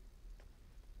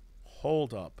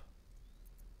 Hold up.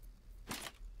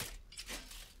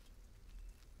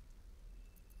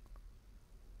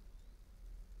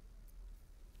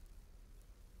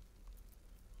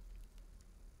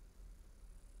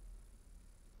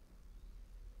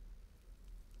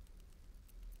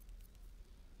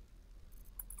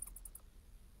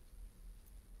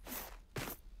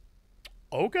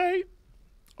 Okay.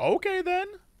 Okay, then.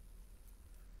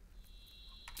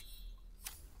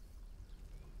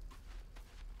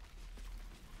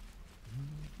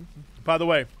 By the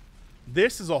way,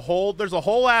 there's a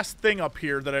whole ass thing up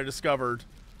here that I discovered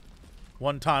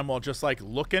one time while just like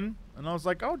looking, and I was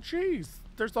like, oh geez,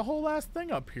 there's a whole ass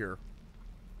thing up here.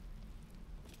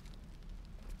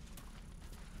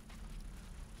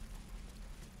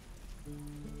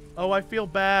 Oh, I feel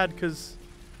bad because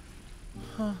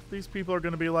these people are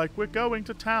going to be like, we're going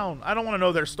to town. I don't want to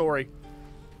know their story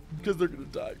because they're going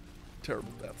to die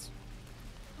terrible deaths.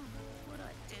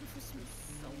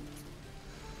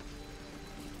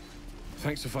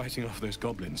 Thanks for fighting off those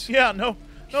goblins. Yeah, no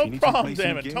problem,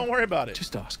 damn it. Don't worry about it.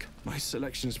 Just ask. My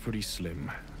selection's pretty slim.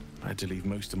 I had to leave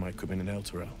most of my equipment in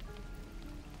Elturel.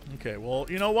 Okay, well,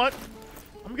 you know what?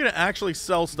 I'm going to actually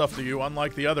sell stuff to you,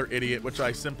 unlike the other idiot, which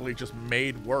I simply just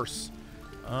made worse.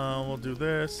 We'll do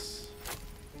this.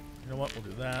 You know what? We'll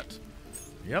do that.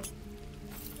 Yep.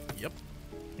 Yep.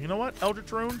 You know what?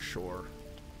 Eldritch Rune? Sure.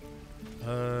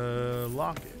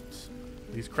 Locket.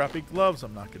 These crappy gloves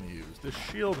I'm not going to use. This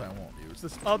shield I won't use.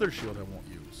 This other shield I won't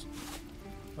use.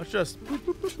 Let's just...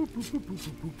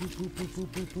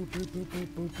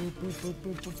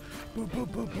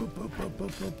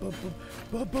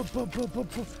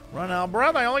 run out of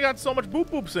breath. I only got so much boop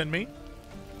boops in me.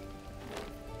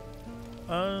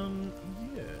 Yeah.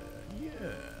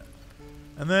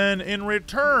 And then in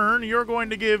return, you're going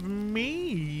to give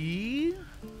me...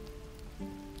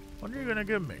 What are you going to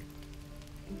give me?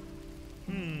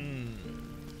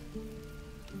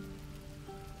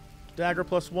 Dagger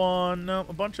 +1. No,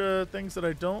 a bunch of things that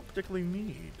I don't particularly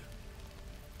need.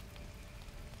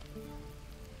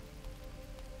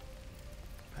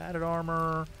 Padded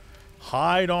armor,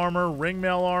 hide armor,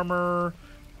 ringmail armor,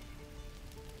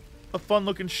 a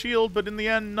fun-looking shield, but in the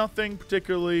end, nothing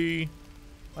particularly.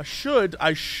 I should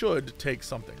take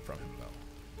something from him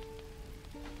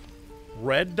though.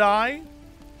 Red dye,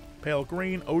 pale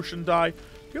green, ocean dye.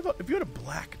 If you had a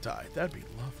black dye, that'd be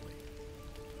lovely.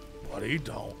 But he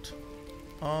don't.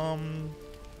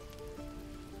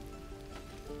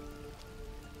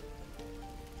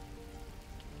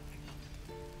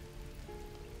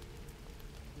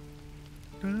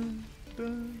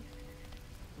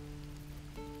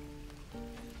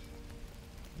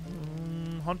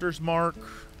 Hunter's mark.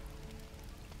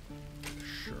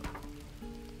 Sure.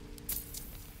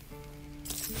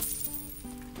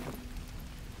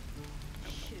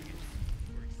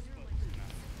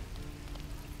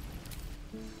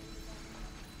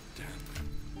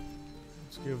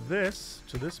 Give this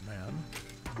to this man.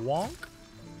 Wonk.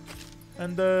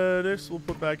 And this we'll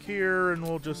put back here, and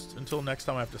we'll just, until next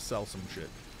time I have to sell some shit.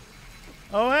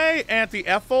 Oh, hey, Auntie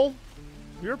Ethel.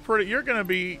 You're gonna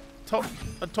be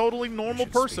a totally normal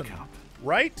person.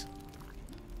 Right?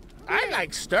 I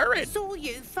like stirring. Saw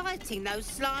you fighting those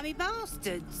slimy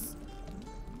bastards.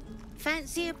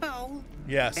 Fancy a bowl?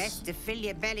 Yes. Best to fill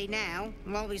your belly now,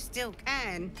 while we still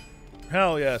can.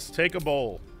 Hell yes, take a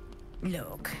bowl.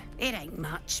 Look, it ain't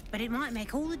much, but it might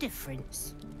make all the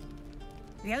difference.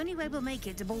 The only way we'll make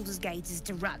it to Baldur's Gate is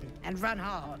to run, and run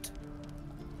hard.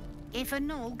 If a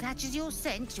gnoll catches your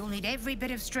scent, you'll need every bit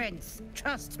of strength.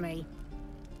 Trust me.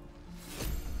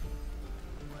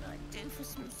 What I do for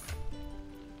some...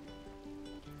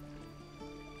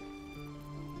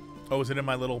 Oh, is it in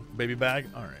my little baby bag?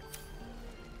 All right.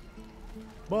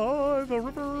 By the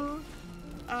river.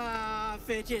 If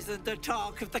it isn't the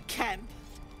talk of the camp.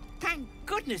 Thank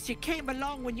goodness you came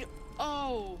along when you...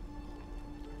 Oh.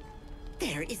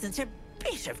 There isn't a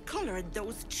bit of colour in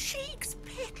those cheeks,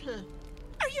 Petal.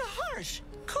 Are you hurt?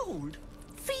 Cold?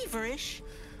 Feverish?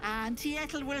 Auntie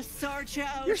Ethel will sort you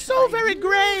out. You're so very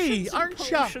grey, aren't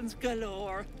you? Potions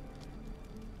galore.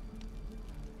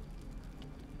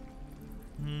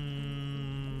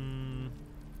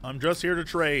 I'm just here to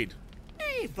trade.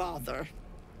 Hey, bother.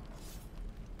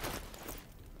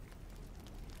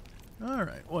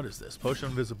 Alright, what is this? Potion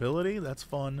of invisibility? That's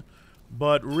fun.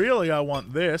 But really, I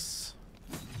want this.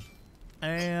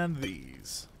 And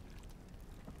these.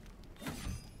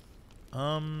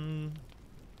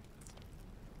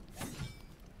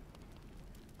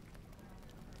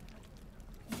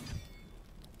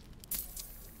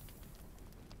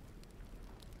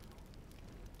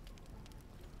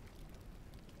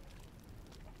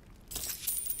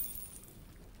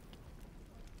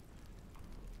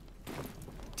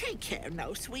 Take care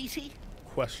now, sweetie.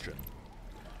 Question.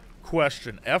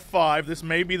 Question. F5. This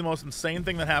may be the most insane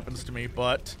thing that happens to me,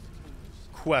 but...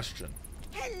 Question.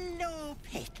 Hello,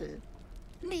 Petal.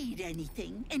 Need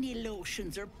anything? Any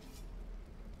lotions or...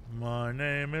 My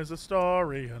name is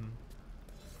Astarion.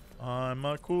 I'm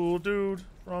a cool dude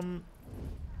from...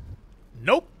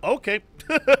 Nope. Okay.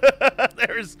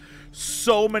 There's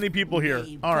so many people here.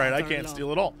 All right, I can't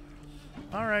steal it all.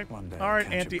 All right. All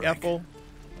right, Auntie Ethel.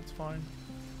 That's fine.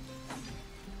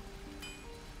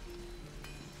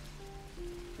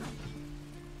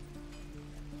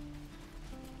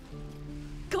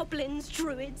 Goblins,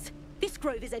 druids. This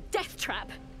grove is a death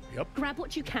trap. Yep. Grab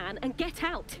what you can and get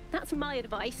out. That's my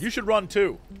advice. You should run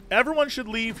too. Everyone should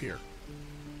leave here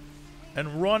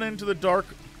and run into the dark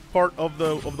part of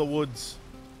the woods.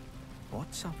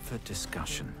 What's up for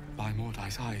discussion? By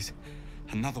Mordai's eyes.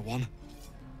 Another one.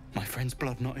 My friend's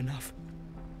blood not enough.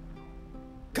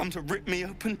 Come to rip me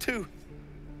open too.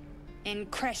 In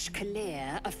Kresh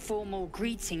Kalir, a formal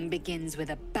greeting begins with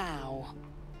a bow.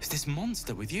 Is this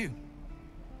monster with you?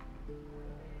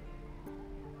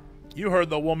 You heard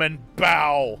the woman.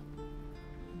 Bow.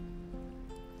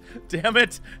 Damn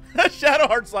it.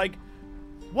 Shadowheart's like,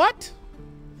 what?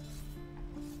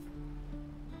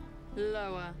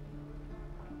 Lower.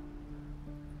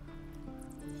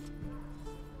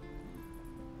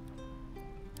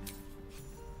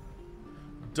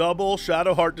 Double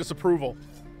Shadowheart disapproval.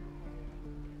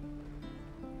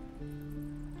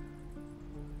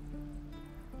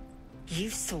 You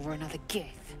saw another Gith.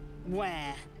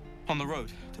 Where? On the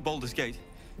road to Baldur's Gate,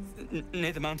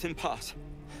 near the mountain pass.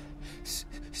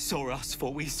 Saw us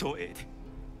for we saw it.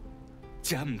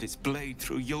 Jammed its blade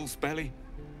through Yul's belly.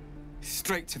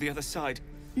 Straight to the other side.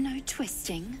 No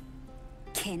twisting.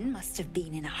 Kin must have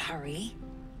been in a hurry.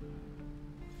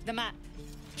 The map.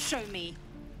 Show me.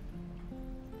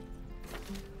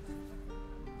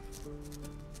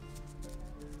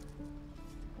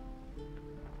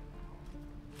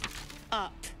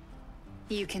 Up.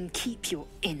 You can keep your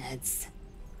innards.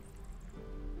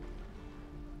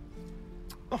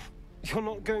 Oh, you're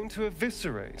not going to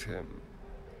eviscerate him?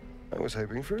 I was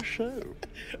hoping for a show.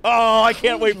 Oh, I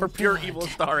can't wait for pure evil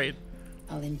Astarion.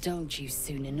 I'll indulge you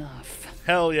soon enough.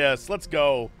 Hell yes, let's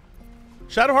go.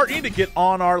 Shadowheart, you need to get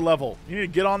on our level. You need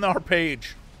to get on our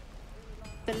page.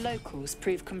 The locals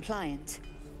prove compliant.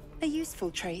 A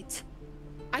useful trait.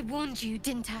 I warned you,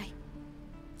 didn't I?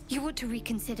 You ought to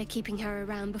reconsider keeping her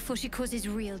around before she causes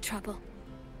real trouble.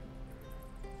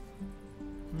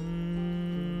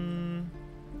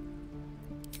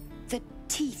 The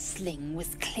tiefling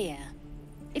was clear.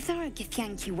 If there are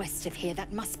Githyanki west of here,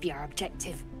 that must be our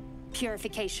objective.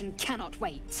 Purification cannot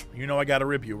wait. You know I gotta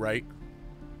rib you, right?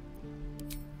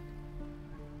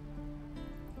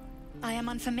 I am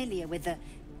unfamiliar with the...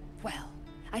 well,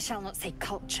 I shall not say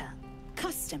culture.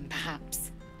 Custom,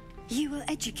 perhaps. You will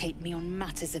educate me on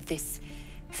matters of this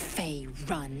Fey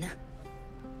run.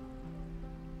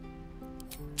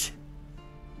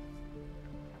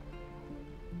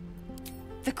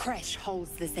 The Kresh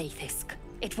holds the Zaithisk.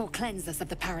 It will cleanse us of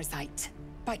the parasite.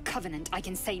 By covenant, I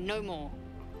can say no more.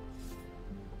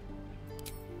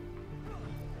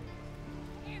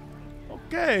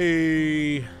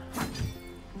 Okay.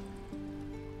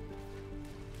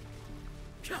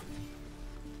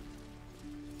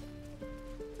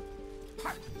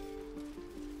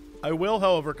 I will,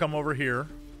 however, come over here.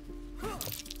 That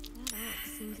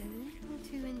axe seems a little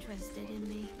too interested in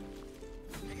me.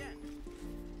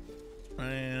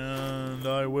 And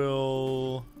I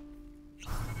will...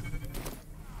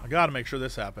 I gotta make sure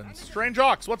this happens. Strange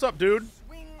Ox, what's up, dude?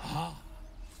 Ah,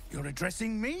 you're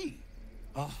addressing me,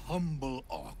 a humble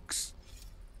ox.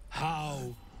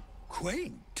 How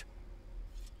quaint.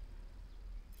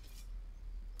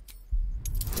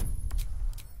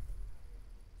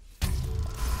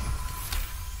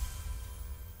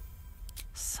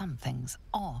 Something's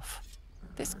off.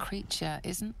 This creature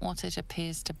isn't what it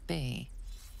appears to be.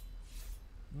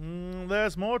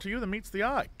 There's more to you than meets the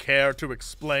eye. Care to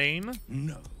explain?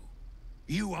 No.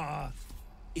 You are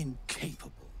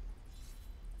incapable.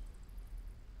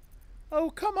 Oh,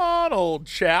 come on, old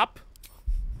chap.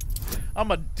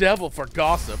 I'm a devil for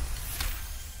gossip.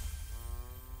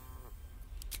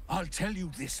 I'll tell you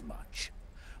this much.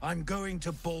 I'm going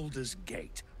to Baldur's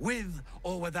Gate, with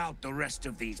or without the rest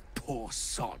of these poor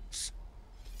sods.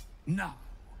 Now,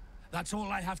 that's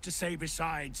all I have to say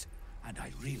besides, and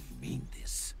I really mean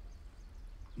this,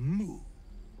 moo.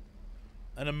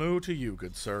 And a moo to you,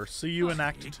 good sir. See you in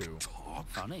Act 2.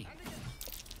 Funny.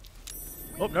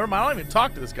 Oh, never mind. I don't even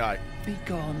talk to this guy. Be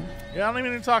gone. Yeah, I don't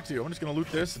even need to talk to you. I'm just going to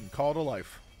loot this and call it a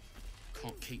life.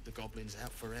 Can't keep the goblins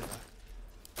out forever.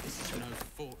 This is no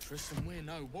fortress, and we're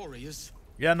no warriors.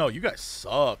 Yeah, no, you guys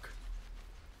suck.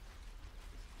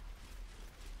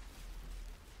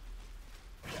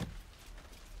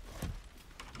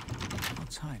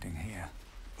 What's hiding here?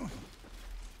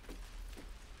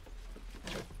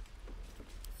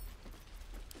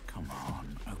 Come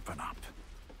on, open up.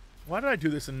 Why did I do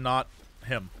this and not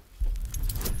him?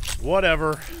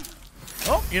 Whatever.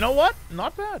 Oh, you know what?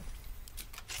 Not bad.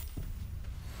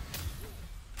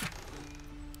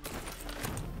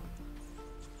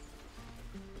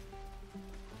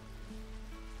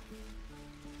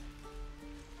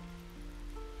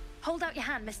 Hold out your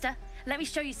hand, mister. Let me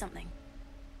show you something.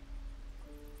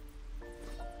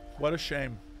 What a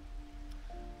shame.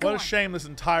 What a shame this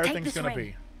entire Take thing's this gonna ring.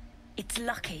 be. It's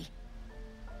lucky.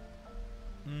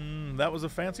 That was a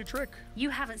fancy trick. You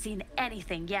haven't seen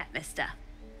anything yet, mister.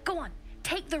 Go on,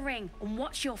 take the ring and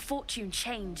watch your fortune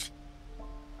change.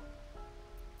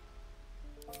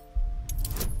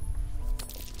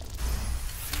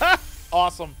 Ha!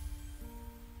 Awesome.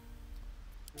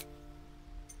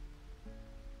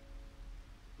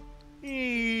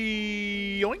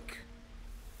 Yoink.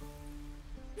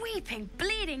 Weeping,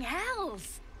 bleeding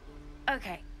hells!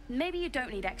 Okay, maybe you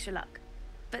don't need extra luck.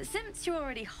 But since you're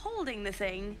already holding the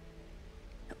thing,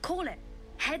 call it.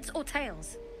 Heads or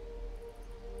tails?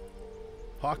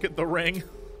 Pocket the ring.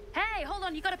 Hey, hold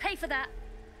on, you gotta pay for that.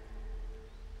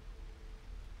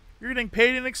 You're getting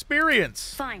paid in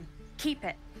experience. Fine, keep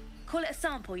it. Call it a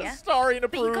sample, yeah? Astarion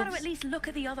But you approves. gotta at least look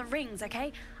at the other rings,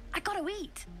 okay? I gotta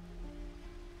eat.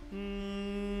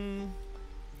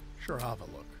 Sure, I'll have a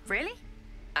look. Really?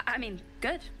 I mean,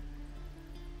 good.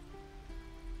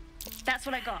 That's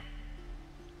what I got.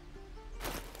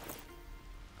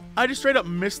 I just straight up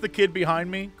missed the kid behind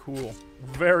me. Cool.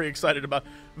 Very excited about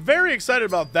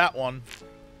that one.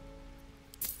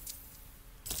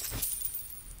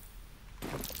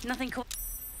 Nothing cool.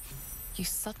 You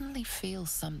suddenly feel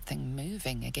something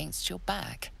moving against your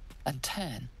back and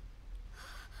turn.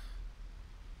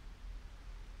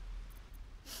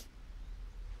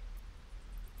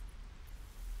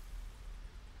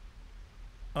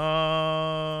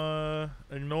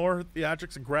 Ignore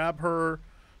theatrics and grab her.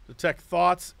 Detect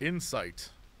thoughts. Insight.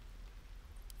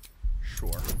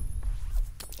 Sure.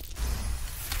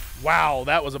 Wow,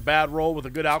 that was a bad roll with a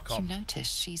good outcome. You notice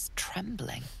she's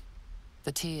trembling.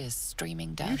 The tears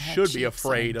streaming down You her should be cheeks are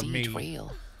afraid of indeed me.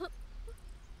 Real.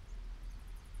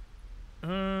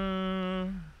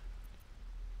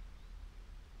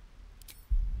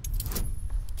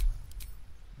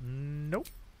 Nope.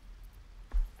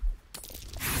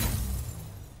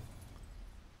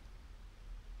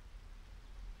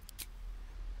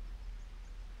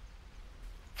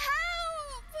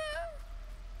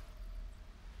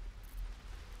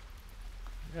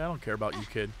 Yeah, I don't care about you,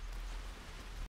 kid.